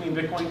communication between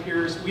Bitcoin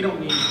peers, we don't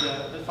need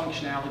the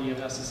functionality of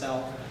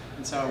SSL,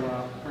 and so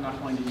we're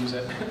not going to use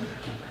it.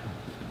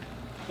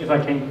 If I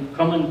can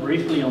comment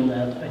briefly on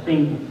that, I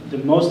think the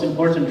most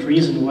important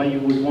reason why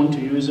you would want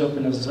to use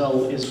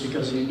OpenSSL is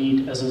because you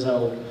need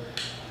SSL.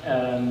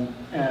 And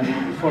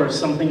for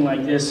something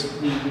like this,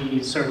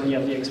 we certainly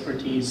have the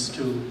expertise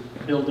to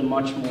build a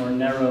much more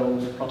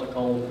narrow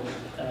protocol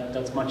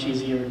that's much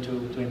easier to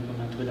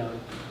implement without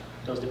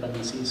those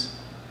dependencies.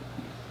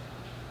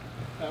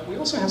 We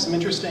also have some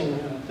interesting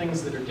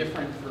things that are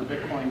different for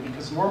Bitcoin,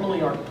 because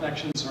normally our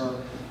connections are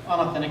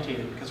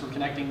unauthenticated because we're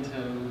connecting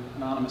to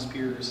anonymous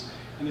peers.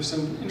 And there's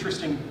some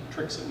interesting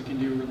tricks that we can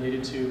do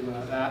related to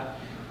that.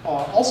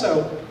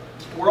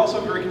 We're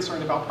also very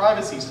concerned about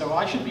privacy, so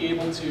I should be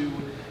able to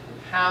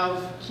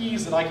have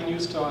keys that I can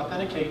use to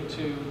authenticate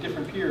to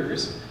different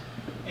peers,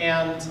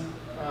 and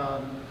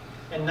I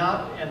can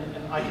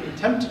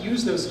attempt to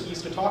use those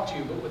keys to talk to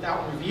you, but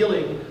without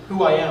revealing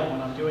who I am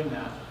when I'm doing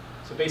that.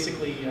 So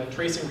basically,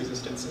 tracing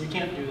resistance, and you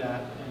can't do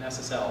that in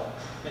SSL,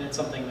 and it's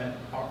something that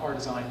our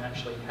design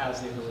actually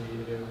has the ability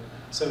to do.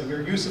 So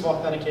your use of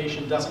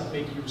authentication doesn't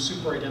make you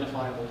super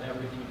identifiable to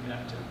everything you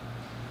connect to.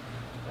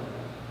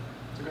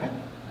 So go ahead.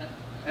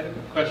 I had a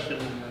question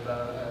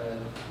about,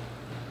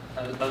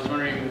 I was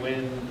wondering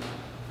when,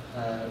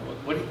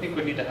 what do you think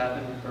would need to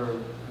happen for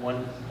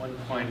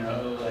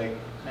 1.0? Like,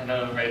 I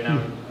know right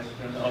now, like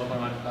in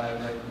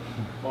 0.15, like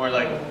more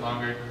like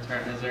longer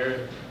term, is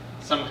there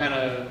some kind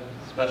of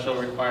special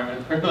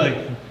requirement for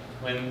like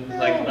when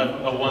like a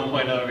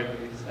 1.0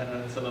 release? I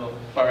know it's a little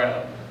far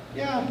out.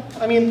 Yeah,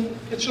 I mean,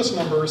 it's just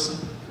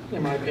numbers,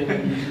 in my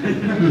opinion.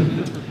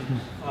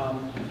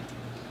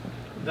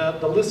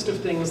 The list of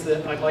things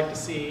that I'd like to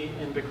see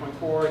in Bitcoin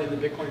Core and in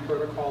the Bitcoin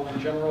protocol in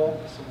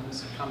general,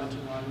 someone's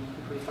commenting on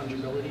improved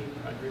fungibility,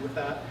 I agree with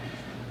that.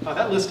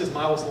 That list is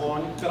miles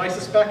long, but I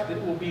suspect that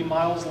it will be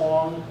miles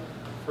long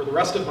for the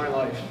rest of my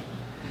life.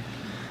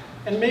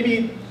 And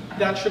maybe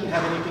that shouldn't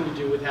have anything to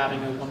do with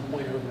having a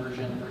 1.0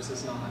 version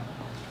versus not.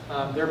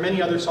 There are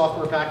many other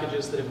software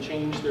packages that have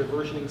changed their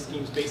versioning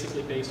schemes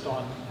basically based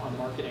on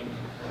marketing.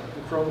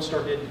 When Chrome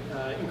started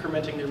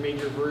incrementing their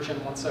major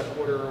version once a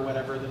quarter or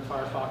whatever, then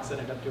Firefox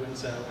ended up doing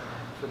so.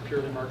 for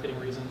purely marketing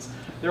reasons.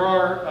 There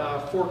are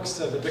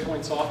forks of the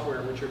Bitcoin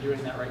software which are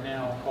doing that right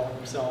now, calling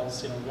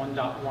themselves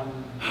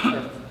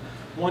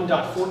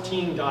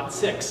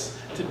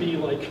 1.14.6 to be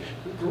like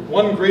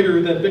one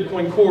greater than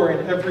Bitcoin Core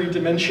in every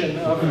dimension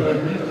of the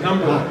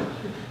number.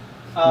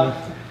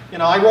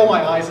 I roll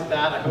my eyes at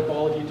that. I hope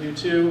all of you do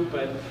too,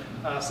 but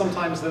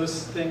sometimes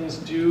those things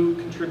do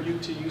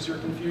contribute to user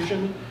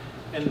confusion,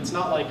 and it's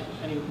not like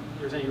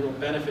there's any real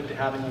benefit to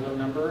having a low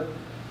number.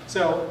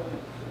 So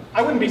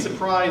I wouldn't be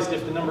surprised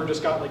if the number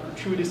just got like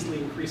gratuitously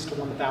increased to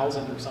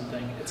 1,000 or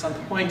something at some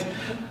point,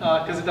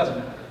 because it doesn't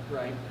matter,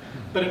 right?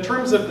 But in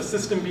terms of the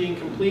system being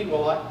complete,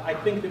 well, I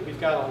think that we've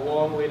got a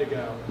long way to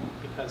go,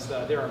 because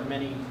there are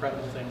many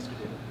incredible things to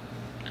do.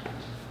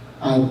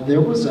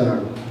 There was a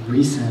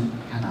recent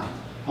kind of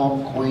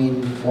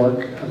altcoin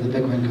fork of the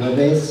Bitcoin code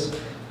base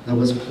that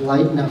was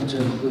polite enough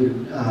to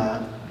include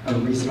a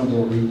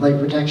reasonable replay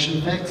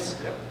protection fix.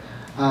 Yep.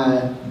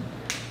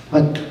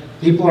 But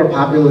people are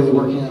popularly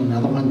working on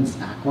another one that's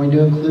not going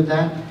to include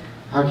that.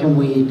 How can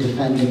we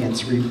defend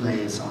against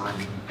replays on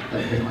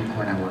the Bitcoin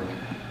Core network?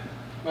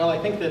 Well, I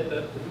think that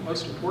the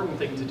most important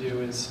thing to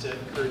do is to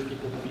encourage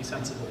people to be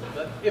sensible.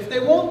 But if they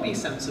won't be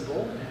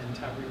sensible and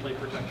have replay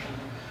protection,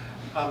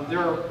 there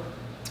are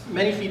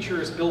many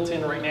features built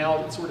in right now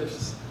that sort of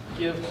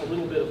give a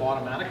little bit of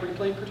automatic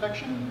replay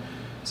protection.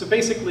 So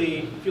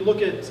basically, if you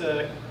look at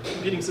a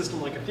computing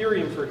system like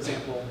Ethereum, for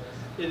example,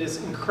 it is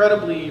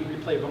incredibly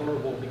replay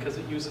vulnerable because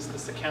it uses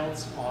this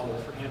accounts model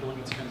for handling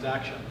its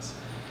transactions.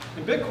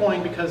 In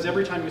Bitcoin, because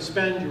every time you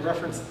spend, you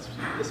reference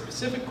the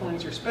specific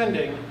coins you're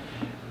spending,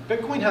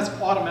 Bitcoin has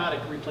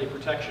automatic replay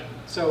protection.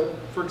 So,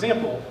 for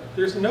example,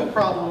 there's no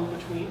problem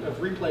of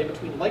replay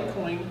between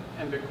Litecoin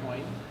and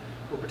Bitcoin,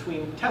 or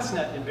between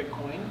testnet and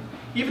Bitcoin.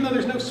 Even though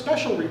there's no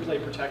special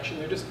replay protection,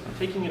 they're just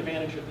taking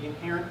advantage of the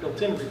inherent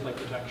built-in replay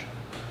protection.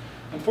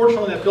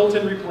 Unfortunately, that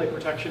built-in replay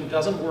protection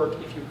doesn't work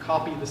if you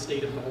copy the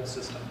state of the whole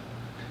system.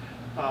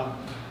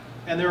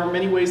 And there are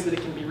many ways that it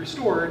can be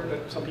restored,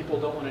 but some people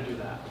don't want to do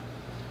that.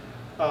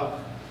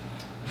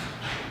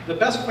 The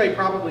best way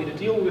probably to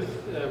deal with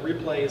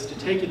replay is to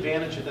take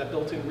advantage of that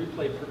built-in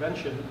replay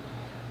prevention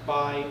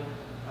by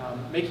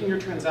making your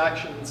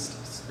transactions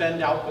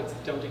spend outputs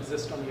that don't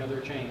exist on the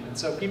other chain. And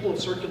so people have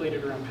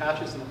circulated around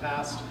patches in the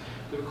past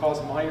that would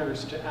cause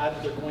miners to add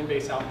to their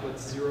Coinbase outputs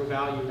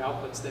zero-value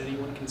outputs that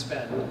anyone can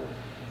spend.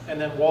 And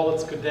then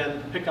wallets could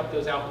then pick up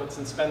those outputs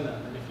and spend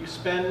them. And if you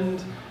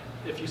spend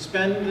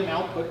an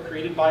output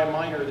created by a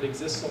miner that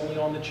exists only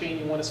on the chain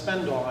you want to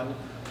spend on,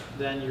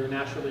 then you're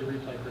naturally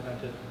replay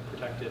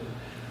protected.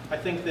 I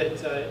think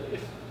that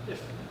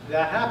if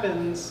that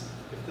happens,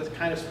 if this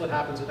kind of split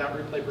happens without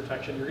replay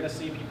protection, you're going to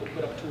see people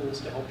put up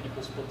tools to help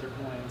people split their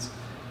coins.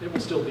 It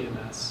will still be a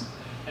mess.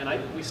 And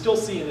we still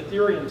see in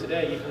Ethereum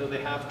today, even though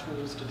they have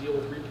tools to deal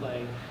with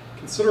replay,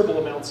 considerable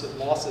amounts of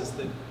losses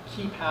that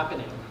keep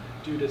happening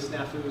due to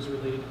snafus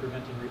related to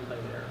preventing replay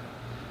there.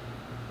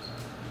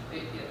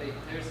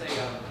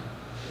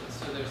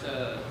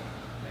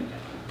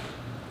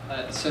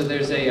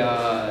 There's a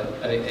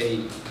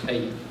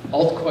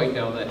altcoin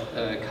now that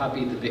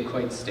copied the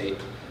Bitcoin state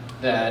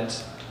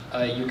that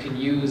you can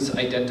use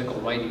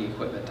identical mining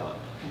equipment on,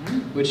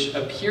 which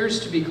appears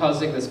to be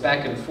causing this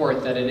back and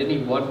forth that at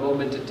any one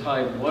moment in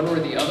time, one or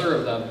the other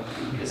of them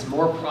is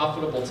more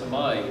profitable to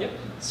mine. Yep.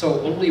 So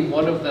only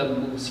one of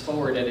them moves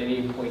forward at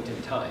any point in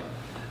time.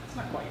 It's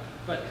not quite,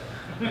 but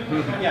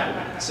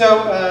yeah.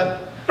 So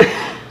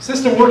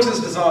system works as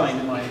designed,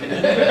 in my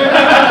opinion.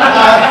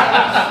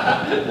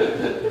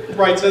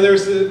 Right, so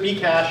there's the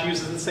Bcash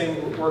uses the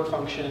same work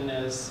function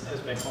as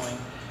Bitcoin.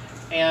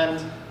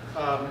 And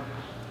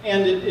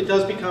it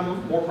does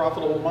become more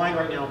profitable to mine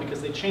right now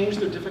because they changed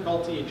their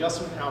difficulty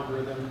adjustment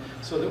algorithm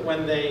so that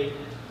when they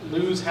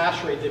lose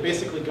hash rate, they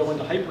basically go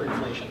into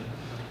hyperinflation.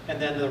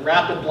 And then the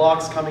rapid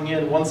blocks coming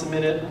in once a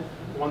minute,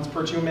 once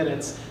per 2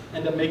 minutes,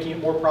 end up making it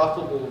more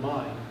profitable to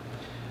mine.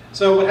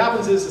 So what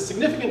happens is a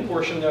significant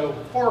portion, though,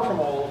 far from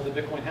all of the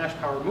Bitcoin hash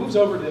power moves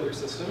over to the other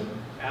system,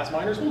 as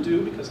miners will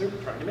do because they're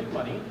trying to make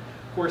money.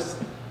 Of course,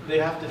 they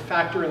have to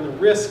factor in the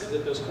risk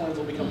that those coins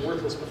will become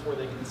worthless before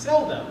they can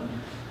sell them.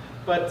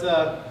 But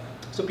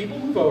so people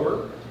move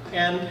over,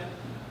 and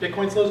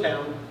Bitcoin slows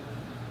down.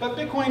 But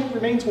Bitcoin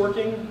remains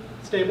working,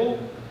 stable.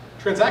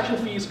 Transaction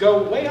fees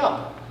go way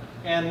up.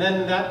 And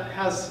then that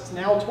has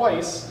now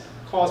twice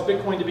caused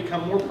Bitcoin to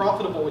become more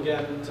profitable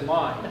again to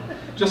mine,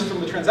 just from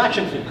the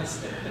transaction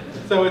fees.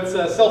 So it's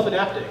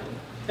self-adapting.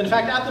 In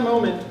fact, at the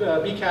moment,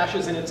 Bcash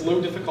is in its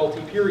low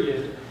difficulty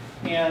period,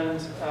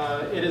 and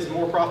it is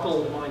more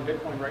profitable to mine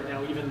Bitcoin right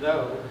now, even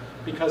though,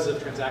 because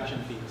of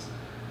transaction fees.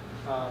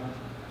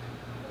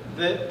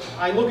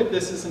 I look at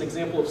this as an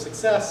example of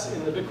success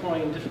in the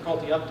Bitcoin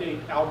difficulty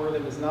update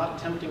algorithm is not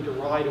attempting to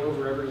ride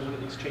over every one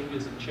of these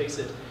changes and chase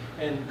it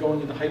and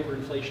going into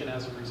hyperinflation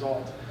as a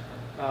result.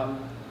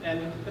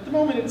 And at the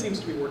moment, it seems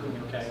to be working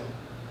okay.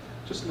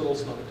 Just a little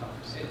slow at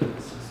times.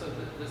 So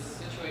the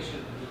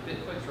situation,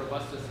 Bitcoin's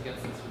robustness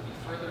against this would be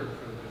further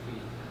improved if we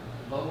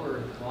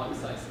lower block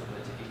size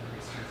limit to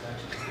increase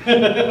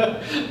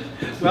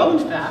transactions? Well,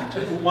 in fact,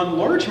 one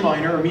large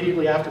miner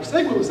immediately after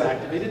SegWit was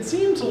activated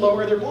seemed to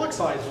lower their block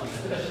size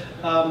limit,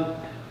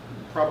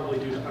 probably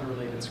due to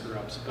unrelated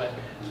screw-ups. But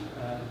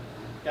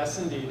yes,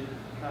 indeed.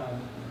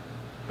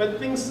 But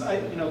things,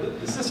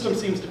 the system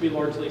seems to be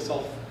largely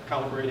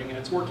self-calibrating, and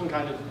it's working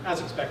kind of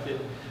as expected.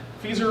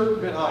 Fees are a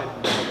bit high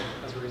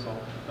as a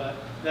result, but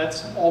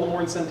that's all the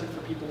more incentive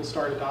for people to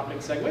start adopting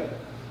SegWit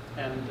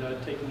and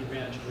taking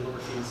advantage of the lower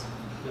fees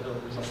that will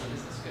result in.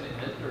 Is this going to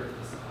end, or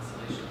is this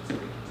oscillation is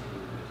going to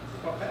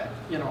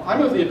continue? Well,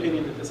 I'm of the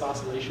opinion that this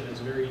oscillation is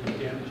very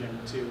damaging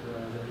to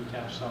the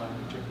Bcash side,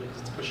 particularly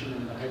because it's pushing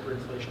into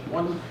hyperinflation.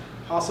 One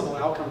possible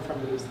outcome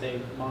from it is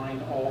they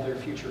mine all their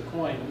future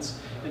coins,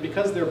 and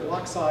because their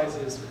block size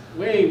is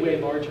way,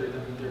 way larger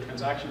than their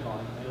transaction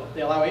volume,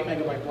 they allow 8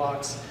 megabyte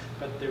blocks,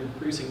 but they're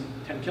producing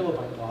 10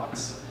 kilobyte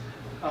blocks.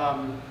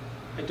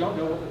 I don't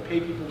know what will pay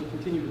people to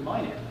continue to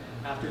mine it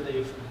after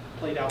they've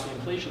played out the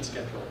inflation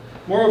schedule.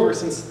 Moreover,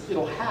 since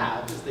it'll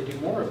halve as they do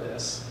more of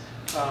this,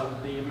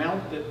 the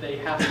amount that they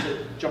have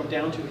to jump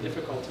down to in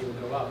difficulty will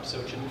go up, so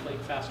it should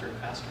inflate faster and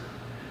faster.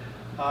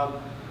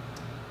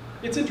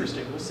 It's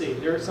interesting, we'll see.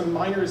 There are some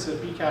miners at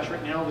Bcash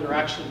right now that are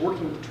actually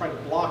working to try to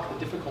block the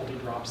difficulty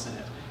drops in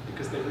it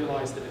because they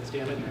realize that it's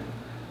damaging.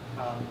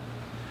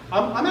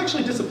 I'm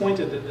actually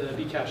disappointed that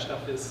the Bcash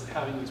stuff is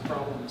having these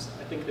problems.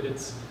 I think that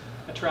it's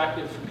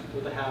attractive for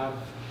people to have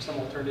some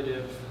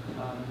alternative.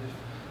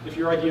 If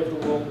your idea of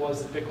the world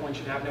was that Bitcoin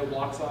should have no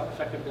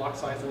effective block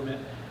size limit,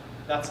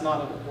 that's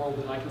not a world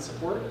that I can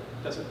support.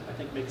 It doesn't, I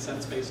think, make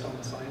sense based on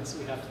the science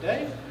we have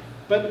today.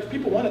 But if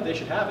people want it, they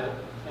should have it.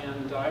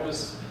 And I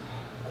was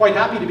quite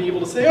happy to be able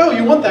to say, oh,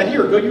 you want that?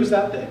 Here, go use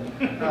that thing.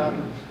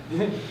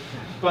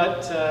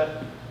 But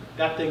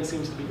that thing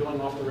seems to be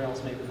going off the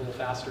rails maybe a little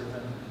faster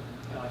than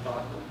I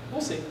thought.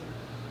 We'll see.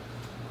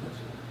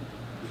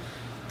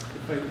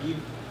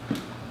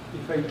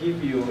 If I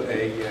give you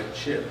a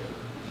chip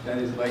that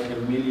is like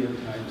 1 million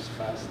times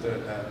faster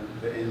than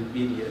the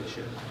NVIDIA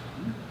chip,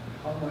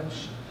 how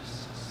much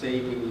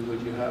saving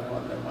would you have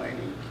on the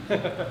mining?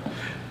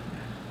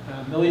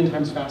 1 million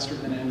times faster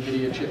than an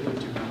NVIDIA chip would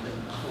do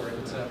nothing for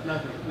it.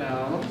 Nothing.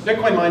 No.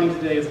 Bitcoin mining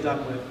today is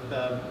done with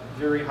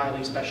very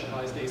highly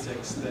specialized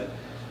ASICs that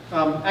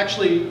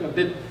actually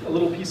a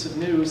little piece of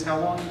news. How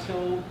long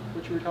until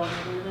what you were talking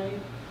about, Renee?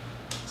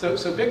 So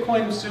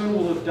Bitcoin soon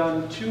will have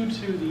done 2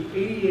 to the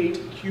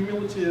 88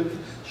 cumulative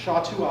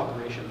SHA-2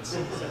 operations.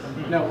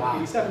 No,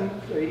 87,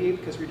 88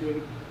 because we're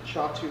doing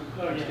SHA-2.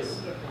 Oh, yes.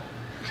 Okay.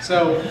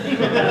 So,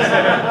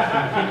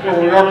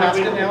 well, we are past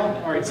it now.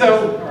 All right.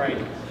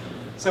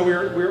 So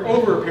we're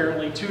over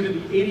apparently 2 to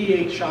the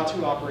 88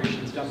 SHA-2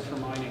 operations done for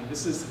mining.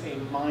 This is a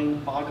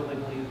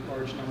mind-bogglingly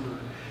large number.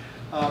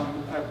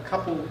 A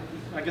couple,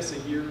 I guess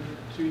 2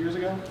 years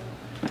ago,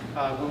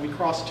 when we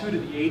crossed 2 to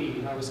the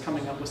 80, I was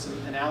coming up with some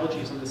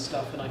analogies on this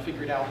stuff, and I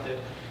figured out that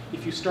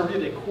if you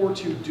started a Core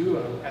 2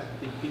 Duo at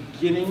the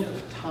beginning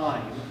of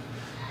time,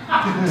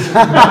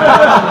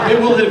 it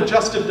will have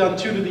just have done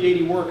 2 to the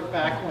 80 work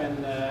back when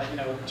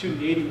 2 to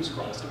the 80 was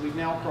crossed, and we've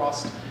now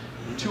crossed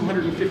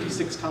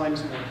 256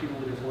 times more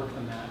cumulative work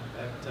than that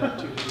at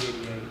 2 to the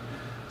 88.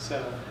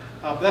 So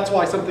that's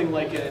why something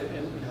like a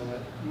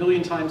 1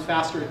 million times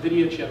faster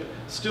NVIDIA chip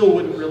still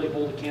wouldn't really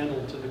hold a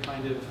candle to the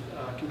kind of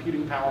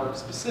computing power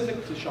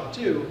specific to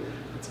SHA-2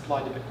 that's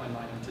applied to Bitcoin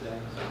mining today.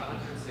 So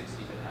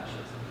 160-bit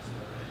hashes.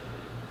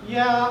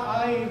 Yeah,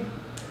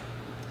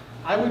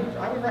 I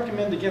would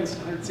recommend against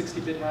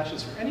 160-bit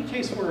hashes for any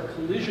case where a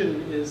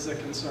collision is a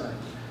concern.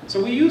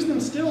 So we use them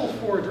still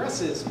for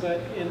addresses,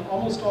 but in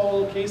almost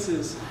all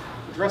cases,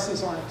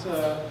 addresses aren't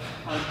a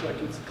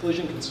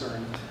collision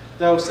concern.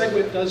 Though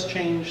SegWit does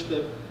change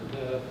the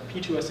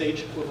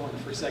P2SH equivalent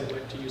for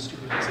SegWit to use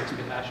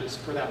 256-bit hashes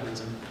for that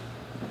reason.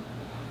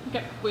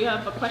 Okay, we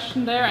have a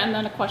question there and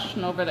then a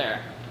question over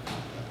there.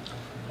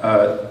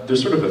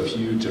 There's sort of a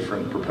few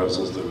different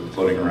proposals that are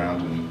floating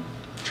around and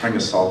trying to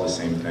solve the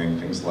same thing.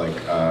 Things like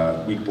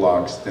weak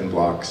blocks, thin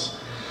blocks,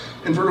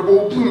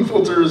 invertible plume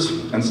filters,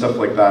 and stuff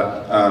like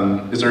that.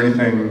 Is there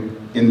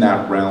anything in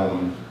that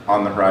realm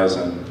on the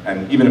horizon?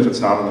 And even if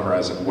it's not on the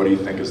horizon, what do you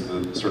think is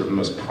the sort of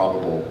most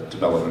probable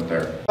development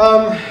there?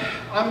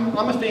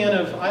 I'm a fan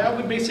of, I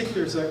would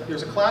basically, there's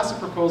a class of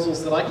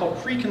proposals that I call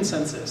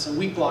pre-consensus, and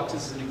weak blocks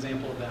is an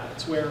example of that.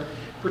 It's where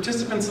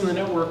participants in the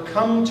network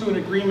come to an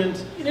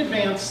agreement in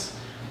advance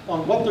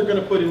on what they're going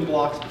to put in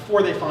blocks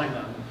before they find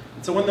them.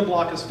 And so when the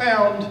block is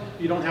found,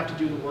 you don't have to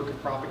do the work of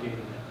propagating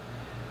it.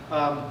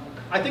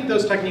 I think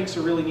those techniques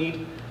are really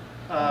neat.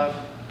 I've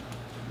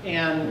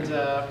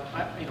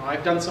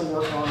done some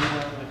work on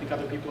them. I think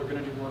other people are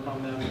going to do work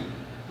on them.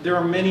 There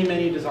are many,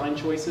 many design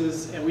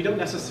choices, and we don't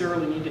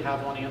necessarily need to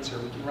have one answer.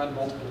 We can run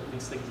multiple of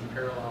these things in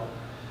parallel.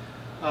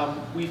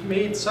 We've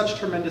made such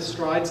tremendous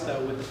strides,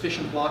 though, with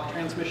efficient block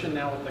transmission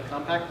now with the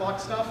compact block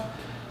stuff,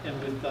 and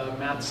with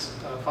Matt's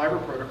fiber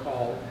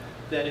protocol,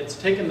 that it's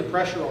taken the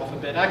pressure off a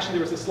bit. Actually,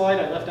 there was a slide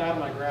I left out of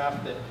my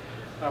graph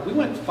that we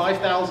went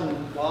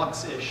 5,000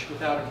 blocks-ish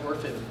without an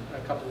orphan a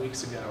couple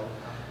weeks ago.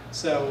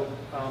 So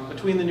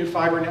between the new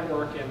fiber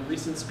network and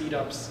recent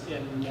speed-ups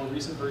in more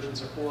recent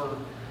versions of Core,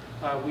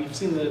 we've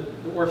seen the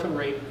orphan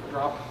rate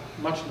drop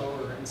much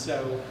lower, and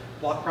so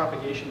block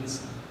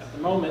propagation's at the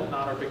moment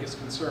not our biggest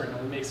concern,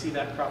 and we may see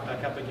that crop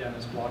back up again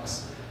as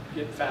blocks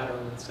get fatter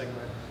with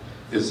SegWit.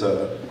 Is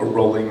a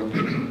rolling,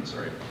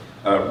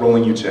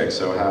 rolling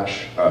UTXO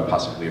hash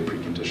possibly a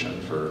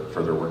precondition for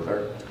further work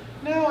there?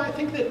 No, I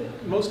think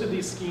that most of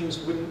these schemes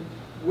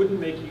wouldn't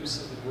make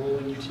use of the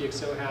rolling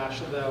UTXO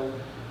hash, although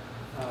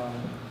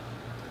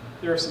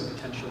there are some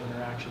potential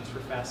interactions for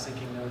fast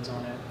syncing nodes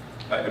on it.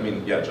 I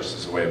mean, yeah, just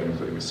as a way of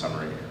including a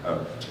summary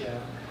of...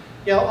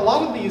 Yeah, a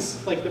lot of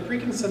these, like the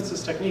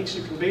pre-consensus techniques,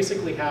 you can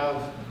basically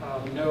have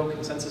no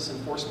consensus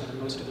enforcement in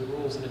most of the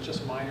rules, and it's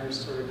just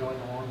miners sort of going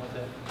along with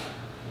it.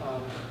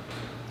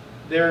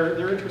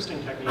 They're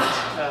interesting techniques,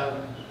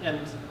 and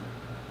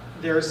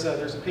there's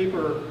a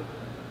paper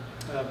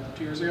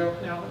 2 years ago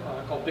now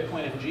called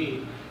Bitcoin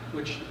NG,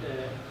 which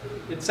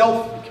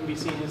itself can be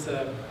seen as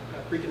a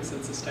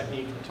pre-consensus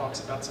technique that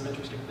talks about some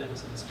interesting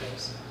things in the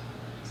space.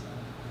 So.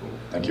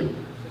 Thank you.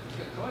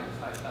 Going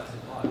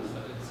 5,000 blocks,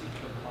 that would seem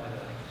to apply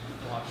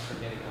to blocks for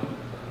getting out.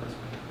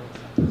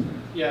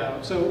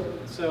 Yeah, so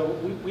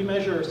we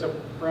measure, so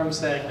Bram's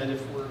saying that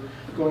if we're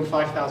going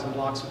 5,000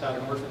 blocks without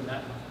an orphan,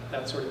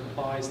 that sort of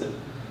implies that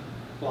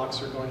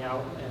blocks are going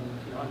out and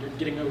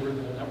getting over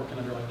the network in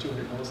under like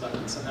 200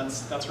 milliseconds, and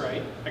that's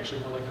right,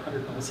 actually more like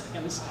 100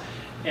 milliseconds.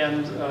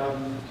 And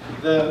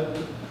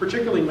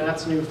particularly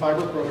Matt's new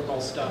fiber protocol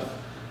stuff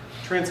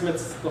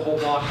transmits the whole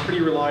block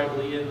pretty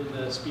reliably in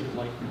the speed of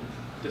light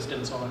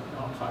distance on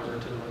fiber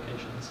to the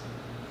locations.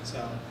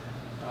 So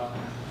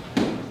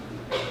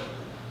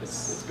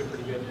it's been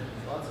pretty good.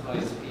 Lots of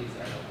ISPs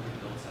are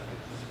 100 milliseconds.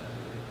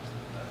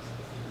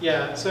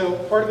 Yeah, so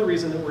part of the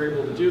reason that we're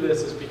able to do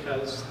this is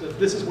because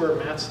this is where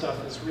Matt's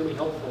stuff is really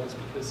helpful, is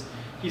because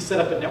he set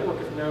up a network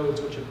of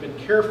nodes which have been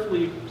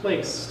carefully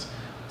placed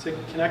to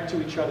connect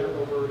to each other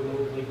over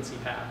low latency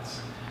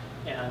paths.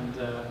 And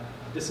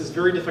this is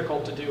very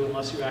difficult to do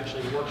unless you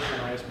actually work for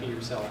an ISP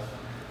yourself.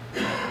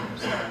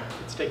 So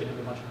it's taken him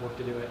a bunch of work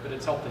to do it, but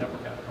it's helped the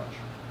network out a bunch.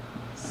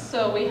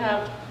 So we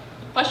have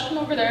a question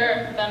over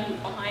there, then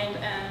behind,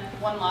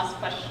 and one last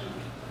question.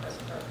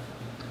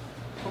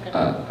 Okay.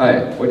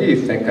 Hi, what do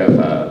you think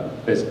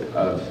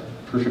of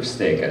proof of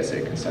stake as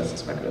a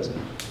consensus mechanism?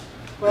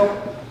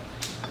 Well,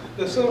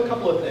 there's a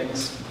couple of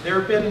things. There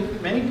have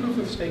been many proof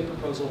of stake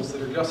proposals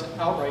that are just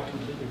outright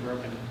completely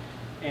broken.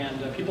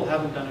 And people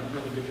haven't done a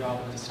really good job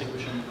of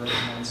distinguishing the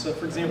broken ones. So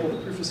for example, the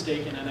proof of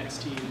stake in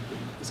NXT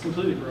is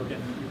completely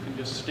broken. You can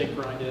just stake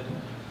grind it.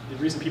 The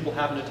reason people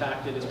haven't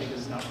attacked it is because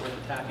it's not worth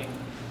attacking.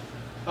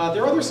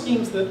 There are other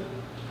schemes that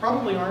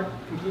probably aren't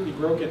completely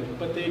broken,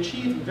 but they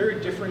achieve a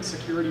very different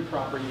security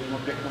property than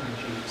what Bitcoin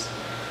achieves.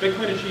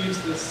 Bitcoin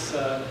achieves this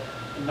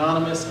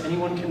anonymous,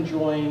 anyone can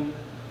join,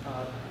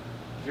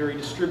 very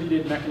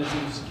distributed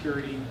mechanism of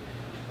security.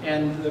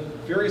 And the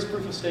various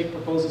proof of stake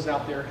proposals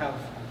out there have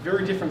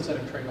very different set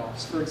of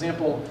trade-offs. For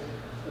example,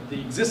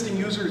 the existing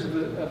users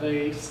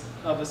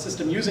of a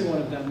system using one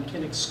of them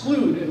can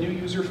exclude a new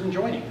user from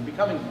joining and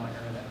becoming a miner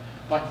in it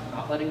by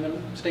not letting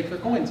them stake their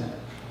coins in it.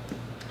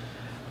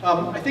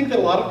 I think that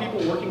a lot of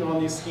people working on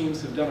these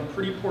schemes have done a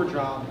pretty poor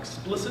job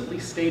explicitly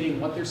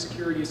stating what their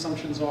security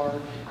assumptions are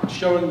and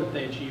showing that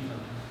they achieve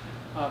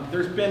them.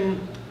 There's been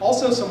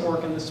also some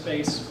work in this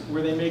space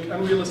where they make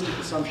unrealistic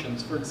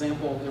assumptions. For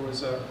example, there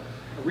was a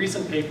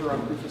recent paper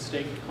on proof of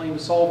stake that claimed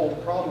to solve all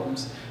the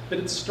problems, but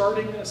its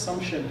starting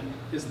assumption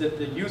is that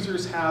the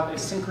users have a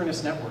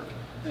synchronous network.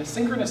 And a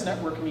synchronous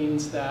network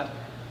means that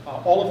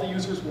all of the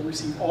users will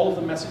receive all of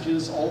the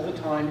messages all the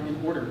time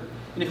in order.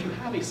 And if you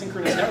have a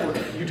synchronous network,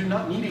 you do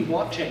not need a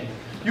blockchain.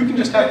 You can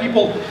just have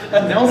people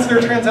announce their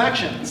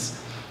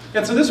transactions.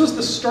 And so this was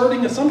the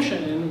starting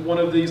assumption in one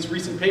of these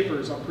recent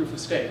papers on proof of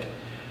stake.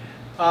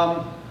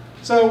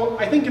 So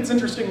I think it's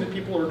interesting that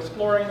people are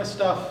exploring this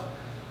stuff.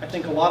 I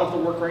think a lot of the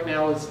work right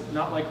now is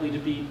not likely to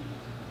be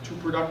too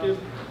productive.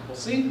 We'll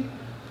see.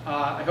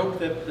 I hope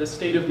that the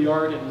state of the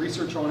art and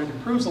research on it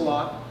improves a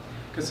lot,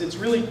 because it's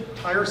really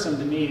tiresome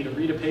to me to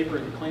read a paper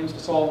that claims to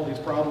solve all these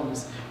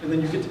problems, and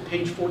then you get to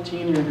page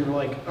 14 and you're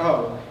like,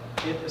 oh,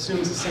 it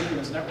assumes a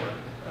synchronous network.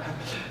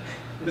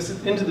 This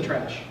is into the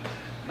trash.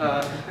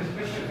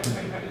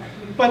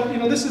 But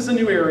this is a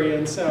new area,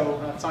 and so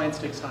science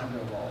takes time to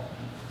evolve.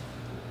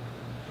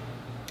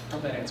 I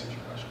hope that answers your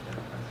question.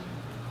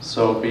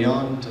 So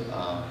beyond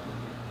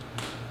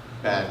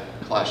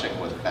clashing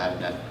with bad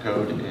net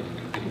code in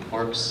competing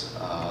forks,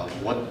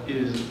 what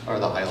are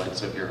the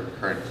highlights of your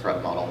current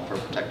threat model for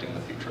protecting the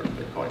future of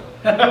Bitcoin?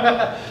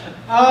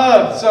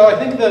 So I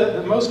think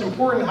the most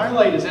important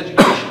highlight is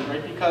education,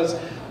 right? Because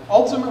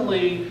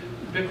ultimately,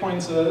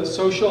 Bitcoin's a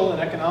social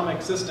and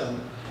economic system.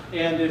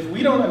 And if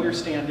we don't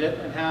understand it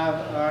and have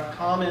a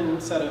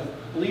common set of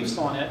beliefs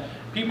on it,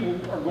 people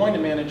are going to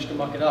manage to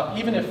muck it up,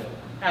 even if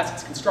as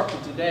it's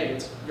constructed today,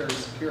 it's very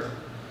secure.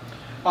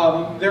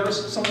 There are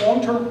some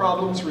long-term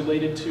problems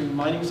related to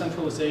mining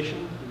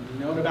centralization. We've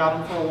known about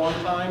them for a long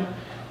time.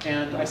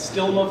 And I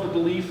still love the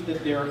belief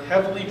that they're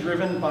heavily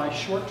driven by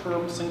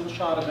short-term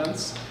single-shot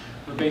events,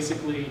 where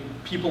basically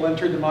people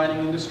entered the mining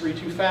industry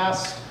too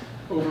fast,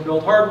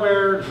 overbuilt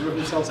hardware, drove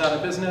themselves out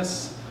of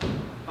business.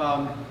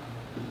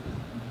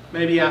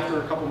 Maybe after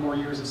a couple more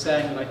years of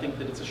saying that I think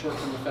that it's a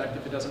short-term effect,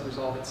 if it doesn't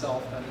resolve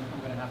itself, then I'm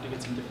going to have to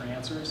get some different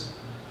answers.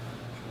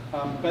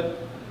 But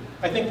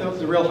I think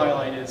the real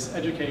highlight is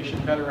education,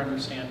 better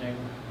understanding,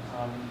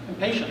 and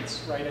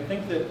patience, right? I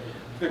think that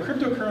the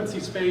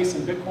cryptocurrency space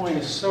and Bitcoin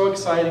is so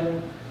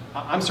exciting.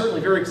 I'm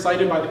certainly very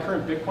excited by the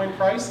current Bitcoin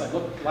price. I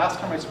looked, last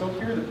time I spoke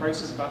here, the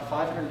price is about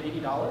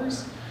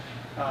 $580.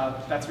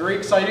 That's very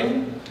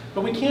exciting,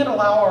 but we can't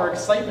allow our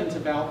excitement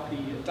about the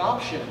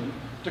adoption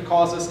to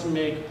cause us to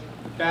make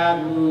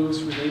bad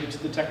moves related to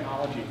the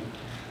technology.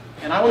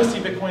 And I want to see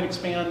Bitcoin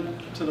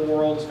expand to the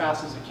world as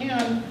fast as it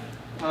can,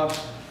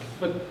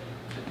 but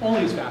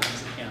only as fast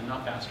as it can,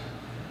 not faster.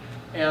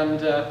 And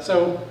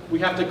so we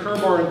have to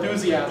curb our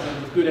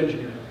enthusiasm with good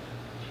engineering.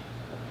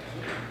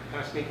 Can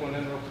I sneak one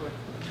in real quick?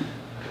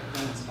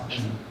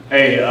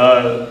 Hey,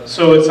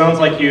 so it sounds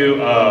like you,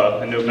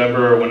 in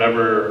November or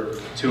whenever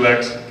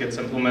 2x gets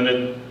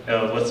implemented,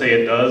 let's say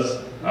it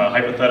does,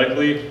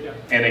 hypothetically,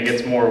 and it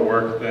gets more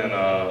work than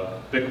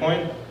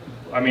Bitcoin.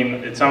 I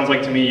mean, it sounds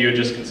like to me you would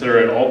just consider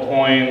it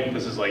altcoin.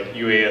 This is like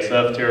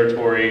UASF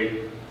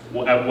territory.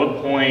 At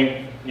what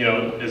point, you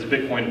know, is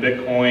Bitcoin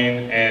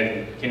Bitcoin?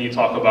 And can you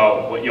talk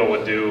about what y'all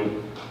would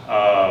do,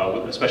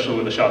 especially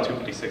with the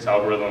SHA-256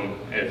 algorithm,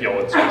 if y'all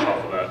would switch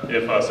off of that,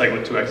 if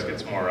SegWit2x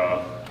gets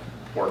more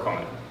work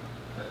on it?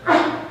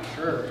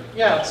 Sure.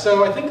 Yeah,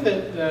 so I think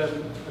that the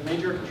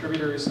major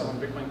contributors on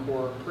Bitcoin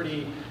Core are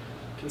pretty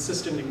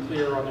consistent and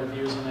clear on their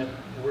views on it.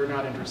 We're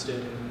not interested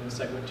in the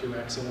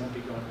SegWit2x, and won't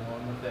be going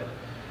along with it.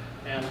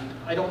 And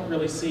I don't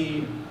really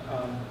see,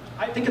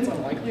 I think it's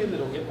unlikely that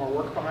it'll get more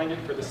work behind it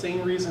for the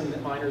same reason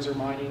that miners are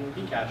mining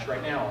Bcash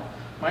right now.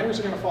 Miners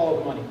are going to follow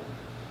the money.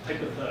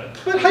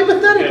 But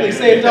hypothetically,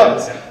 say it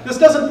does. This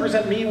doesn't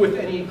present me with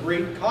any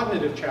great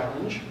cognitive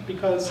challenge,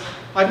 because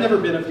I've never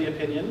been of the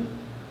opinion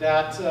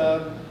that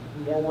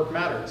more work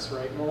matters,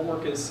 right? More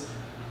work is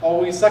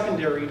always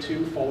secondary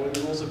to following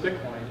the rules of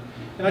Bitcoin.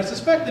 And I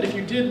suspect that if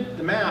you did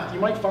the math, you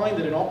might find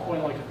that an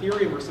altcoin like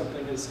Ethereum or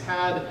something has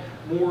had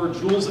more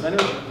joules of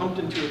energy pumped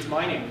into its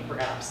mining,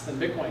 perhaps, than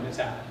Bitcoin has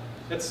had.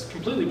 It's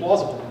completely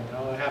plausible. You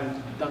know, I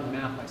haven't done the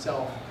math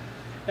myself.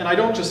 And I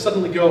don't just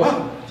suddenly go,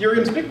 oh,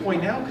 Ethereum's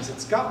Bitcoin now because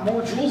it's got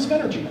more joules of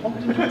energy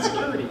pumped into its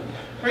security.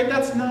 Right?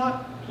 That's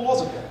not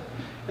plausible.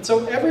 And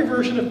so every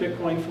version of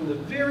Bitcoin from the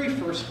very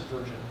first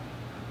version,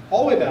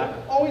 all the way back,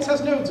 always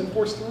has nodes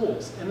enforce the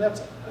rules. And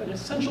that's an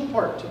essential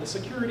part to the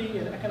security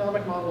and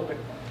economic model of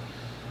Bitcoin.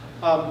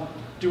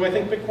 Do I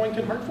think Bitcoin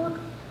can hard fork?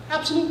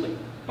 Absolutely.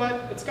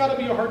 But it's got to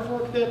be a hard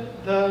fork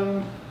that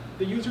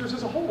the users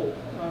as a whole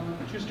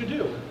choose to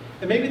do.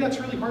 And maybe that's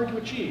really hard to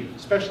achieve,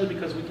 especially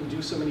because we can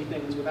do so many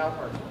things without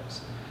hard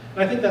forks.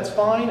 And I think that's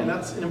fine, and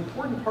that's an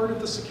important part of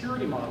the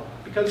security model.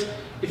 Because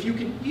if you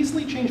can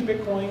easily change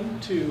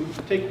Bitcoin to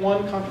take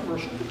one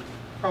controversial,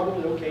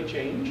 probably okay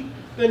change,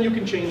 then you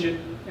can change it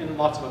in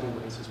lots of other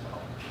ways as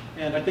well.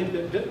 And I think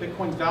that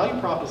Bitcoin's value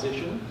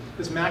proposition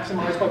is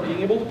maximized by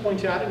being able to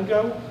point at it and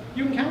go,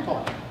 you can count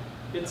on it.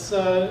 It's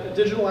a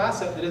digital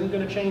asset that isn't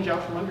going to change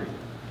out from under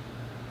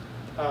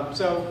you.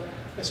 So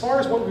as far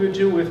as what we would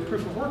do with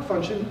proof of work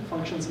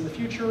functions in the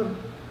future,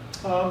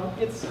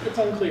 it's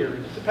unclear.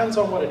 It depends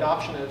on what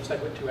adoption of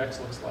SegWit2x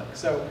looks like.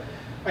 So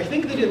I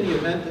think that in the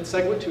event that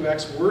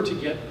SegWit2x were to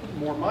get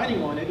more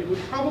mining on it, it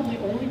would probably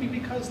only be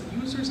because the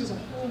users as a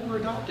whole were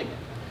adopting it.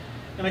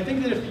 And I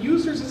think that if the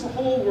users as a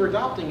whole were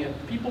adopting it,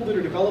 people that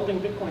are developing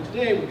Bitcoin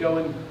today would go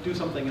and do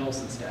something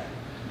else instead.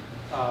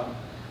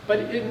 But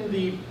in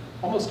the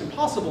almost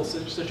impossible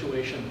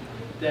situation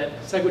that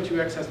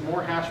SegWit2x has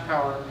more hash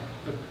power,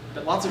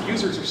 that lots of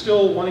users are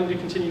still wanting to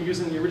continue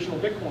using the original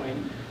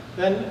Bitcoin,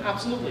 then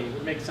absolutely it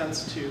would make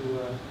sense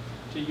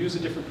to use a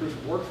different proof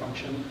of work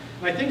function.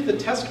 And I think the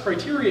test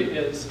criteria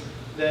is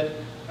that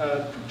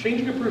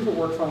changing a proof of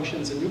work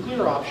function is a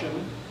nuclear option,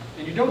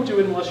 and you don't do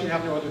it unless you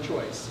have no other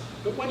choice.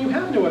 But when you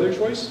have no other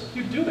choice,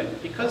 you do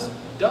it, because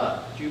duh,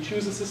 do you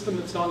choose a system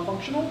that's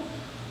non-functional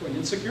or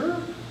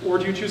insecure, or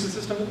do you choose a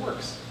system that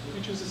works?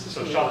 You choose a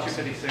system so that works.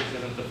 SHA-256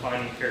 isn't the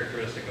defining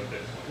characteristic of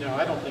Bitcoin? No,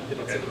 I don't think that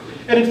it's okay.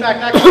 And in fact,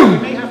 actually, we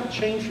may have to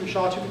change from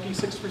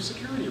SHA-256 for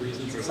security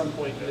reasons at some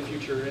point in the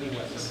future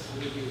anyways.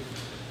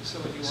 So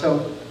would you So-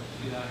 want to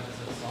do that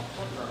as a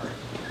software or?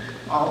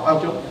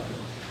 I'll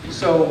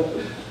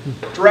So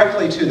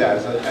directly to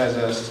that,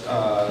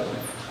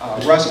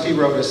 Rusty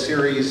wrote a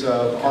series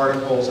of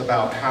articles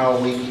about how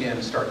we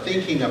can start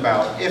thinking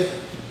about if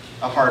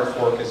a hard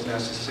fork is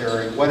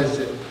necessary, what does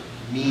it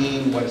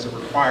mean, what does it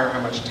require, how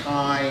much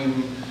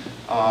time,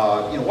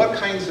 what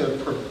kinds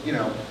of,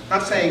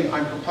 not saying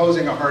I'm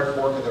proposing a hard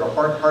fork or that a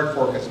hard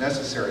fork is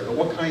necessary, but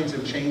what kinds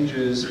of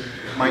changes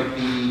might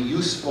be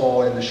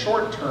useful in the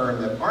short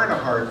term that aren't a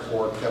hard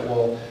fork that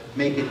will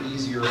make it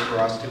easier for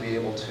us to be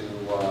able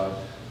to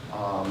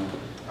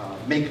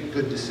make a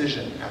good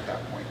decision at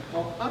that point.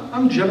 Well,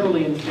 I'm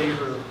generally in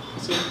favor.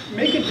 So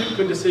make a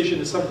good decision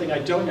is something I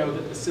don't know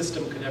that the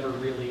system could ever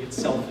really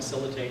itself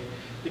facilitate,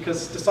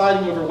 because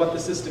deciding over what the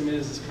system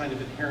is kind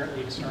of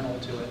inherently external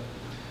to it.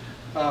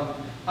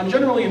 I'm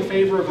generally in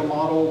favor of a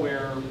model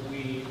where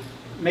we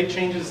make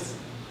changes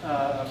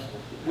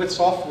with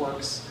soft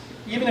forks,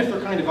 even if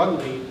they're kind of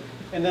ugly,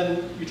 and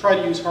then you try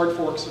to use hard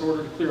forks in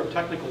order to clear up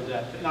technical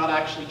debt, but not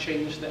actually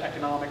change the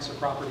economics or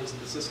properties of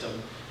the system.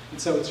 And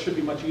so it should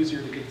be much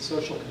easier to get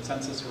social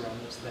consensus around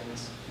those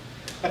things.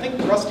 I think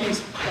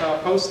Rusty's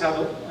posts have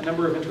a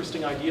number of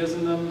interesting ideas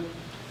in them,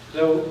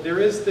 though there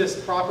is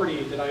this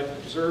property that I've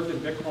observed in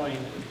Bitcoin,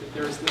 that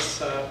there's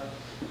this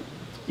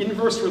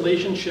inverse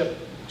relationship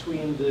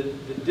between the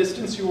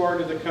distance you are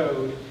to the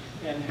code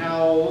and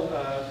how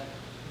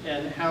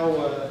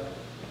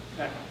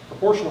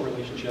proportional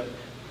relationship.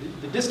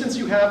 The distance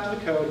you have to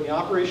the code and the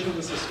operation of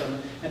the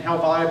system and how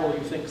viable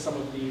you think some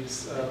of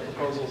these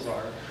proposals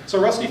are. So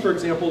Rusty, for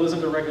example,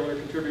 isn't a regular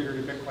contributor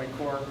to Bitcoin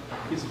Core.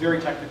 He's very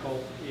technical.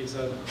 He's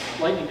a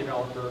Lightning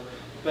developer,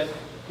 but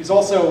he's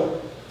also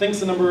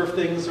thinks a number of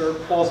things are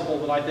plausible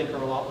that I think are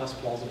a lot less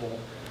plausible.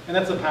 And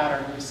that's a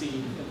pattern we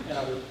see in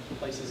other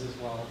places as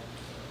well.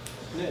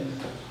 And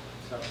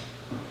so.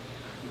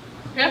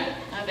 Okay,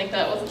 I think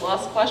that was the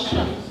last question.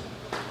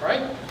 All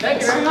right,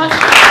 Thank you very much.